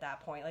into it at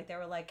that point. Like they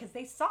were like, because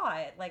they saw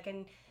it, like,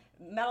 and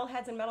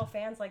metalheads and metal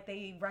fans, like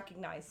they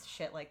recognize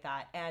shit like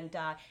that. And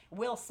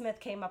Will Smith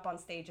came up on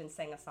stage and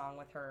sang a song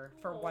with her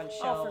for one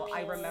show.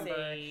 I remember.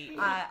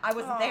 I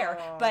wasn't there,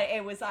 but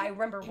it was. I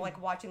remember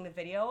like watching the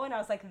video, and I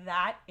was like,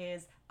 that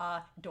is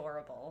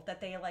adorable. That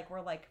they like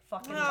were like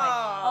fucking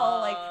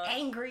like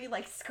angry,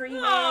 like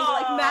screaming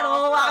like metal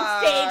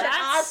on stage at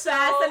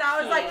Ozfest, and I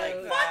was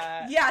like,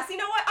 fuck yes. You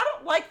know what? I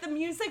don't like the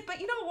music,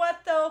 but you know what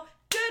though?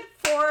 Good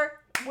for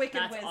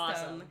Wicked Wisdom.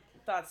 Awesome.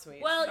 That's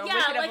sweet. Well, so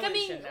yeah, like I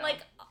mean, now. Like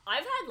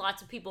I've had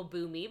lots of people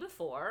boo me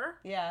before.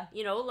 Yeah.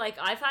 You know, like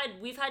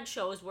we've had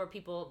shows where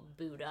people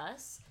booed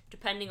us,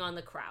 depending on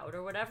the crowd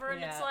or whatever,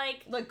 and it's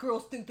like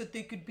girls think that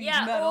they could be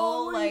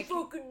metal. What like,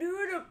 you fucking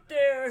doing up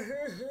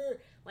there?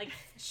 Like,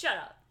 shut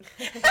up.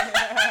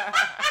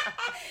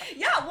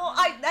 Yeah, well,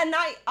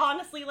 I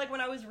honestly, like when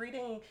I was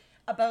reading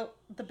about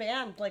the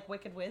band, like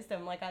Wicked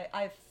Wisdom, like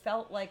I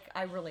felt like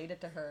I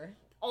related to her.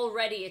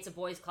 Already, it's a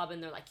boys' club,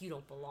 and they're like, you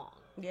don't belong.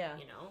 Yeah.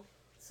 You know.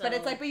 So, but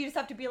it's like, but you just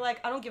have to be like,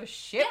 I don't give a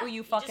shit what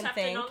you fucking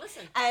think.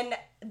 And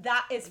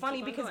that is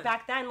funny because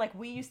back then, like,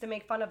 we used to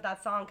make fun of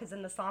that song because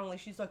in the song, like,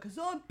 she's like, 'cause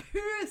I'm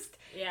pissed.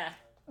 Yeah.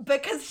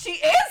 Because she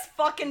is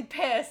fucking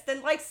pissed,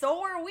 and like,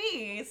 so are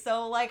we.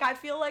 So like, I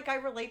feel like I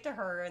relate to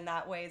her in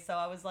that way. So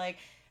I was like,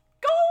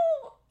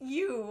 go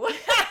you.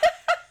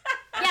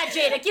 Yeah,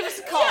 Jada, give us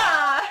a call.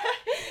 Yeah.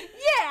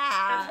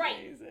 Yeah. That's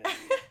right.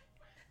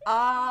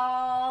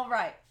 All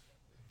right.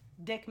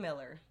 Dick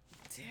Miller.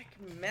 Dick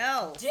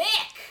Mills. Dick.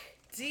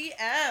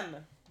 DM.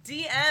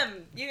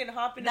 You can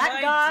hop into That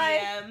my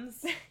guy.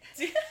 DMs.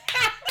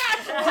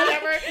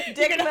 Whatever.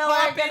 Dick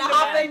Miller gonna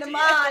hop into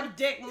mine.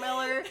 Dick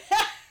Miller.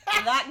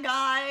 That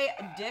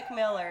guy, Dick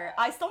Miller.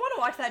 I still want to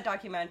watch that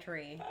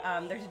documentary.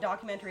 There's a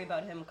documentary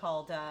about him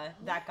called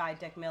That Guy,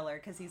 Dick Miller,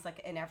 because he's like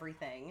in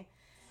everything.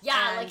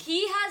 Yeah, And like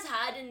he has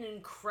had an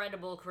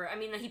incredible career. I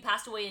mean, he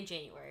passed away in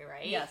January,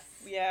 right? Yes.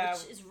 Yeah.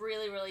 Which is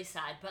really, really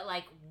sad. But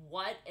like,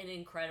 what an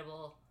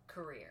incredible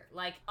career.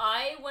 Like,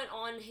 I went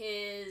on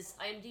his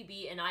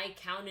IMDb and I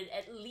counted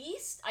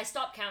I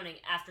stopped counting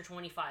after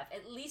 25,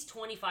 at least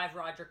 25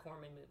 Roger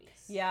Corman movies.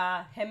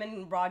 Yeah, him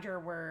and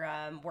Roger were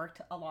worked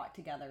a lot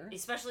together.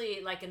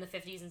 Especially like in the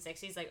 50s and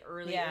 60s, like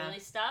early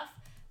stuff,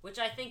 which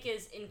I think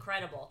is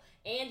incredible.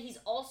 And he's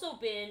also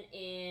been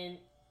in,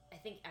 I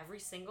think, every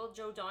single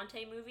Joe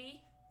Dante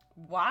movie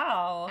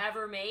Wow.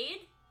 ever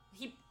made.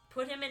 He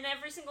put him in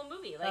every single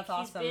movie. Like, That's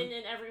awesome. He's been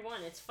in every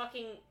one. It's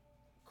fucking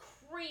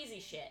crazy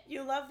shit.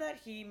 You love that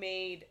he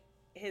made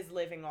his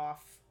living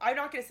off, I'm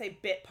not going to say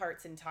bit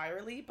parts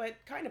entirely, but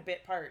kind of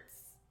bit parts.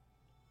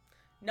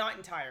 Not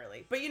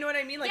entirely. But you know what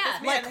I mean? Like, Yeah.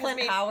 this man Like Clint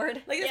has made, Howard.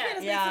 Like, this Yeah. man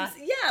has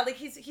made some, like,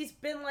 he's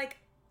been, like,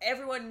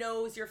 everyone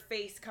knows your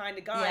face kind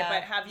of guy, Yeah.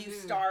 but have you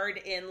starred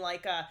in,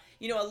 like, a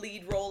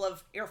lead role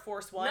of Air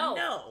Force One?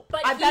 No.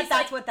 But I bet he's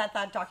that's like, what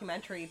that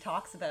documentary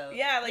talks about.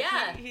 Yeah, like,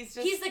 yeah. he's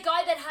just... He's the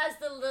guy that has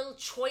the little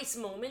choice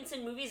moments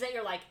in movies that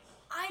you're like,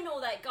 I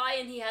know that guy,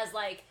 and he has,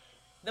 like,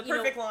 the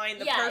perfect line,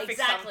 the perfect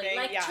something.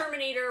 Like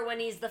Terminator when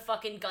he's the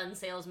fucking gun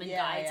salesman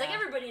guy. It's like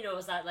everybody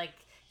knows that, like,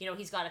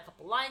 he's got a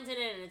couple lines in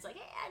it, and it's like,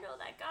 hey, I know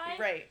that guy.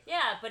 Right.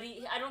 Yeah, but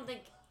I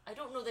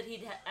don't know that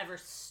he'd ever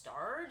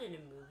starred in a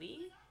movie.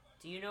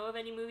 Do you know of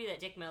any movie that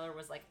Dick Miller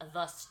was, like,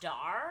 the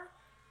star?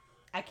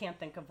 I can't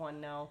think of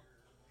one, no.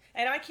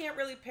 And I can't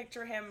really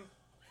picture him,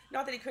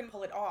 not that he couldn't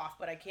pull it off,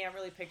 but I can't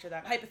really picture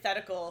that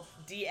hypothetical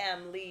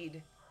DM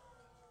lead.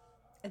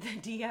 The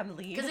DM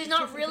lead. Because he's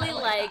not really,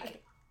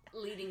 like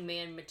leading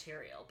man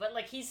material. But,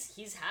 like,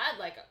 he's had,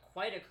 like,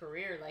 quite a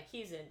career. Like,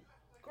 he's in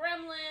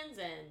Gremlins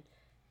and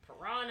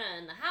Piranha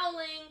and The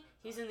Howling.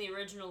 He's in the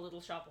original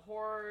Little Shop of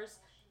Horrors,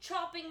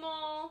 Chopping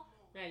Mall,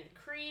 Night of the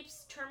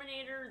Creeps,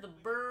 Terminator, The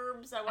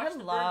Burbs. I watched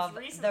The Burbs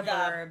recently. The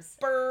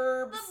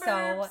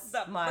Burbs.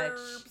 The much.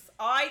 Burbs.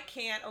 I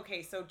can't.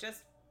 Okay, so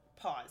just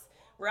pause.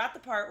 We're at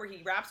the part where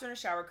he wraps her in a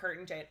shower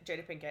curtain,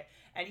 Jada Pinkett,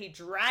 and he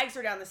drags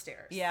her down the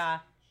stairs. Yeah.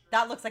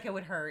 That looks like it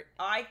would hurt.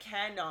 I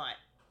cannot.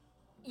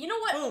 You know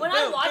what? Boom, when boom,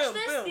 I watched boom,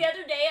 this boom. the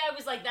other day, I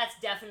was like, "That's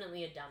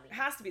definitely a dummy." It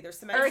has to be. There's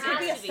cement. Or It it could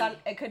be a has to be. stunt.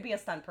 It could be a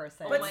stunt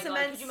person. But Oh my cement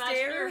God, could you imagine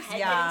your stairs? head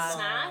Yeah. getting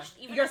smashed?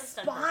 Even Your as a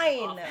stunt person? spine.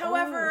 Awful.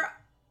 However,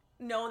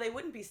 no, they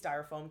wouldn't be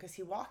styrofoam because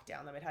he walked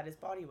down them. It had his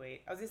body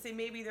weight. I was gonna say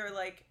maybe they're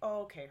like,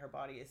 oh, okay, her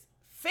body is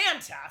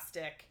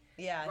fantastic.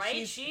 Yeah,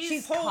 Right?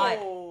 She's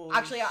Holy cut.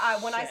 Actually,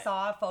 when I shit.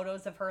 saw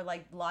photos of her,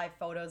 like live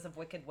photos of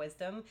Wicked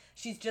Wisdom,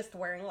 she's just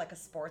wearing like a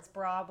sports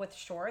bra with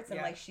shorts, and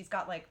Yeah. like she's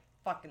got like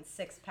fucking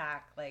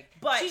 6-pack, like.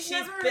 But She's she's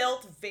never-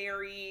 built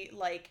very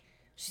like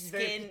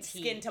very skin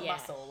petite, to yeah.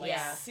 muscle, like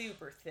Yeah.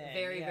 super thin,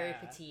 Very, very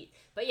petite.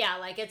 But yeah,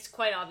 like, it's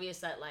quite obvious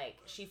that, like,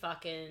 she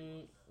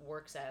fucking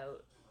works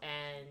out.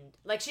 And,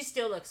 like, she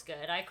still looks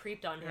good. I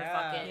creeped on her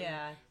fucking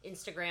Yeah.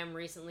 Instagram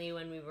recently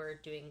when we were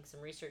doing some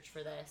research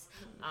for this.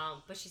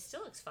 But she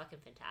still looks fucking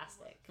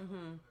fantastic.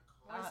 Mm-hmm.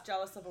 I was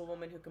jealous of a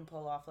woman who can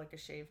pull off like a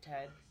shaved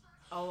head.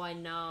 Oh, I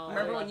know.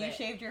 Remember I when love you it.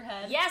 shaved your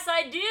head? Yes,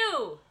 I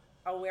do!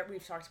 Oh,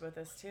 we've talked about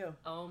this too.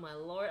 Oh, my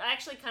lord. I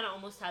actually kind of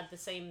almost had the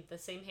same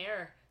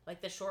hair. Like,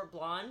 the short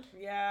blonde.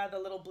 Yeah, the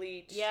little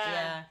bleach.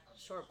 Yeah.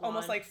 Short blonde.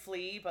 Almost like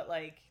Flea, but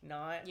like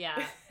not.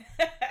 Yeah.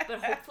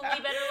 But hopefully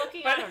better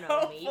looking? I don't know,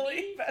 hopefully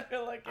maybe? better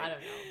looking. I don't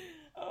know.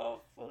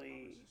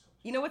 Hopefully.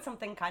 You know what's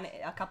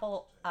a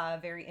couple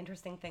very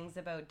interesting things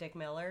about Dick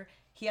Miller?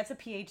 He has a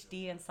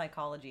PhD in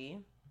psychology.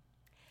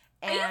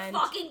 Are you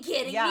fucking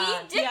kidding Yeah,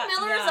 me? Dick yeah,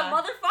 Miller is a yeah.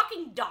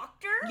 motherfucking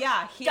doctor?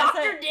 Yeah, he has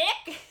Dr. a-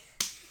 Dick?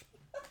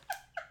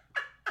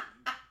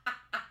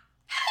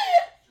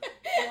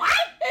 What?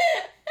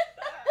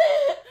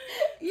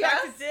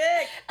 Yes. Dr.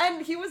 Dick.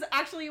 And he was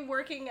actually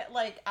working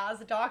like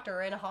as a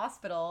doctor in a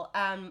hospital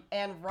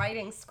and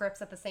writing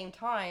scripts at the same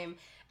time.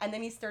 And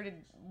then he started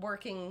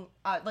working,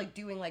 like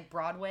doing like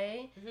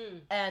Broadway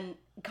and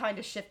kind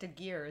of shifted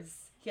gears.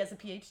 He has a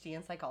PhD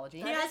in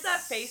psychology. He has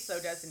that face though,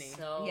 doesn't he?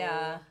 So...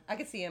 Yeah, I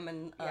could see him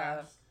in.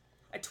 Yeah.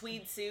 A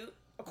tweed suit.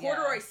 A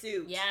corduroy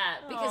suit. Yeah,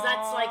 because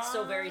that's like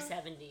so very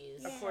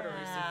 70s. A corduroy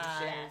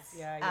suit. Yes.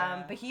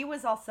 Yeah. But he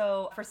was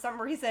also, for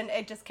some reason,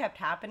 it just kept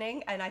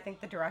happening, and I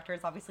think the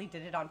directors obviously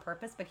did it on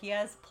purpose, but he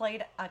has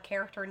played a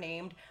character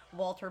named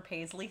Walter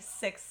Paisley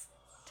 6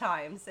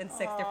 times in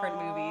 6 different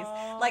movies.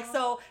 Like,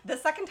 so the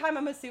second time,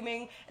 I'm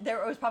assuming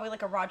there was probably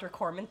like a Roger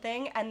Corman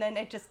thing, and then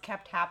it just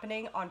kept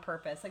happening on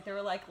purpose. Like, they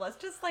were like, let's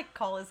just like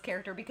call his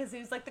character, because he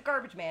was like the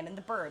garbage man in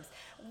The Burbs,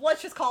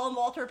 let's just call him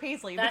Walter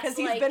Paisley, because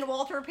he's been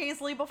Walter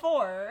Paisley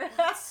before.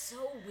 That's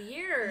so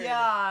weird.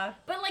 Yeah.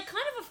 But like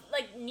kind of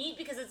like neat,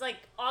 because it's like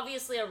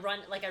obviously a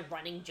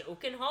running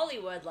joke in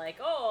Hollywood, like,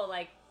 oh,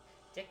 like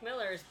Dick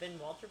Miller's been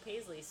Walter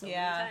Paisley so many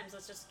times,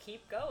 let's just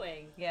keep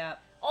going. Yeah.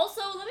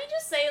 Also, let me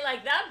just say,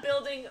 like, that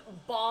building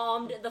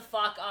bombed the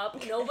fuck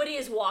up. Nobody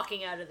is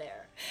walking out of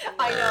there.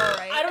 I know,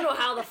 right? I don't know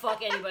how the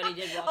fuck anybody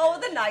did walk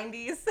out the of there.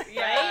 90s.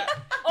 Yeah. Right?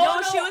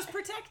 No, she was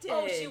protected.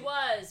 Oh, she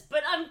was.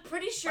 But I'm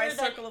pretty sure By a that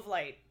circle of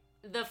light.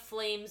 the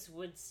flames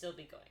would still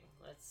be going.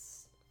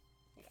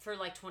 For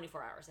like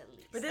 24 hours at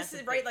least. But this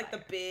is right, like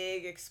the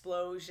big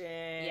explosion.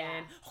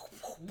 Yeah.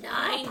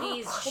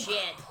 90s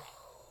shit.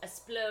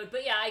 Explode.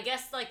 But yeah, I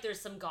guess like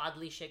there's some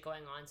godly shit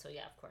going on, so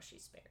yeah, of course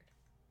she's spared.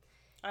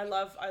 I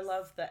love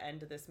the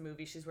end of this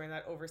movie. She's wearing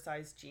that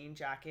oversized jean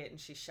jacket, and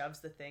she shoves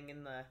the thing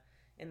in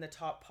the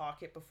top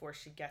pocket before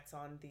she gets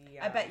on the.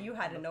 I bet you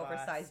had an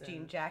oversized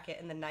jean jacket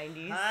in the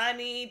 90s.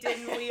 Honey,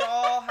 didn't we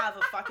all have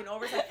a fucking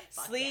oversized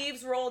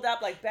sleeves rolled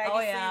up, like baggy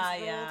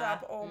sleeves rolled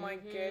up? Oh my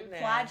goodness!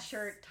 Plaid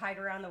shirt tied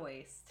around the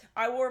waist.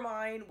 I wore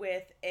mine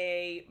with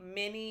a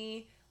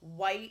mini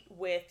white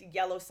with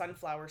yellow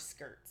sunflower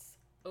skirts.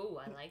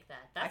 Oh, I like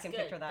that. That's I can good.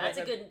 picture that.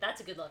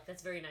 That's a good look.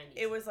 That's very 90s.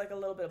 It was like a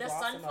little bit of the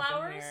blossom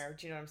sunflowers? up in there.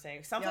 Do you know what I'm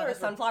saying? The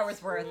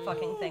sunflowers were a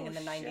fucking thing in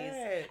the 90s.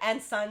 Shit.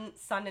 And sun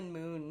and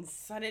moons.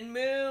 Sun and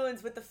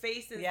moons with the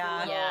faces.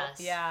 Yeah.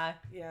 Yes. Yeah.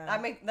 Yeah.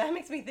 That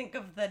makes me think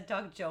of the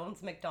Doug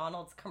Jones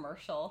McDonald's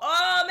commercial.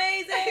 Oh,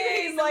 amazing!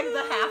 He's like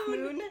the half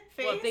moon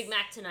face. What, Big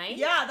Mac Tonight?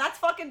 Yeah, that's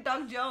fucking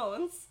Doug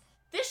Jones.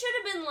 This should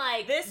have been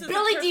like This is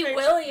Billy a D. perfect-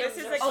 Williams. this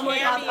is or a Oh my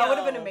something. god, that would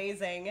have been Cameo.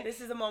 amazing.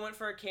 This is a moment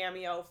for a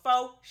cameo.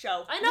 Faux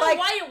show. I know, Like,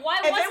 why if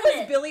wasn't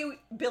it was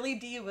Billy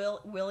D.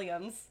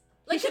 Williams.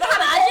 Like, he should could have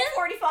you had a imagine? whole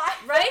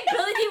 45. Right?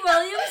 Billy D.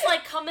 Williams,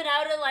 like, coming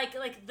out of,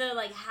 like the,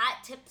 like,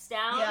 hat tips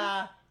down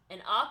Yeah.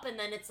 and up, and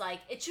then it's like,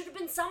 it should have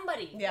been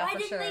somebody. Yeah, Why for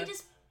didn't sure. they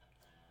just...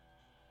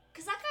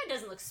 Because that guy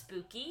doesn't look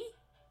spooky.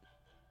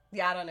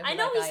 Yeah, I don't know who I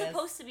know that he's guy is.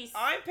 supposed to be...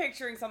 I'm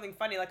picturing something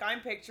funny. Like,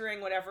 I'm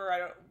picturing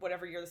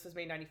whatever year this was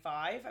made,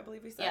 95, I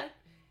believe we said. Yeah.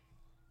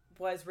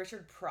 Was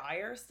Richard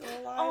Pryor still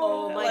alive?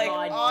 Oh my like,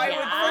 god, I yeah.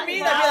 would, for me,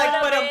 that'd be like,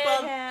 That but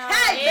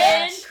would've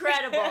hey, bitch!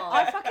 Incredible.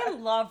 I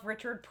fucking love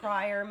Richard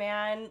Pryor,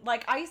 man.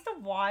 Like, I used to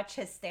watch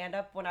his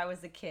stand-up when I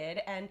was a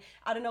kid, and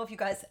I don't know if you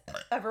guys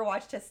ever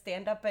watched his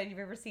stand-up, but have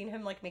you ever seen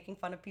him, like, making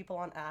fun of people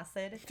on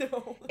acid?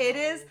 No. It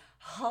is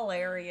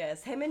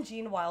hilarious. Him and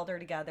Gene Wilder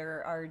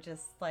together are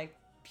just, like,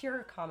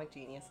 pure comic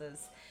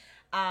geniuses.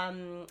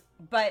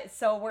 But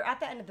so we're at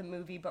the end of the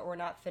movie, but we're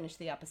not finished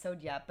the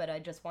episode yet. But I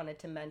just wanted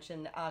to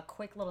mention a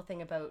quick little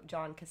thing about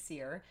John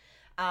Kassir,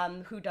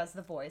 who does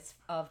the voice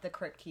of the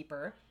Crypt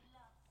Keeper.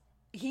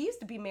 He used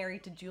to be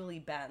married to Julie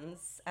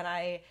Benz, and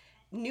I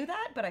knew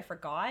that, but I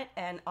forgot.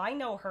 And I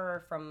know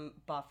her from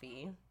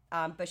Buffy,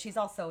 but she's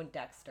also in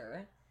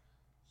Dexter.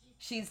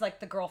 She's like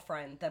the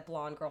girlfriend, that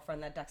blonde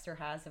girlfriend that Dexter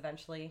has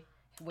eventually.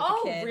 With the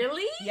kid.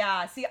 Really?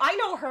 Yeah. See, I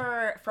know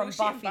her from Who's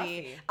she in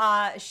Buffy.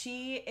 Buffy?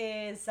 She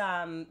is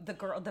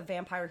the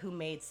vampire who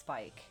made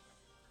Spike,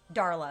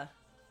 Darla.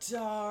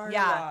 Darla.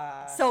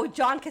 Yeah. So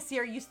John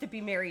Kassir used to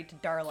be married to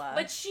Darla.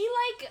 But she,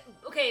 like,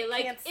 okay,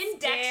 like, Can't in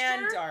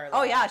stand Dexter... Darla.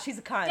 Oh yeah, she's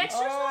a cunt.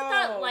 Dexter's not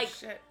that, like,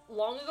 shit.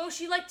 long ago.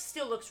 She, like,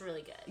 still looks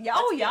really good. Yeah.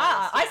 Let's Oh be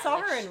yeah. honest. I saw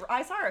like, her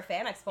I saw her at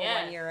Fan Expo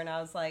Yeah. one year, and I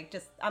was like,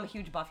 I'm a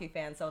huge Buffy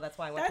fan, so that's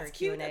why I went That's to a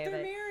cute Q&A that of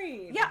they're it.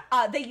 married.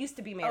 Yeah. They used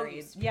to be married.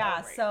 used to be. Yeah.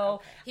 Oh, right. So.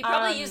 Okay. He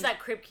probably used that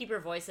Crypt Keeper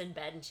voice in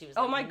bed, and she was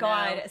like, Oh my no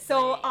god.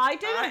 So way. I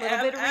did a I little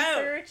am bit of out.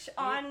 research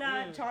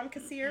on John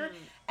Kassir,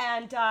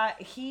 and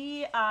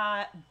he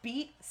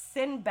beat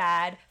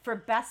Sinbad for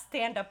best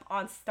stand-up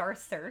on Star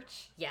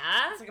Search. Yeah?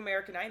 It's like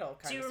American Idol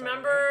kind Do you of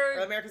remember right?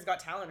 Or America's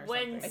Got Talent or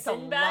when something. I still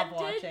Sinbad love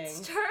did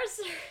watching. Star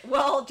Search?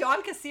 Well,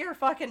 John Kassir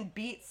fucking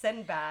beat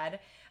Sinbad.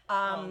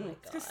 Oh my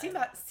It's because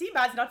God.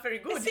 Sinbad's not very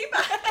good.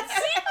 Sinbad. Sinbad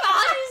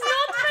is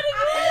not very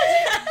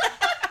good!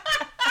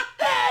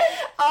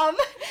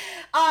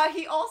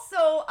 He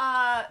also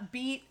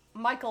beat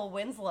Michael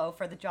Winslow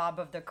for the job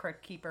of the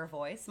Crypt Keeper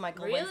voice.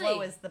 Michael Really?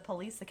 Winslow is the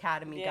Police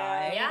Academy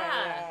guy.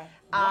 Yeah.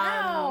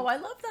 Wow, I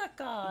love that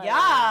guy.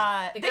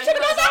 Yeah. The They guy should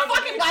have who had does that all the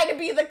fucking good- guy to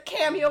be the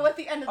cameo at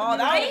the end of the Oh, movie.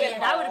 that would've been Right?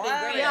 That would've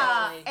been great.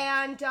 Yeah,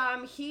 Actually.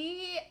 and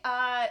he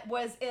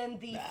was in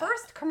the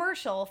first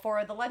commercial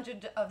for The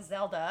Legend of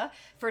Zelda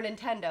for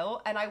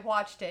Nintendo, and I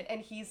watched it,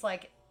 and he's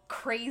like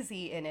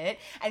crazy in it,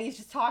 and he's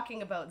just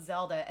talking about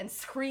Zelda and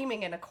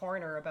screaming in a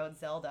corner about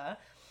Zelda.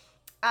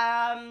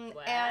 And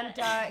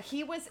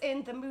he was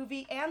in the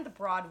movie and the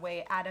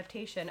Broadway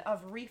adaptation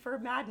of Reefer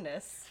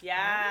Madness.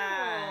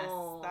 Yes.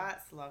 Oh.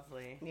 That's That's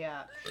lovely.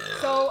 Yeah.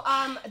 So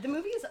the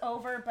movie is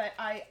over, but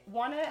I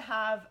want to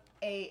have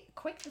a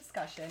quick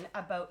discussion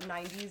about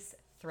 90s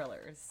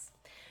thrillers.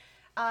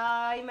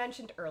 I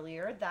mentioned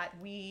earlier that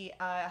we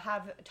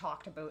have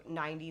talked about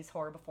 90s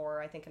horror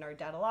before, I think in our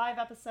Dead Alive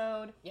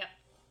episode. Yep.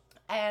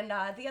 And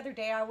the other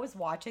day I was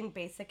watching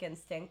Basic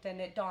Instinct, and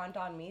it dawned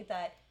on me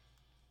that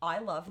I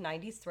love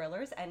 90s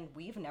thrillers, and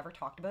we've never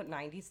talked about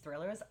 90s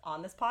thrillers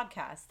on this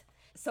podcast.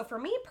 So for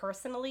me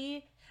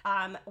personally,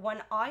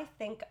 when I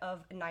think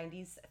of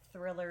 90s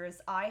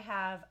thrillers, I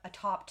have a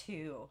top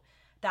two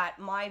that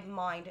my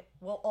mind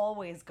will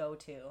always go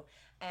to.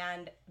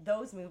 And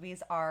those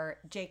movies are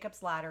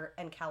Jacob's Ladder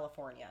and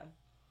California.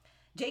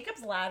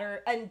 Jacob's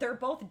Ladder, and they're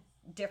both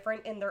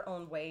different in their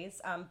own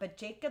ways, but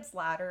Jacob's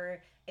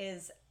Ladder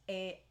is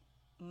a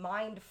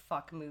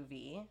mindfuck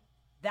movie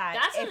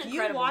that if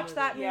you watch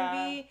that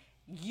movie,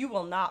 you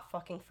will not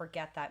fucking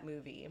forget that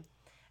movie.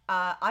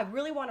 I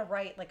really want to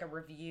write like a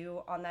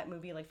review on that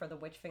movie, like for the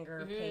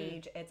Witchfinger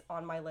page. It's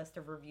on my list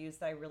of reviews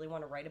that I really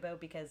want to write about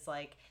because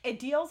like it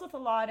deals with a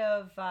lot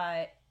of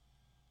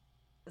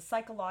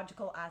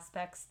psychological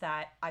aspects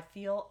that I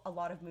feel a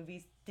lot of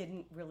movies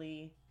didn't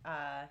really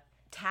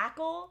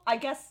tackle. I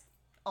guess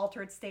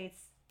Altered States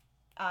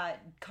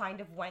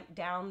kind of went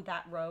down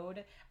that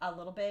road a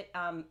little bit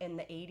in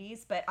the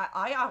 80s, but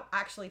I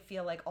actually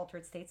feel like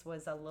Altered States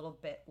was a little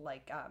bit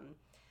like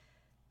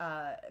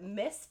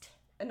missed.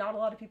 And not a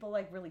lot of people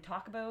like really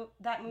talk about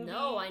that movie.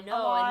 No, I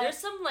know. And there's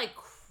some like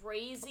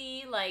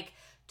crazy like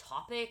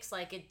topics.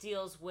 Like it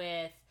deals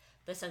with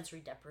the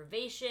sensory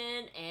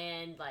deprivation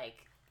and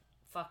like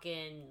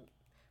fucking,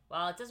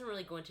 well, it doesn't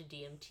really go into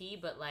DMT,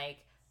 but like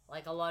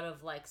a lot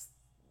of like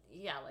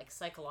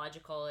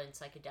psychological and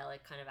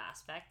psychedelic kind of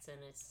aspects,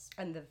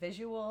 and the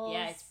visuals.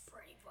 Yeah, it's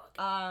pretty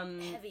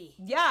fucking heavy.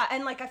 Yeah,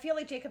 and like I feel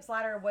like Jacob's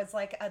Ladder was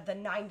like the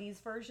 90s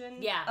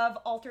version of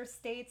Altered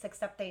States,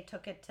 except they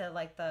took it to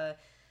like the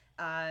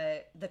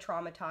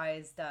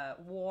traumatized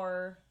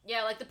war.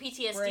 Yeah, like the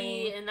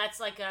PTSD, and that's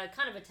like a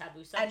kind of a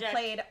taboo subject. And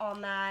played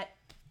on that.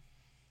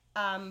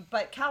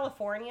 But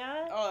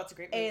California that's a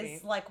great movie.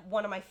 Is like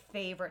one of my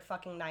favorite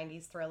fucking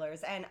 90s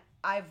thrillers, and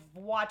I've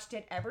watched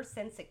it ever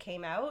since it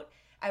came out.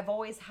 I've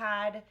always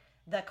had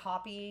the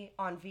copy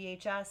on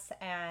VHS,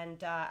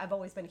 and I've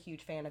always been a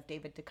huge fan of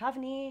David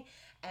Duchovny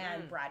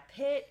and Brad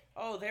Pitt.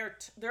 Oh,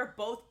 they're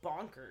both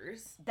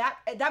bonkers. That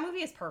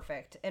movie is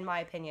perfect in my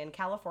opinion.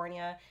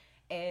 California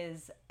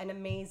is an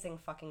amazing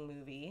fucking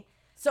movie.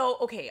 So,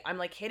 okay, I'm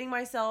like hating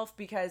myself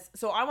because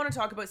I want to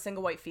talk about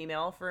Single White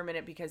Female for a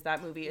minute because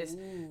that movie is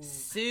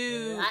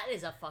that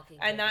is a fucking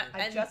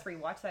I just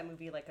rewatched that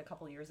movie like a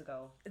couple years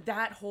ago.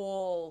 That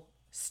whole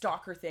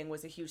stalker thing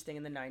was a huge thing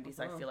in the 90s.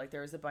 I feel like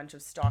there was a bunch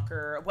of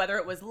stalker, whether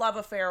it was love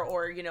affair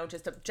or, you know,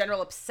 just a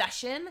general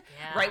obsession,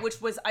 right? Which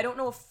was, I don't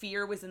know if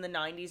Fear was in the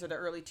 90s or the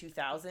early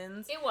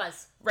 2000s. It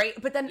was. Right?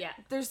 But then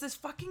there's this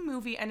fucking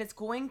movie and it's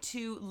going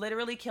to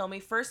literally kill me.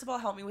 First of all,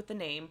 help me with the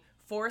name.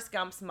 Forrest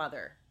Gump's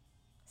mother.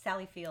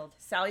 Sally Field.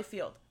 Sally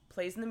Field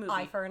plays in the movie.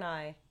 Eye for an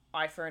Eye.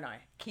 Eye for an Eye.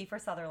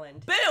 Kiefer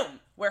Sutherland. Boom!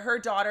 Where her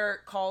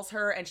daughter calls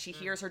her and she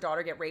hears her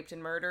daughter get raped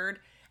and murdered.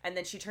 And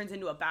then she turns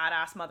into a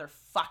badass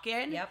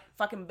motherfucking. Yep.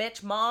 Fucking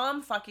bitch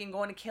mom. Fucking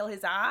going to kill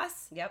his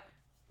ass. Yep.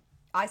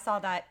 I saw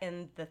that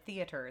in the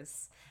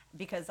theaters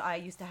because I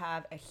used to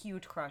have a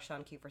huge crush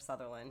on Kiefer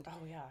Sutherland.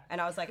 Oh, yeah. And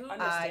I was like,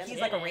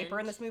 he's like a raper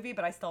in this movie,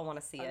 but I still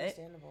want to see it.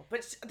 Understandable.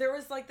 But there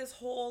was like this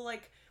whole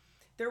like...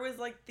 There was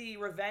like the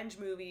revenge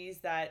movies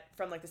that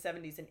from like the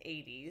 70s and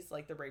 80s,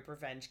 like the rape,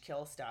 revenge,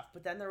 kill stuff.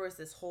 But then there was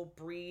this whole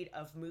breed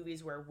of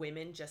movies where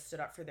women just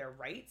stood up for their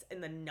rights in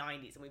the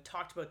 90s. And we've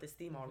talked about this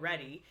theme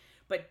already.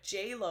 But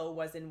J-Lo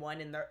was in one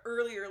in the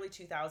early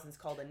 2000s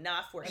called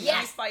Enough, where she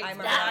fights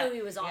that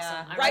movie was awesome.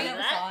 Yeah. I right?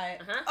 remember that.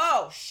 Uh-huh.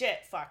 Oh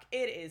shit, fuck.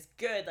 It is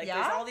good. Like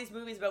there's all these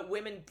movies about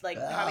women like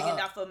having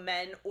enough of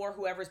men or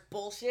whoever's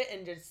bullshit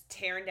and just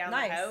tearing down the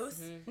house.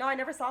 Mm-hmm. No, I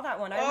never saw that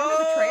one. I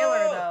remember the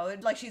trailer though.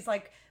 Like she's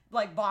like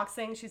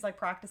boxing, she's like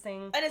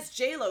practicing. And it's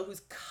J-Lo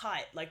who's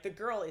cut. Like the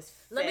girl is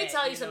fit. Let me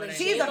tell you something.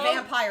 She's a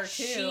vampire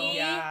too.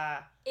 She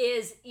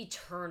is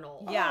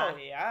eternal. Yeah. Oh,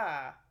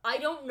 yeah. I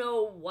don't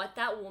know what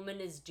that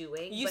woman is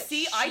doing. You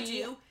see, I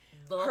do.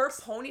 Her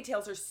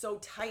ponytails are so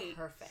tight.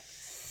 Perfect.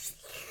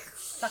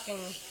 Sucking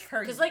her,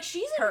 because like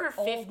she's in her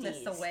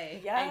 50s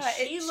away. Yeah, and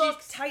she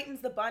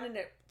tightens the bun and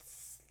it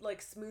like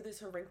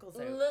smoothes her wrinkles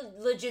out.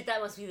 Legit,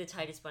 that must be the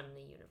tightest bun in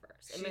the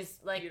universe. She's it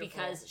must, like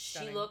because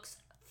stunning. she looks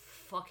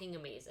fucking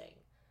amazing.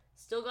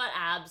 Still got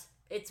abs.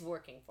 It's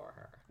working for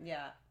her.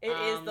 Yeah, it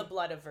is the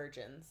blood of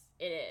virgins.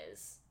 It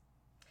is.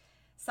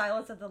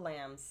 Silence of the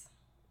Lambs.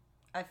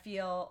 I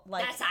feel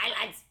like the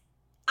silence.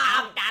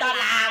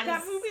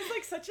 That movie's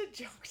like such a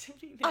joke to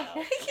me now.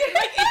 Like,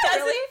 it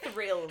doesn't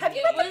thrill me. Have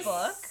you read the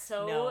book?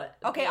 So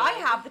no. Okay, I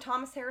have the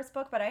Thomas Harris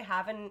book, but I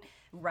haven't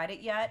read it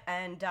yet.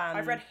 And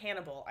I've read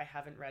Hannibal. I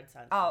haven't read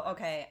Sons. Oh,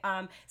 okay.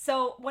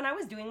 So when I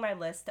was doing my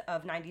list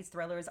of 90s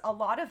thrillers, a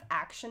lot of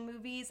action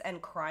movies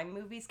and crime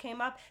movies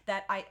came up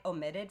that I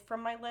omitted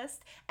from my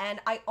list, and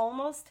I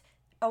almost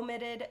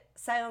omitted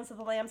Silence of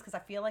the Lambs because I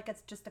feel like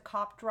it's just a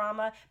cop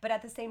drama, but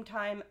at the same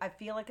time, I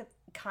feel like it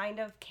kind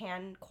of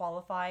can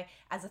qualify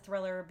as a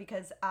thriller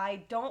because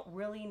I don't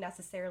really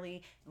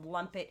necessarily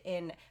lump it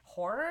in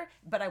horror,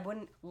 but I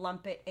wouldn't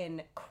lump it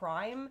in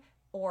crime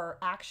or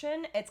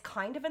action. It's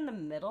kind of in the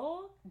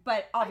middle,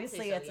 but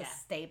obviously it's a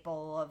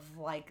staple of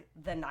like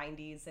the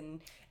 90s,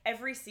 and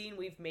every scene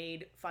we've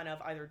made fun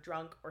of either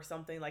drunk or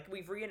something. Like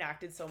we've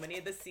reenacted so many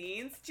of the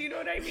scenes. Do you know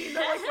what I mean?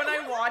 That like when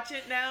I watch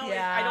it now,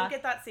 I don't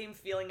get that same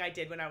feeling I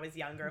did when I was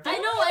younger. I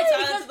know,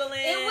 because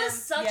it was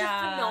such a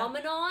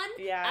phenomenon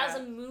as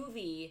a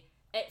movie.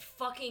 It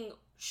fucking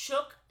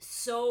shook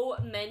so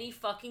many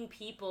fucking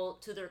people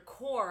to their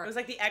core. It was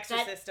like The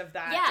Exorcist of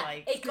that. Yeah,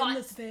 like, it got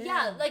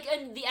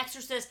and The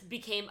Exorcist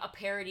became a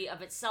parody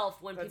of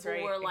itself when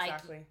people were like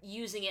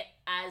using it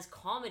as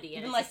comedy,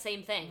 and even it's like the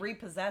same thing.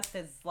 Repossessed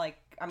is like,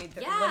 I mean,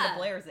 Linda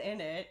Blair's in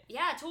it.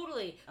 Yeah,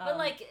 totally. But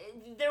like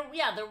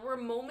there were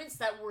moments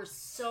that were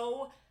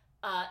so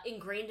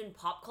ingrained in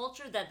pop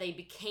culture that they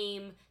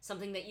became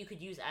something that you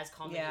could use as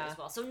comedy as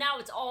well. So now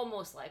it's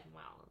almost like,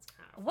 wow, it's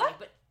kind of funny.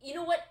 But you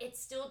know what? It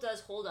still does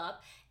hold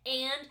up.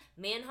 And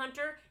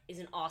Manhunter is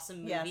an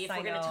awesome movie. If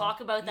we're going to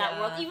talk about that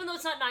world, even though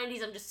it's not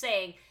 90s, I'm just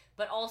saying.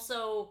 But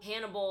also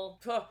Hannibal,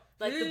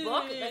 like the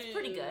book, that's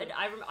pretty good.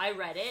 I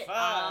read it,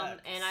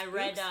 and I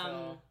read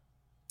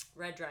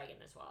Red Dragon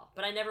as well.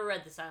 But I never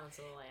read the Silence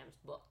of the Lambs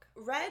book.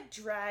 Red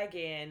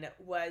Dragon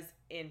was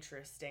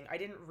interesting. I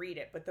didn't read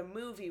it, but the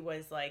movie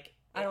was like...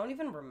 I don't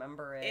even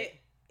remember it. It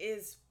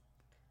is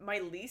my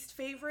least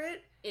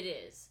favorite. It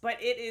is.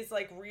 But it is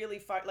like really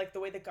fun. Like the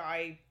way the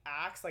guy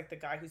acts, like the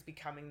guy who's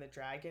becoming the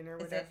dragon or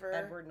whatever. Is it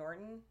Edward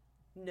Norton?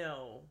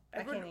 No.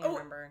 I can't even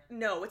remember.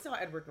 No, it's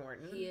not Edward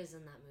Norton. He is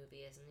in that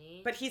movie, isn't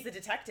he? But he's the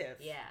detective.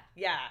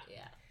 Yeah.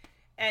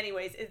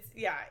 Anyways,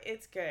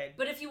 it's good.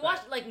 But if you watch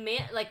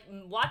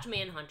watch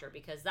Manhunter,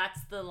 because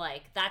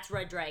that's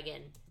Red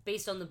Dragon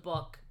based on the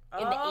book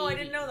in the 80s. I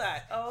didn't know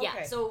that. Oh, okay.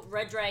 Yeah, so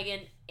Red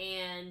Dragon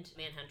and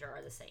Manhunter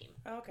are the same.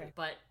 Oh, okay.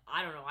 But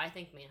I don't know, I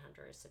think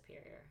Manhunter is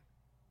superior.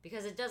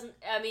 Because it doesn't,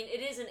 I mean,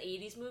 it is an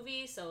 80s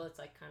movie, so it's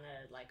like kind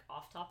of like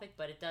off topic,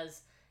 but it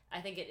does,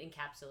 I think it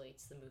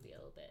encapsulates the movie a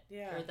little bit.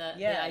 Yeah. Or the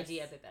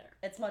idea a bit better.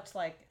 It's much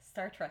like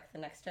Star Trek: The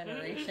Next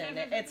Generation.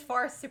 It's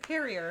far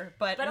superior,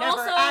 but never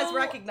also, as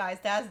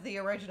recognized as the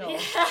original. Yeah.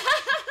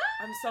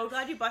 I'm so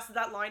glad you busted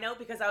that line out,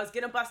 because I was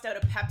going to bust out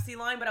a Pepsi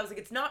line, but I was like,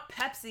 it's not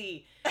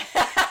Pepsi.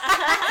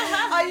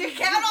 Oh, you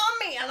count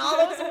on me and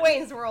all those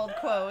Wayne's World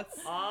quotes.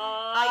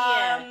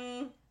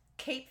 Oh,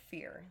 Cape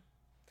Fear.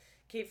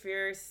 Cape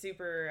Fear is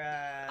super...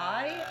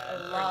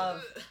 I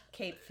love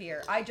Cape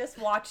Fear. I just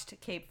watched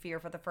Cape Fear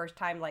for the first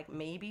time like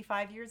maybe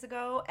 5 years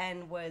ago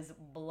and was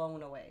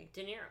blown away.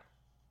 De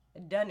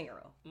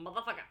Niro.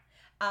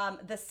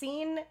 Motherfucker. The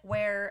scene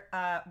where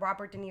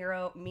Robert De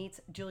Niro meets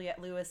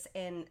Juliette Lewis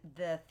in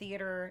the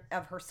theater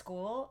of her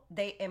school,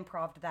 they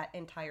improv'd that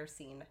entire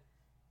scene.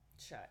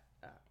 Shut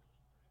up.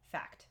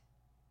 Fact.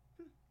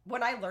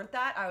 When I learned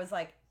that, I was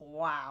like,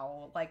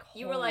 wow. Like, holy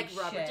You were like, shit.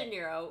 Robert De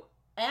Niro...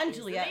 And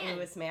Juliette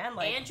Lewis, man.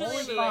 Like, and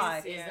Juliette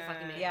Lewis is the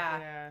fucking man.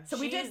 Yeah. So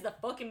she is the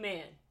fucking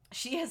man.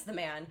 She is the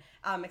man.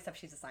 Except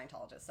she's a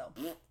Scientologist, so.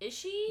 Is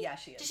she? Yeah,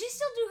 she is. Does she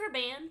still do her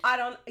band? I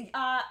don't,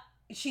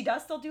 she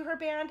does still do her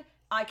band.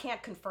 I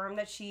can't confirm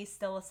that she's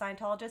still a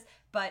Scientologist,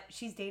 but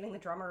she's dating the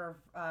drummer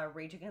of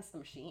Rage Against the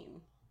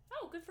Machine.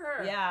 Oh, good for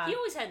her. Yeah. He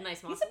always had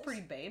nice muscles. He's a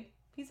pretty babe.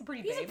 He's a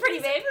pretty babe. He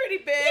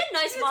had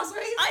nice muscles.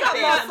 He's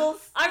got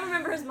muscles. I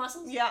remember his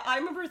muscles. Yeah, I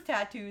remember his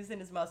tattoos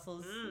and his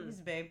muscles. He's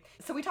a babe.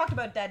 So we talked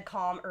about Dead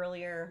Calm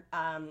earlier.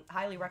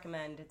 Highly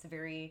recommend. It's a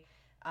very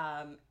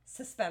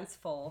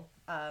suspenseful,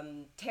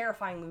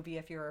 terrifying movie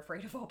if you're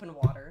afraid of open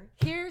water.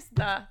 Here's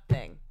the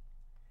thing.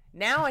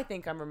 Now I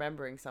think I'm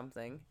remembering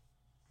something,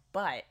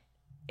 but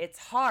it's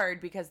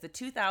hard because the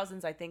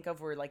 2000s I think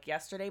of were like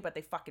yesterday, but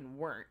they fucking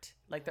weren't.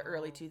 Like the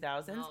early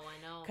 2000s. Oh,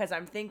 I know. Because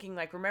I'm thinking,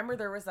 like, remember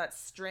there was that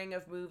string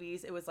of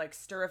movies? It was like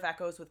Stir of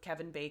Echoes with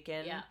Kevin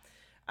Bacon.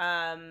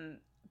 Yeah.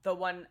 The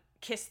one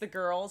Kiss the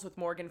Girls with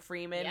Morgan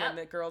Freeman when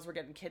the girls were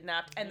getting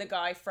kidnapped. And the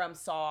guy from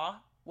Saw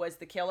was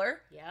the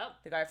killer. Yep.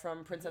 The guy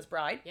from Princess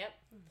Bride. Yep.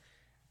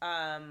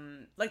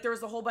 Like there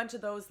was a whole bunch of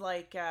those,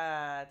 like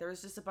there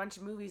was just a bunch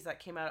of movies that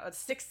came out.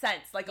 Sixth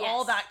Sense, like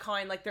all that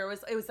kind. Like it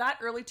was that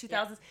early 2000s.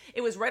 Yeah.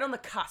 It was right on the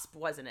cusp,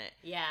 wasn't it?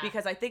 Yeah.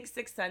 Because I think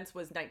Sixth Sense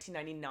was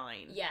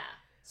 1999. Yeah.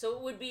 So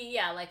it would be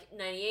like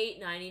 98,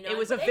 99. It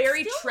was a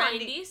very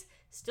trendy 90s.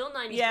 Still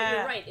 90s, yeah. But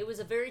you're right. It was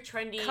a very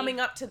trendy... Coming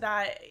up to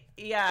that,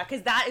 yeah,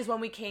 because that is when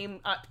we came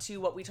up to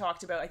what we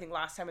talked about, I think,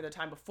 last time or the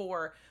time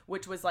before,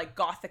 which was, like,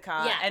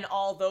 Gothika and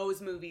all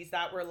those movies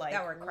that were, like,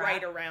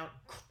 right around...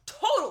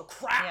 Total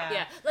crap!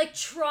 Yeah, like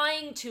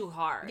trying too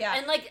hard. Yeah.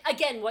 And like,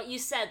 again, what you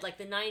said, like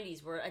the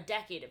 90s were a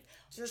decade of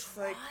just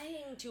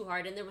trying too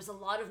hard, and there was a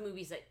lot of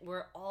movies that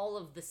were all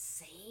of the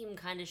same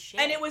kind of shit.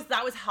 And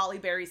that was Halle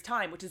Berry's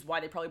time, which is why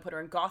they probably put her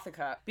in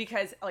Gothica,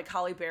 because like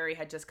Halle Berry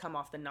had just come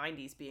off the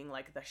 90s being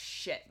like the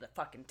shit, the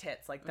fucking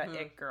tits, like that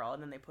it girl,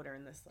 and then they put her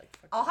in this like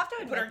fucking, I'll have to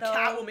admit, put her in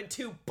Catwoman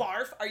 2.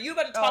 Barf. Are you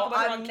about to talk about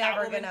her on I'm Catwoman?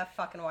 never gonna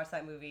fucking watch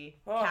that movie.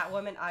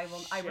 Catwoman, I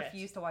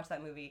refuse to watch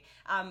that movie.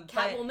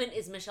 Catwoman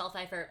is Michelle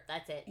Pfeiffer.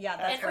 That's it. Yeah,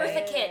 that's and right.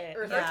 Eartha Kitt.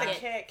 Eartha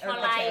Kitt. For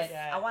life.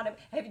 Yeah. I want to.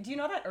 Do you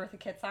know that Eartha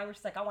Kitt song where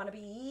she's like, I want to be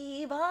evil.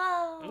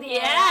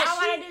 Yeah, I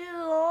want to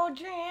do old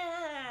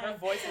jazz. Her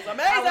voice is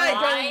amazing.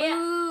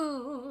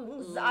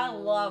 I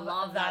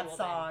love that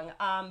song.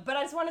 But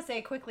I just want to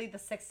say quickly, The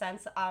Sixth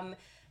Sense.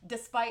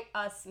 Despite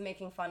us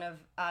making fun of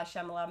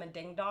Shyamalan and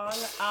Ding Dong,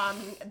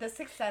 The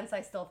Sixth Sense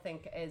I still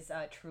think is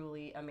a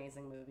truly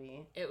amazing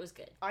movie. It was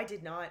good. I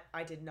did not.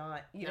 You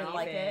didn't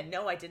like it?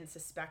 No, I didn't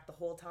suspect the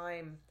whole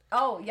time.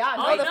 Oh yeah,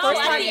 no, the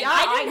first time,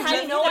 I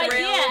had no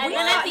idea, and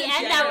then at the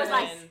end I was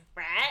like,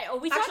 right? Oh,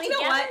 we saw it together.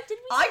 You know what? Did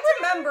we? I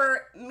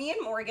remember me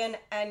and Morgan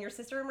and your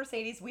sister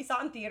Mercedes. We saw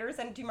it in theaters,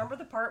 and do you remember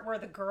the part where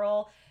the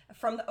girl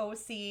from the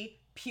OC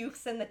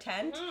pukes in the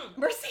tent?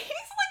 Mercedes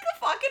like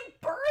fucking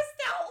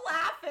burst out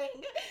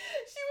laughing.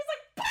 She was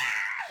like,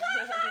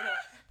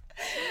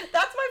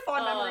 that's my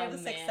fond memory of The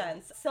Sixth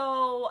Sense.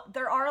 So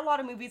there are a lot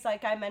of movies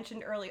like I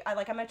mentioned earlier.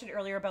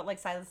 About like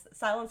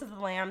Silence of the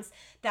Lambs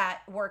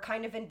that were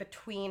kind of in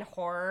between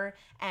horror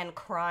and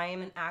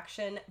crime and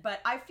action.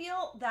 But I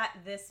feel that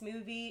this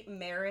movie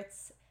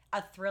merits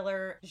a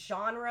thriller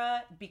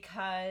genre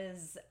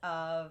because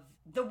of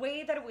the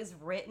way that it was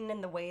written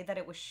and the way that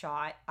it was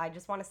shot. I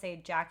just want to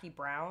say Jackie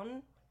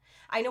Brown.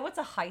 I know it's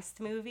a heist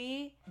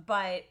movie,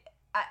 but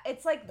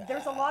it's like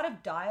there's a lot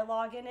of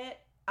dialogue in it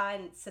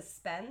and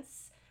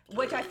suspense,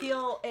 which I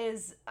feel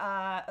is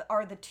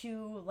are the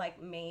two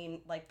like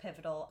main like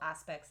pivotal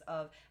aspects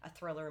of a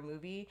thriller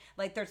movie.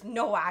 Like there's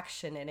no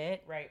action in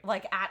it, right?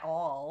 Like at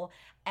all,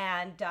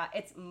 and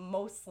it's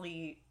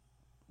mostly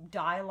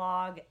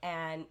dialogue,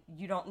 and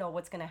you don't know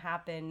what's gonna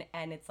happen,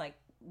 and it's like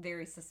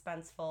very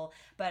suspenseful.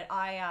 But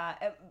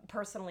I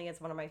personally,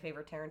 it's one of my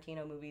favorite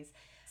Tarantino movies.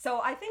 So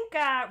I think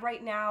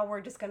right now we're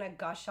just gonna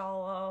gush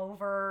all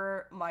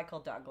over Michael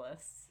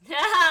Douglas.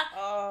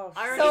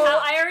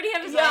 I already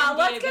have his IMDb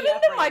let's get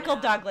into Michael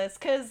now. Douglas,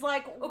 because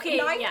like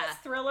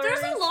 90s thrillers.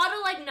 There's a lot of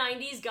like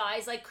 90s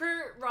guys. Like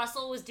Kurt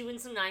Russell was doing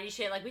some 90s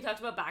shit. Like we talked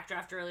about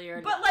Backdraft earlier.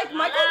 But like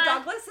Michael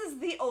Douglas is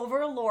the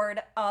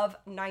overlord of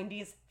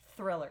 90s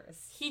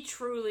thrillers. He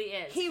truly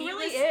is. He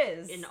really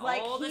is. In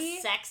like, all the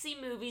sexy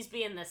movies,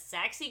 being the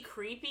sexy,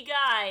 creepy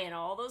guy in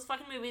all those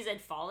fucking movies,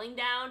 and Falling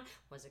Down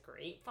was a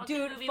great fucking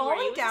movie. Dude,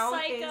 Falling Down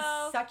is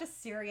such a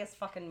serious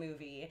fucking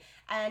movie.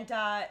 And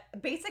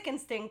Basic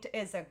Instinct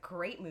is a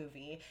great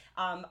movie.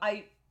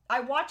 I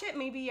watch it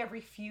maybe every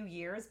few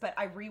years, but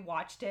I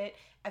rewatched it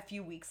a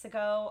few weeks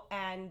ago,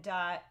 and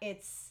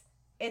it's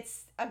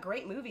a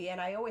great movie, and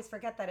I always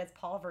forget that it's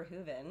Paul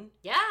Verhoeven.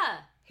 Yeah.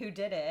 Who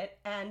did it,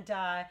 and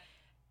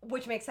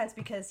which makes sense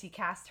because he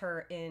cast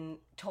her in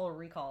Total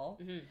Recall.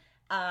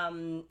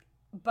 Mm-hmm.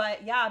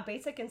 But yeah,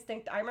 Basic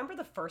Instinct, I remember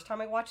the first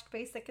time I watched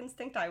Basic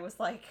Instinct, I was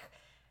like,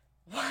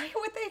 why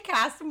would they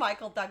cast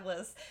Michael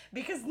Douglas?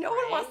 Because no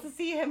one wants to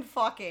see him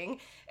fucking.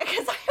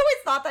 Because I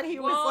always thought that he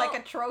was like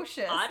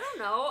atrocious. I don't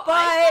know. But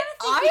I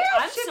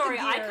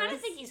kind of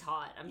think he's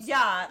hot. I'm sorry.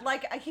 Yeah,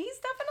 like he's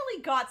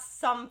definitely got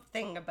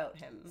something about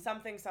him.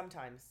 Something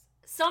sometimes.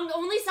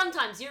 Only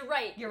sometimes. You're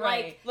right. You're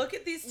right. Look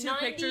at these two 90s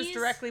pictures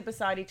directly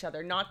beside each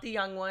other. Not the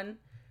young one,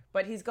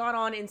 but he's got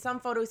on, in some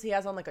photos, he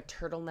has on like a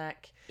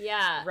turtleneck.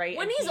 Yeah. Right.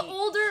 When he's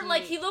older,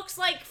 like he looks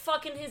like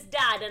fucking his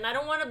dad, and I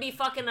don't want to be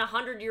fucking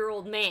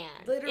 100-year-old man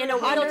in a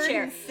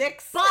wheelchair.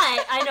 106. But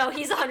I know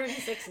he's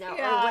 106 now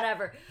or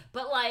whatever.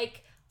 But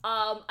like,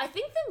 I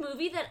think the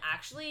movie that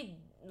actually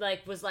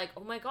like was like,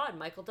 oh my god,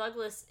 Michael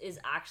Douglas is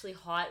actually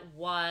hot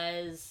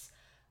was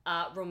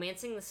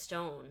Romancing the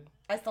Stone.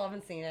 I still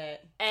haven't seen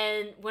it.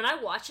 And when I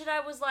watched it, I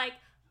was like,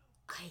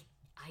 I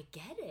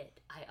get it.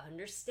 I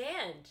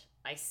understand.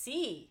 I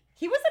see.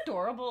 He was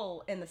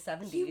adorable in the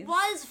 70s. He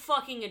was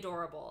fucking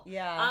adorable.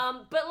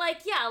 Yeah. But like,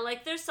 yeah,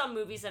 like there's some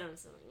movies that I'm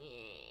just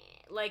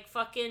like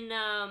fucking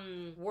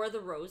War of the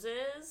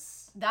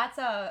Roses. That's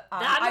I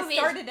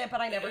started it, but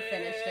I never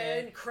finished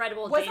it.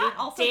 Incredible. Was that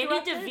also Danny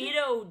directed?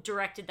 DeVito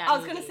directed that I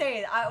was movie. gonna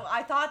say,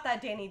 I thought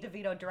that Danny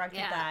DeVito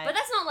directed that. But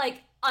that's not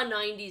like a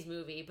 90s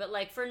movie. But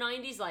like for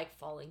 90s, like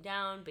Falling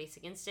Down,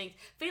 Basic Instinct,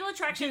 Fatal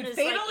Attraction is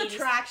Fatal like 80s,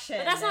 Attraction.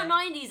 But that's not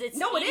 90s. It's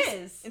no, 80s. it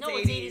is. No,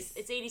 it's 80s.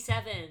 It's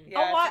 87.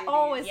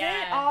 Yeah, is it?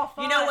 Oh,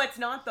 fuck. You know what's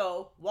not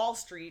though? Wall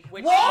Street.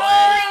 Which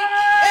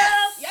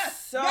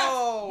Yes.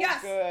 So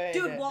yes. good.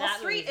 Dude, Wall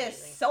Street is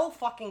so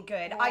fucking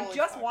good. I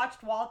just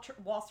watched Wall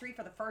Street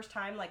for the first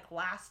time like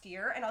last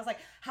year, and I was like,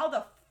 how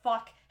the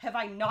fuck have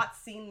I not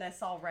seen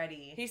this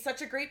already? He's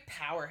such a great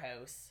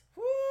powerhouse.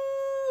 Woo!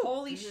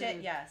 Holy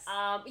shit, yes.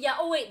 Yeah,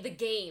 oh wait, The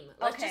Game.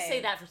 Let's just Okay. say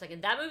that for a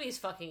second. That movie is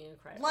fucking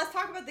incredible. Let's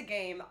talk about The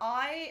Game.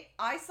 I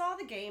saw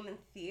The Game in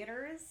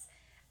theaters,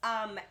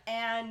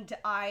 And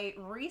I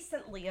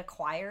recently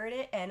acquired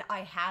it, and I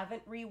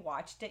haven't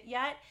rewatched it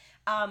yet.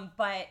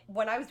 But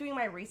when I was doing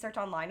my research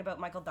online about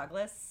Michael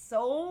Douglas,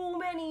 so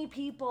many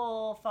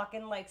people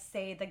fucking like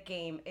say the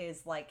game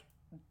is like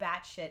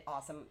batshit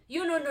awesome.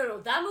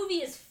 No. That movie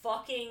is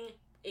fucking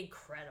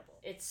incredible.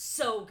 It's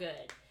so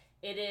good.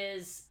 It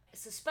is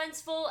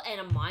suspenseful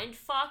and a mind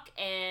fuck,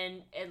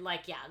 and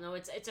like, yeah, no,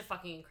 it's a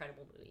fucking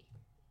incredible movie.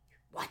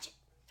 Watch it.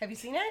 Have you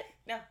seen it?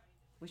 No.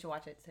 We should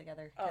watch it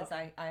together because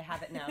I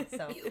have it now.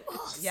 So You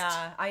must.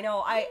 yeah, I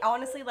know. I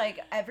honestly, like,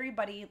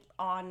 everybody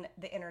on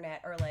the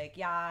internet are like,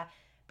 yeah,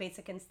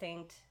 Basic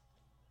Instinct,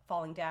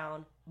 Falling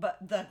Down, but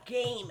the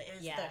game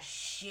is the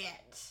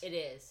shit. It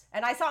is.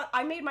 And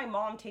I made my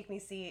mom take me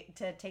to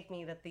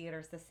the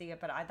theaters to see it,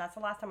 but that's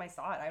the last time I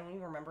saw it. I don't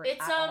even remember it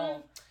at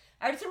all.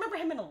 I just remember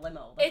him in a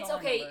limo. That's all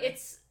okay. I remember.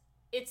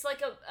 It's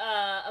like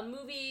a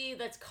movie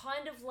that's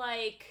kind of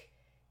like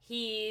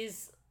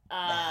he's.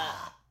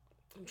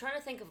 I'm trying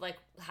to think of like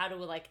how to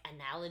like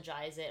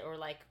analogize it, or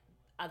like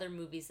other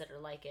movies that are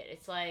like it.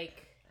 It's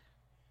like,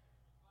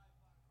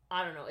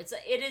 I don't know. It's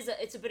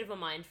a bit of a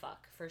mind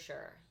fuck for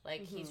sure.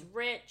 Like he's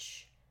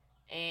rich,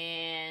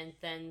 and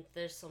then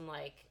there's some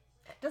like.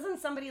 Doesn't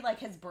somebody like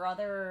his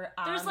brother?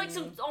 There's like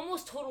some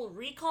almost Total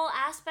Recall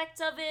aspects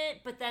of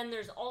it, but then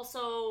there's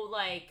also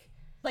like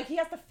he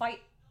has to fight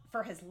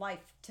for his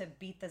life to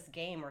beat this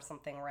game or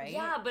something, right?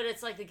 Yeah, but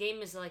it's like the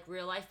game is like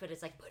real life, but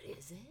it's like, but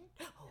is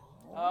it?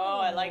 Oh,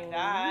 I like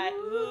that.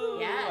 Ooh,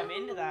 yeah, I'm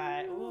into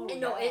that. Ooh, and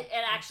no, it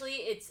actually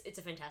it's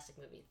a fantastic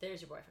movie.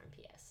 There's your boyfriend.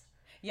 P.S.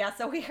 Yeah,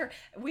 so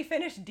we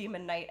finished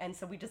Demon Knight, and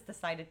so we just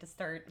decided to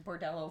start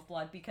Bordello of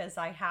Blood because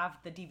I have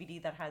the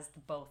DVD that has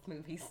both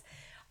movies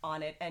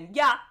on it, and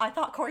yeah, I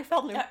thought Corey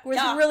Feldman was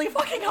really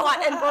fucking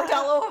hot in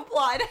Bordello of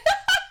Blood.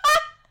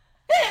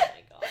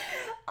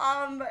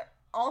 Oh my god.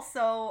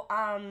 Also,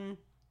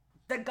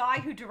 the guy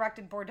who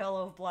directed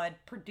Bordello of Blood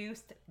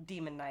produced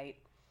Demon Knight.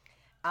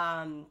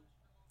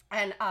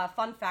 And a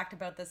fun fact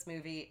about this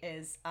movie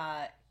is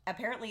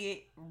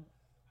apparently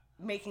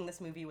making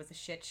this movie was a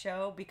shit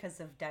show because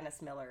of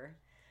Dennis Miller.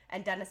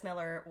 And Dennis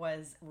Miller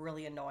was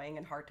really annoying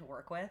and hard to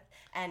work with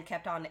and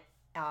kept on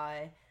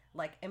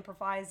like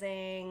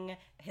improvising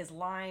his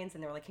lines,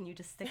 and they were like, can you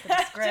just stick to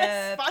the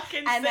script?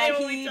 And then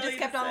he just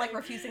kept on like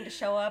refusing to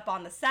show up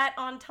on the set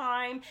on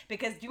time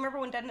because do you remember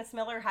when Dennis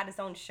Miller had his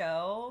own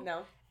show?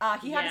 No.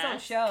 He had his own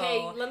show.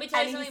 Okay, let me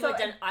tell you something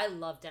about I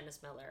love Dennis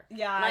Miller.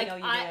 Yeah, like, I know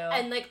you do.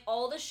 And like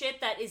all the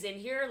shit that is in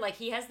here, like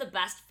he has the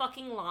best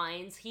fucking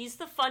lines. He's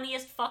the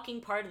funniest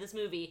fucking part of this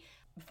movie.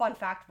 Fun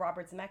fact,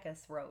 Robert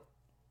Zemeckis wrote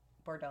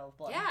Bordello of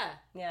Blood. Yeah.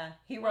 Yeah.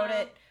 He wrote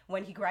it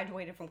when he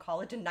graduated from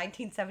college in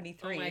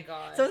 1973. Oh my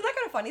god. So isn't that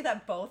kind of funny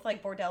that both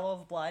like Bordello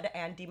of Blood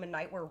and Demon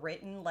Knight were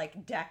written like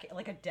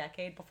a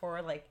decade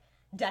before, like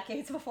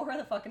decades before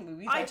the fucking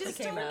movies actually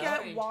came out? I just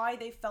don't get why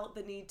they felt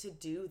the need to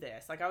do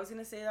this. Like I was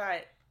going to say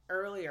that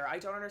earlier. I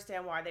don't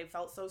understand why they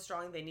felt so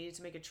strong they needed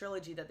to make a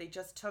trilogy that they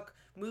just took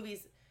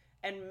movies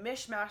and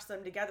mishmashed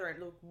them together.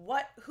 And look,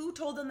 who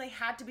told them they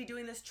had to be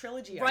doing this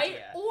trilogy right?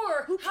 idea?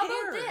 Or who how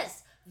about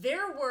this?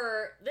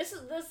 This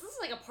is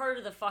like a part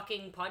of the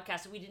fucking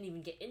podcast that we didn't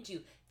even get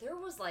into. There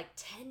was like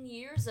 10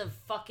 years of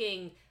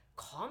fucking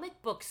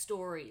comic book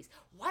stories.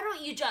 Why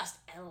don't you just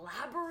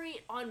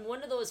elaborate on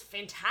one of those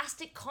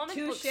fantastic comic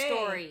book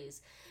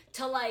stories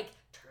to like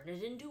turn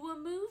it into a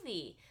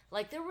movie?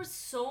 Like there was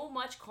so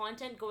much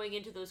content going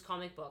into those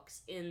comic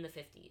books in the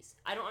 50s.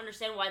 I don't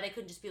understand why they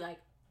couldn't just be like,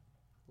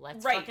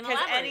 let's fucking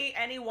elaborate. Right, because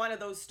any one of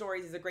those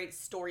stories is a great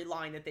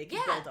storyline that they can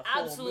build a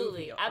whole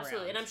movie around.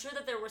 Absolutely. And I'm sure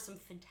that there were some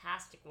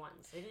fantastic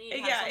ones. They didn't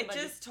even have it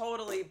just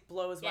totally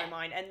blows my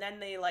mind. And then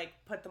they like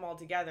put them all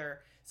together.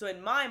 So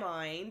in my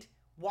mind,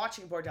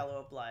 watching Bordello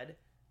of Blood,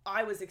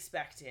 I was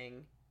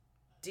expecting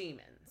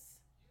demons.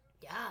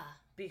 Yeah.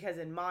 Because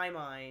in my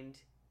mind,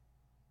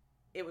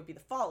 it would be the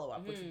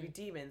follow-up, which would be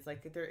demons.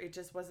 Like it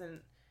just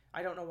wasn't.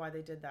 I don't know why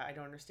they did that. I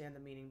don't understand the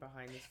meaning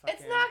behind this fucking...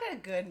 It's not a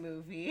good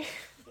movie.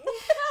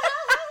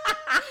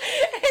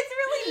 It's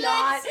really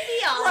not. Let's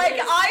be honest. Like,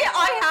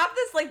 I have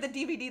this, like, the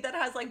DVD that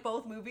has, like,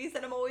 both movies,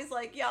 and I'm always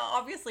like, yeah,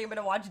 obviously I'm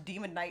gonna watch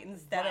Demon Knight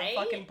instead of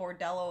fucking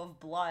Bordello of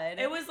Blood.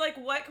 It was like,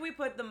 what can we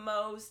put the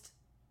most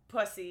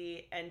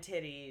pussy and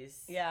titties?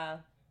 Yeah.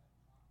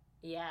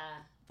 Yeah.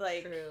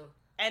 Like, true.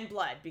 And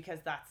blood, because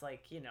that's,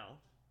 like, you know,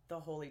 the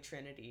holy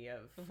trinity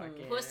of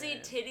fucking... Pussy,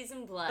 titties,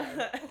 and blood.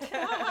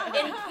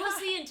 In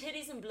pussy and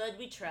titties and blood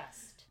we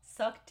trust.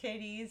 Suck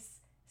titties,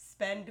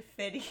 spend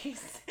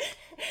fitties,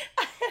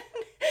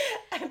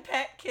 and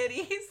pet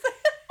kitties.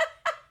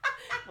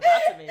 Well,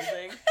 that's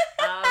amazing.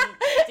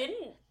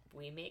 Didn't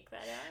we make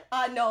that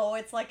up? No,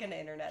 it's like an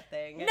internet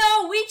thing.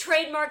 No, we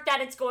trademarked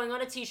that. It's going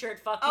on a t-shirt.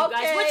 Fuck you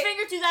guys. Witch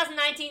Finger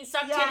 2019,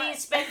 suck titties,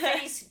 spend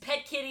fitties,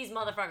 pet kitties,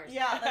 motherfuckers.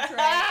 Yeah, that's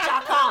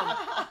right. .com.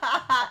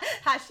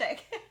 Hashtag.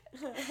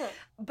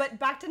 But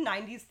back to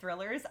 90s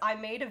thrillers, I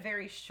made a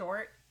very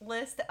short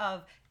list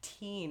of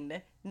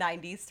teen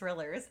 90s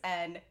thrillers,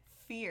 and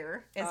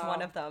Fear is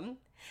one of them.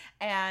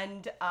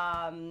 And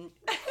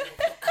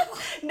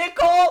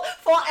Nicole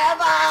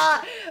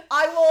forever.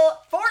 I will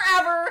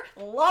forever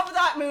love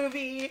that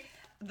movie.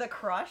 The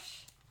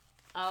Crush.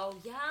 Oh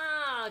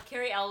yeah,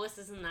 Carrie Elwes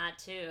is in that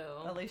too.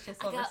 Alicia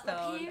Silverstone.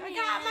 I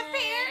got my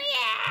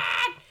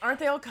period. Aren't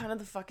they all kind of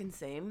the fucking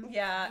same?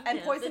 Yeah,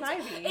 and Poison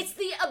Ivy. It's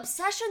the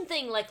obsession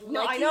thing, like you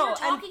I were know.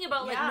 talking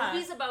about, like yeah.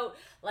 movies about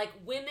like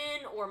women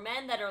or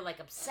men that are like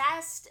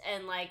obsessed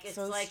and like it's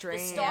So like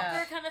strange. the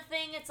stalker kind of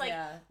thing. It's like,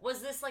 Yeah.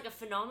 was this like a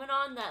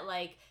phenomenon that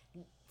like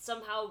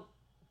somehow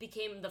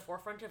became the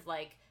forefront of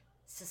like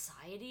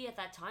society at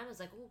that time? It was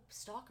like, oh,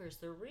 stalkers,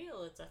 they're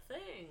real. It's a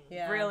thing.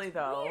 Yeah. Really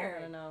though. Weird.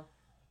 I don't know.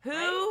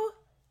 Who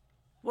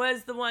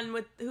was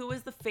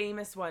the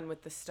famous one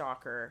with the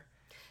stalker?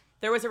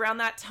 There was around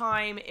that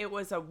time, it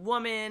was a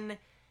woman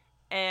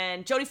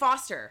and Jodie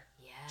Foster.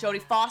 Yeah.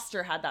 Jodie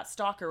Foster had that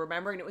stalker,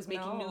 remember? And it was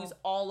making No. news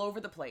all over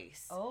the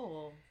place.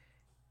 Oh.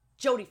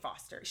 Jodie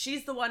Foster.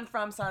 She's the one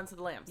from Silence of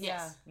the Lambs.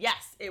 Yeah.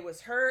 Yes, it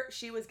was her.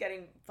 She was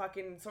getting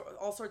fucking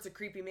all sorts of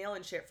creepy mail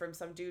and shit from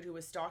some dude who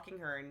was stalking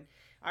her, and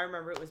I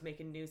remember it was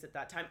making news at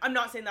that time. I'm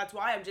not saying that's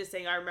why, I'm just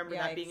saying I remember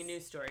that being a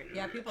news story.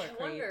 Yeah, people are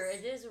I wonder.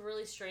 creeps. It is a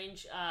really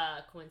strange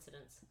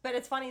coincidence. But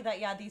it's funny that,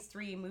 yeah, these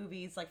three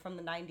movies, like, from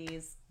the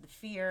 90s,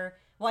 Fear,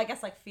 well, I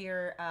guess, like,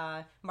 Fear,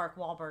 Mark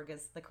Wahlberg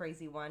is the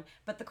crazy one,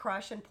 but The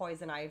Crush and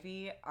Poison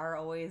Ivy are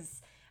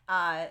always,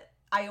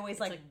 I always,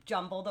 like,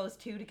 jumble those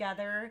two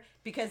together,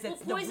 because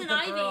it's Poison the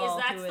Ivy girl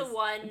that's who the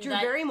one Drew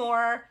that-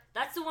 Barrymore.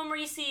 That's the one where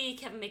you see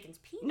Kevin Bacon's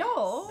penis.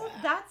 No,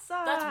 that's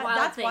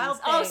Wild Things. Wild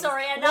Things. Oh,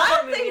 sorry, another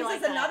Wild movie Things like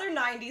is that. another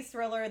 90s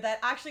thriller that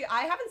actually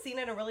I haven't seen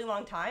in a really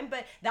long time,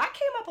 but that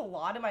came up a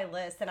lot in my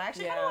list, and I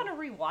actually kind of want to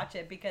rewatch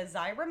it because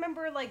I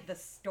remember like the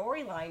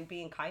storyline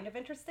being kind of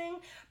interesting.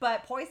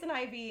 But Poison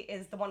Ivy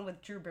is the one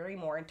with Drew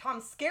Barrymore and Tom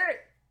Skerritt.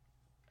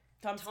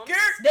 Tom Tom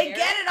Skerritt. They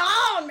get it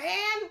on,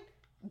 man.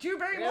 Drew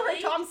Barrymore Really?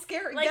 and Tom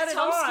Skerritt Like get it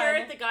Tom on.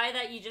 Skerritt, the guy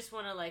that you just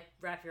want to like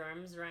wrap your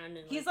arms around and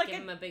He's like, like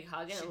give him a big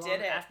hug. And She a long,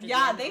 did it. After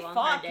Yeah, the end they of a long,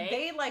 hard fuck. day.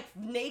 They like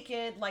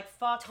naked, like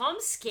fuck. Tom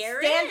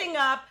Skerritt Standing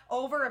up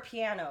over a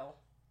piano.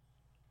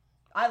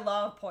 I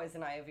love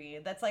Poison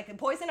Ivy. That's like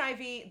Poison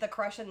Ivy, The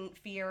Crush and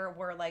Fear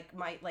were like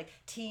my like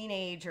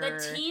teenager.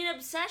 The teen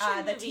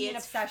obsession the movie. teen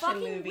It's obsession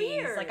fucking movies.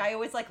 Weird. Like I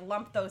always like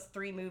lump those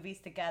three movies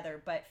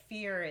together, but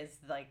Fear is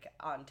like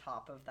on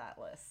top of that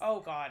list.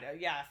 Oh god,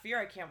 yeah, Fear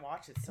I can't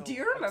watch it. So Do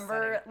you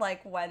remember upsetting.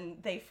 like when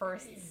they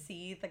first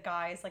see the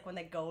guys, like when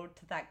they go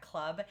to that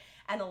club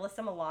and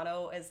Alyssa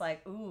Milano is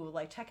like, ooh,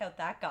 like check out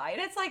that guy,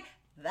 and it's like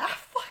that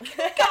fucking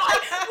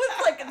guy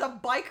with like the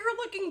biker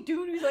looking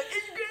dude who's like,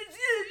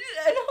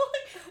 and I'm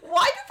like,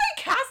 why did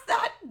they cast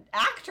that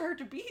actor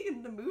to be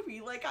in the movie?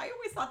 Like I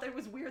always thought that it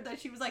was weird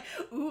that she was like,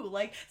 ooh,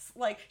 like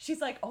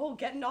she's like, oh,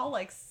 getting all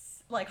like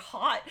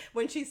hot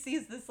when she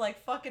sees this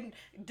like fucking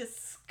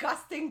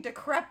disgusting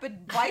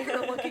decrepit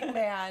biker looking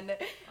man.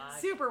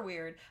 Super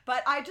weird.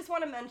 But I just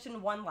want to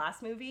mention one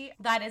last movie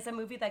that is a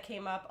movie that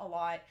came up a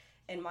lot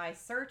in my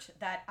search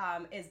that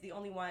is the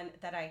only one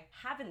that I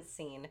haven't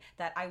seen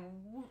that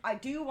I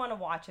do want to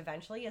watch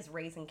eventually is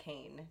Raising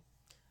Cain.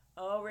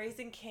 Oh,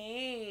 Raising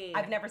Cain.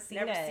 I've never seen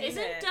it.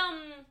 Isn't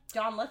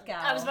John Lithgow.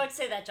 I was about to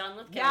say that John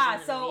Lithgow. Yeah,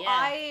 is in the so movie, yeah.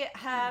 I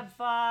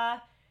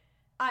have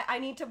I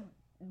need to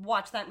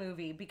watch that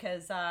movie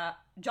because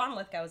John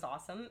Lithgow is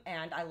awesome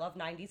and I love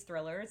 90s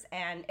thrillers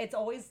and it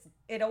always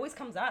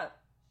comes up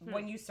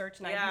when you search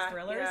 90s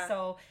thrillers. Yeah.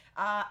 So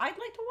I'd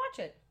like to watch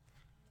it.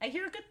 I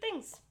hear good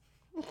things.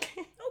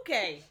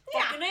 Okay.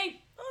 Fucking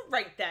A. All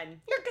right then.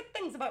 Hear good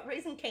things about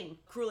Raising Cain.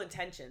 Cruel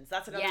Intentions.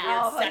 That's another Yeah.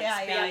 weird Oh, sex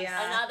yeah, yeah, space.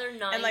 yeah. Another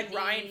 90s. And like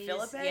Ryan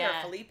Philippe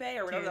or Felipe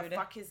or whatever Dude. the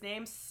fuck his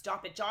name.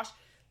 Stop it, Josh.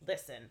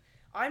 Listen,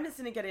 I'm just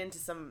gonna get into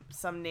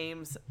some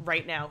names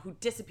right now who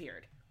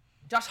disappeared.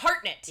 Josh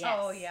Hartnett. Yes.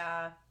 Oh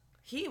yeah.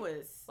 He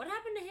was. What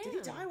happened to him?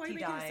 Did he die? Why are you He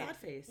making died. a sad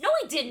face? No,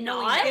 he did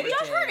No, he not. didn't.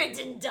 Josh Hartnett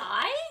didn't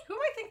die. Who am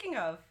I thinking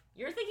of?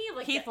 You're thinking of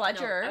like Heath no,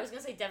 Ledger. I was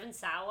gonna say Devon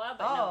Sawa,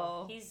 but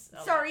Oh. no, he's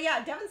alive. Sorry,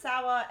 yeah, Devon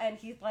Sawa and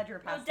Heath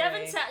Ledger No, passed Devon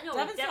away.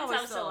 Sawa's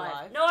Sawa's still alive.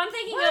 alive. No, I'm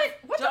thinking What? of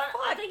What the fuck?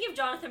 I'm thinking of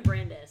Jonathan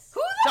Brandis. Who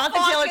the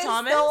Jonathan fuck Taylor is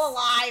Thomas? still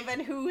alive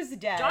and who's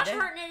dead? Josh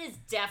Hartnett is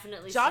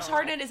definitely Josh still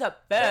alive. Hartnett is a 30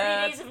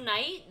 bad. Days of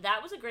Night.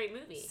 That was a great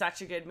movie.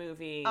 Such a good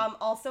movie.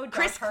 Also Josh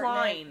Chris Hartnett.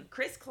 Klein.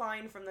 Chris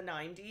Klein from the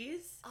 90s.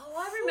 Oh,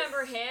 I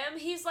remember him.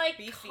 He's like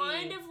Beefy.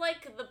 kind of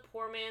like the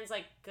poor man's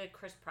like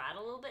Chris Pratt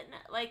a little bit,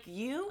 like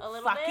You a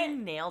little fucking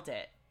bit. nailed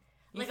it.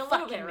 You Like a little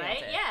fucking bit, nailed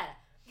right? it. Yeah.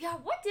 Yeah,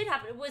 what did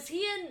happen? Was he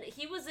in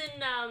he was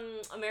in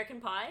American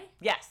Pie?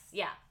 Yes.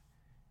 Yeah.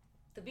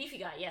 The beefy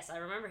guy. Yes, I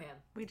remember him.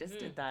 We just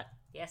did that.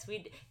 Yes, we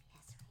did.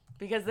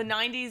 Because the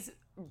 90s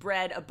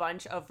bred a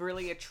bunch of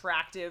really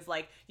attractive,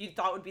 like, you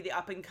thought would be the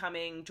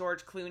up-and-coming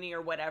George Clooney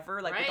or whatever,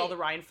 like, with all Right. the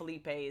Ryan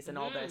Felipes and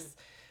all this.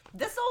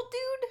 This old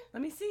dude?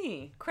 Let me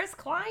see. Chris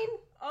Klein?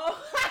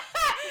 Oh.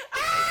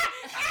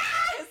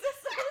 Is this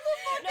who the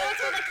fuck? No,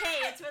 it's with a K.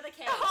 It's with a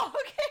K. Oh,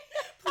 okay.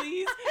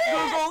 Please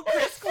Google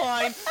Chris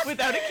Klein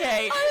without a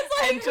K I was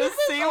like, and just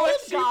who's see this what old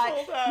she guy?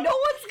 pulled up. No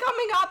one's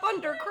coming up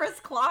under Chris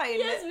Klein.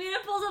 Yes, Mina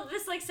pulls up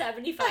this like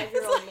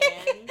 75-year-old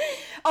It's like- man.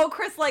 Oh,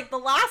 Chris, like the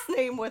last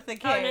name with a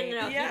K. Oh,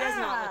 no. He does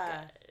not look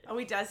good. Oh,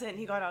 he doesn't.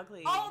 He got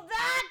ugly. Oh,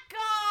 that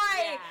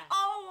guy! Yeah.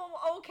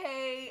 Oh,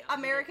 okay.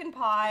 American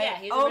Pie. Yeah,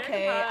 he's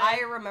okay. American Pie. I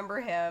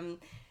remember him.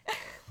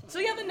 So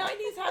yeah, the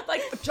 90s had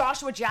like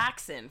Joshua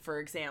Jackson, for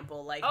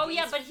example. Like, Oh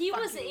yeah, but he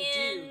was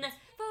in dudes.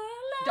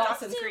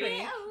 Dawson's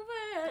Creek.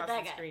 That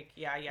Dawson's guy. Creek.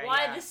 Yeah.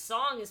 Why this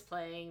song is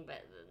playing,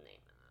 but the name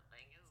of the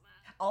thing is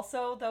not.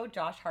 Also, though,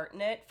 Josh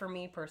Hartnett, for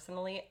me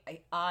personally,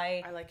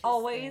 I like his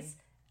always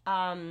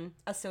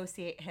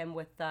associate him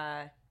with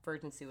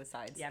Virgin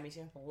Suicides. Yeah, me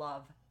too.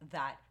 Love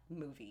that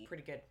movie.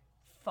 Pretty good.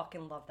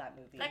 Fucking love that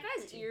movie. That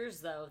guy's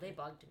ears, though, they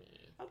bugged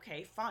me.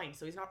 Okay, fine.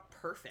 So he's not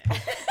perfect.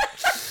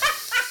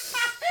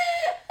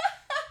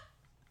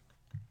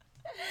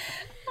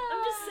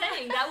 I'm just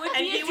saying, that would And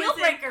be he a was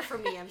deal in- breaker for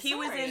me. He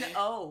was in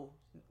O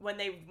when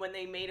they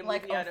made a movie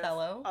Like out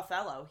Othello? of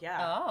Othello. Yeah.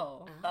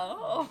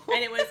 Oh.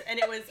 And it was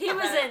He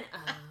was in.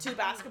 two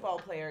basketball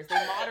players. They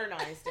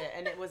modernized it,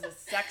 and it was a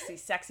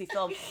sexy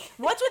film.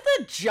 What's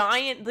with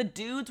the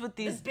dudes with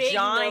these Big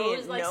giant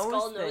nose, like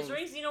skull things? nose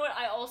rings. You know what?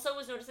 I also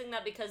was noticing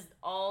that because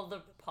all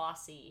the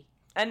posse.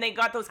 And they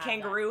got those Have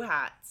kangaroo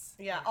hats.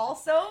 Yeah.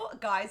 Also,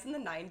 guys in the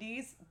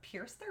 90s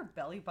pierced their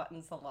belly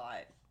buttons a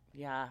lot.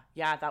 Yeah,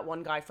 that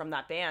one guy from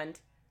that band.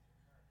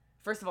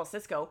 First of all,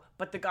 Cisco,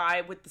 but the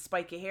guy with the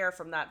spiky hair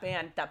from that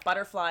band, that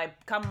butterfly,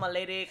 come my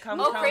lady, come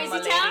Crazy my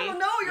Town? lady. Oh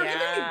no, you're giving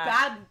me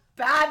bad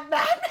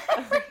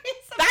memories.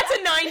 That's a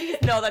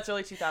 90s. No, that's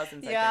early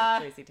 2000s. Yeah. I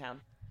think. Crazy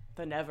Town.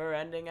 The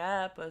never-ending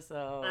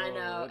episode. I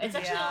know. It's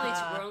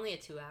actually we're only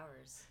at 2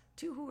 hours.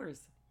 Two whoors.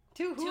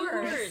 Two 2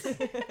 whores. hours.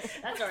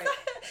 That's alright.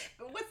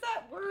 What's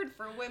that word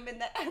for women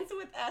that ends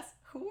with S?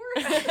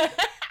 Whores?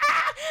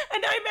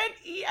 And I meant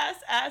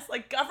ESS,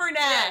 like governess.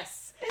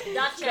 Yes.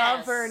 Duchess.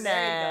 Governess.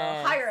 There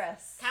you go.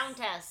 Highress.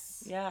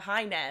 Countess. Yeah,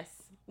 highness.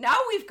 Now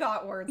we've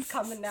got words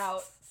coming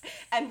out,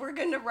 and we're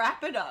gonna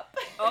wrap it up.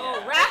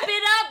 Oh, wrap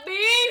it up, B!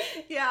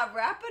 Yeah,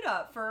 wrap it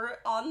up for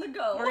On the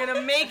Go. We're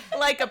gonna make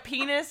like a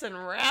penis and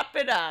wrap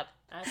it up.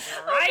 That's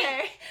right.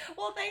 Okay.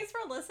 Well, thanks for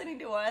listening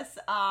to us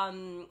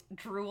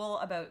drool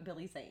about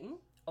Billy Zane.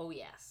 Oh,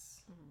 yes.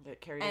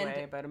 Get carried And-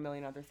 away about a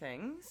million other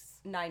things.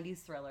 90s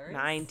thrillers.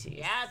 90s.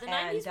 Yeah, the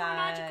 90s were a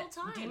magical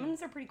time.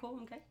 Demons are pretty cool,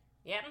 okay?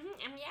 Yeah.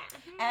 Mm-hmm, yeah.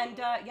 And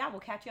yeah, we'll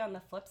catch you on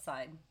the flip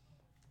side.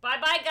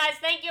 Bye-bye, guys.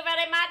 Thank you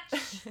very much.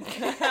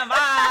 Bye.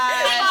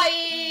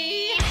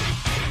 Bye.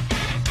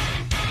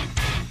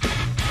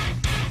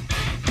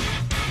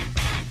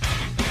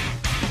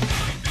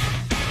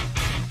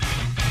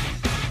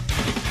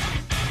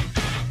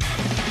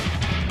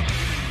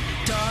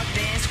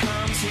 Darkness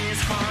comes, his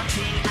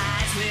haunting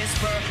eyes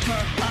whisper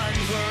her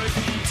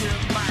unworthy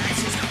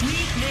devices.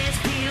 Weakness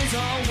peels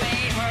away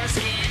her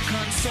skin,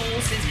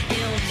 consoles his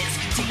illness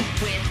deep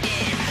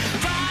within.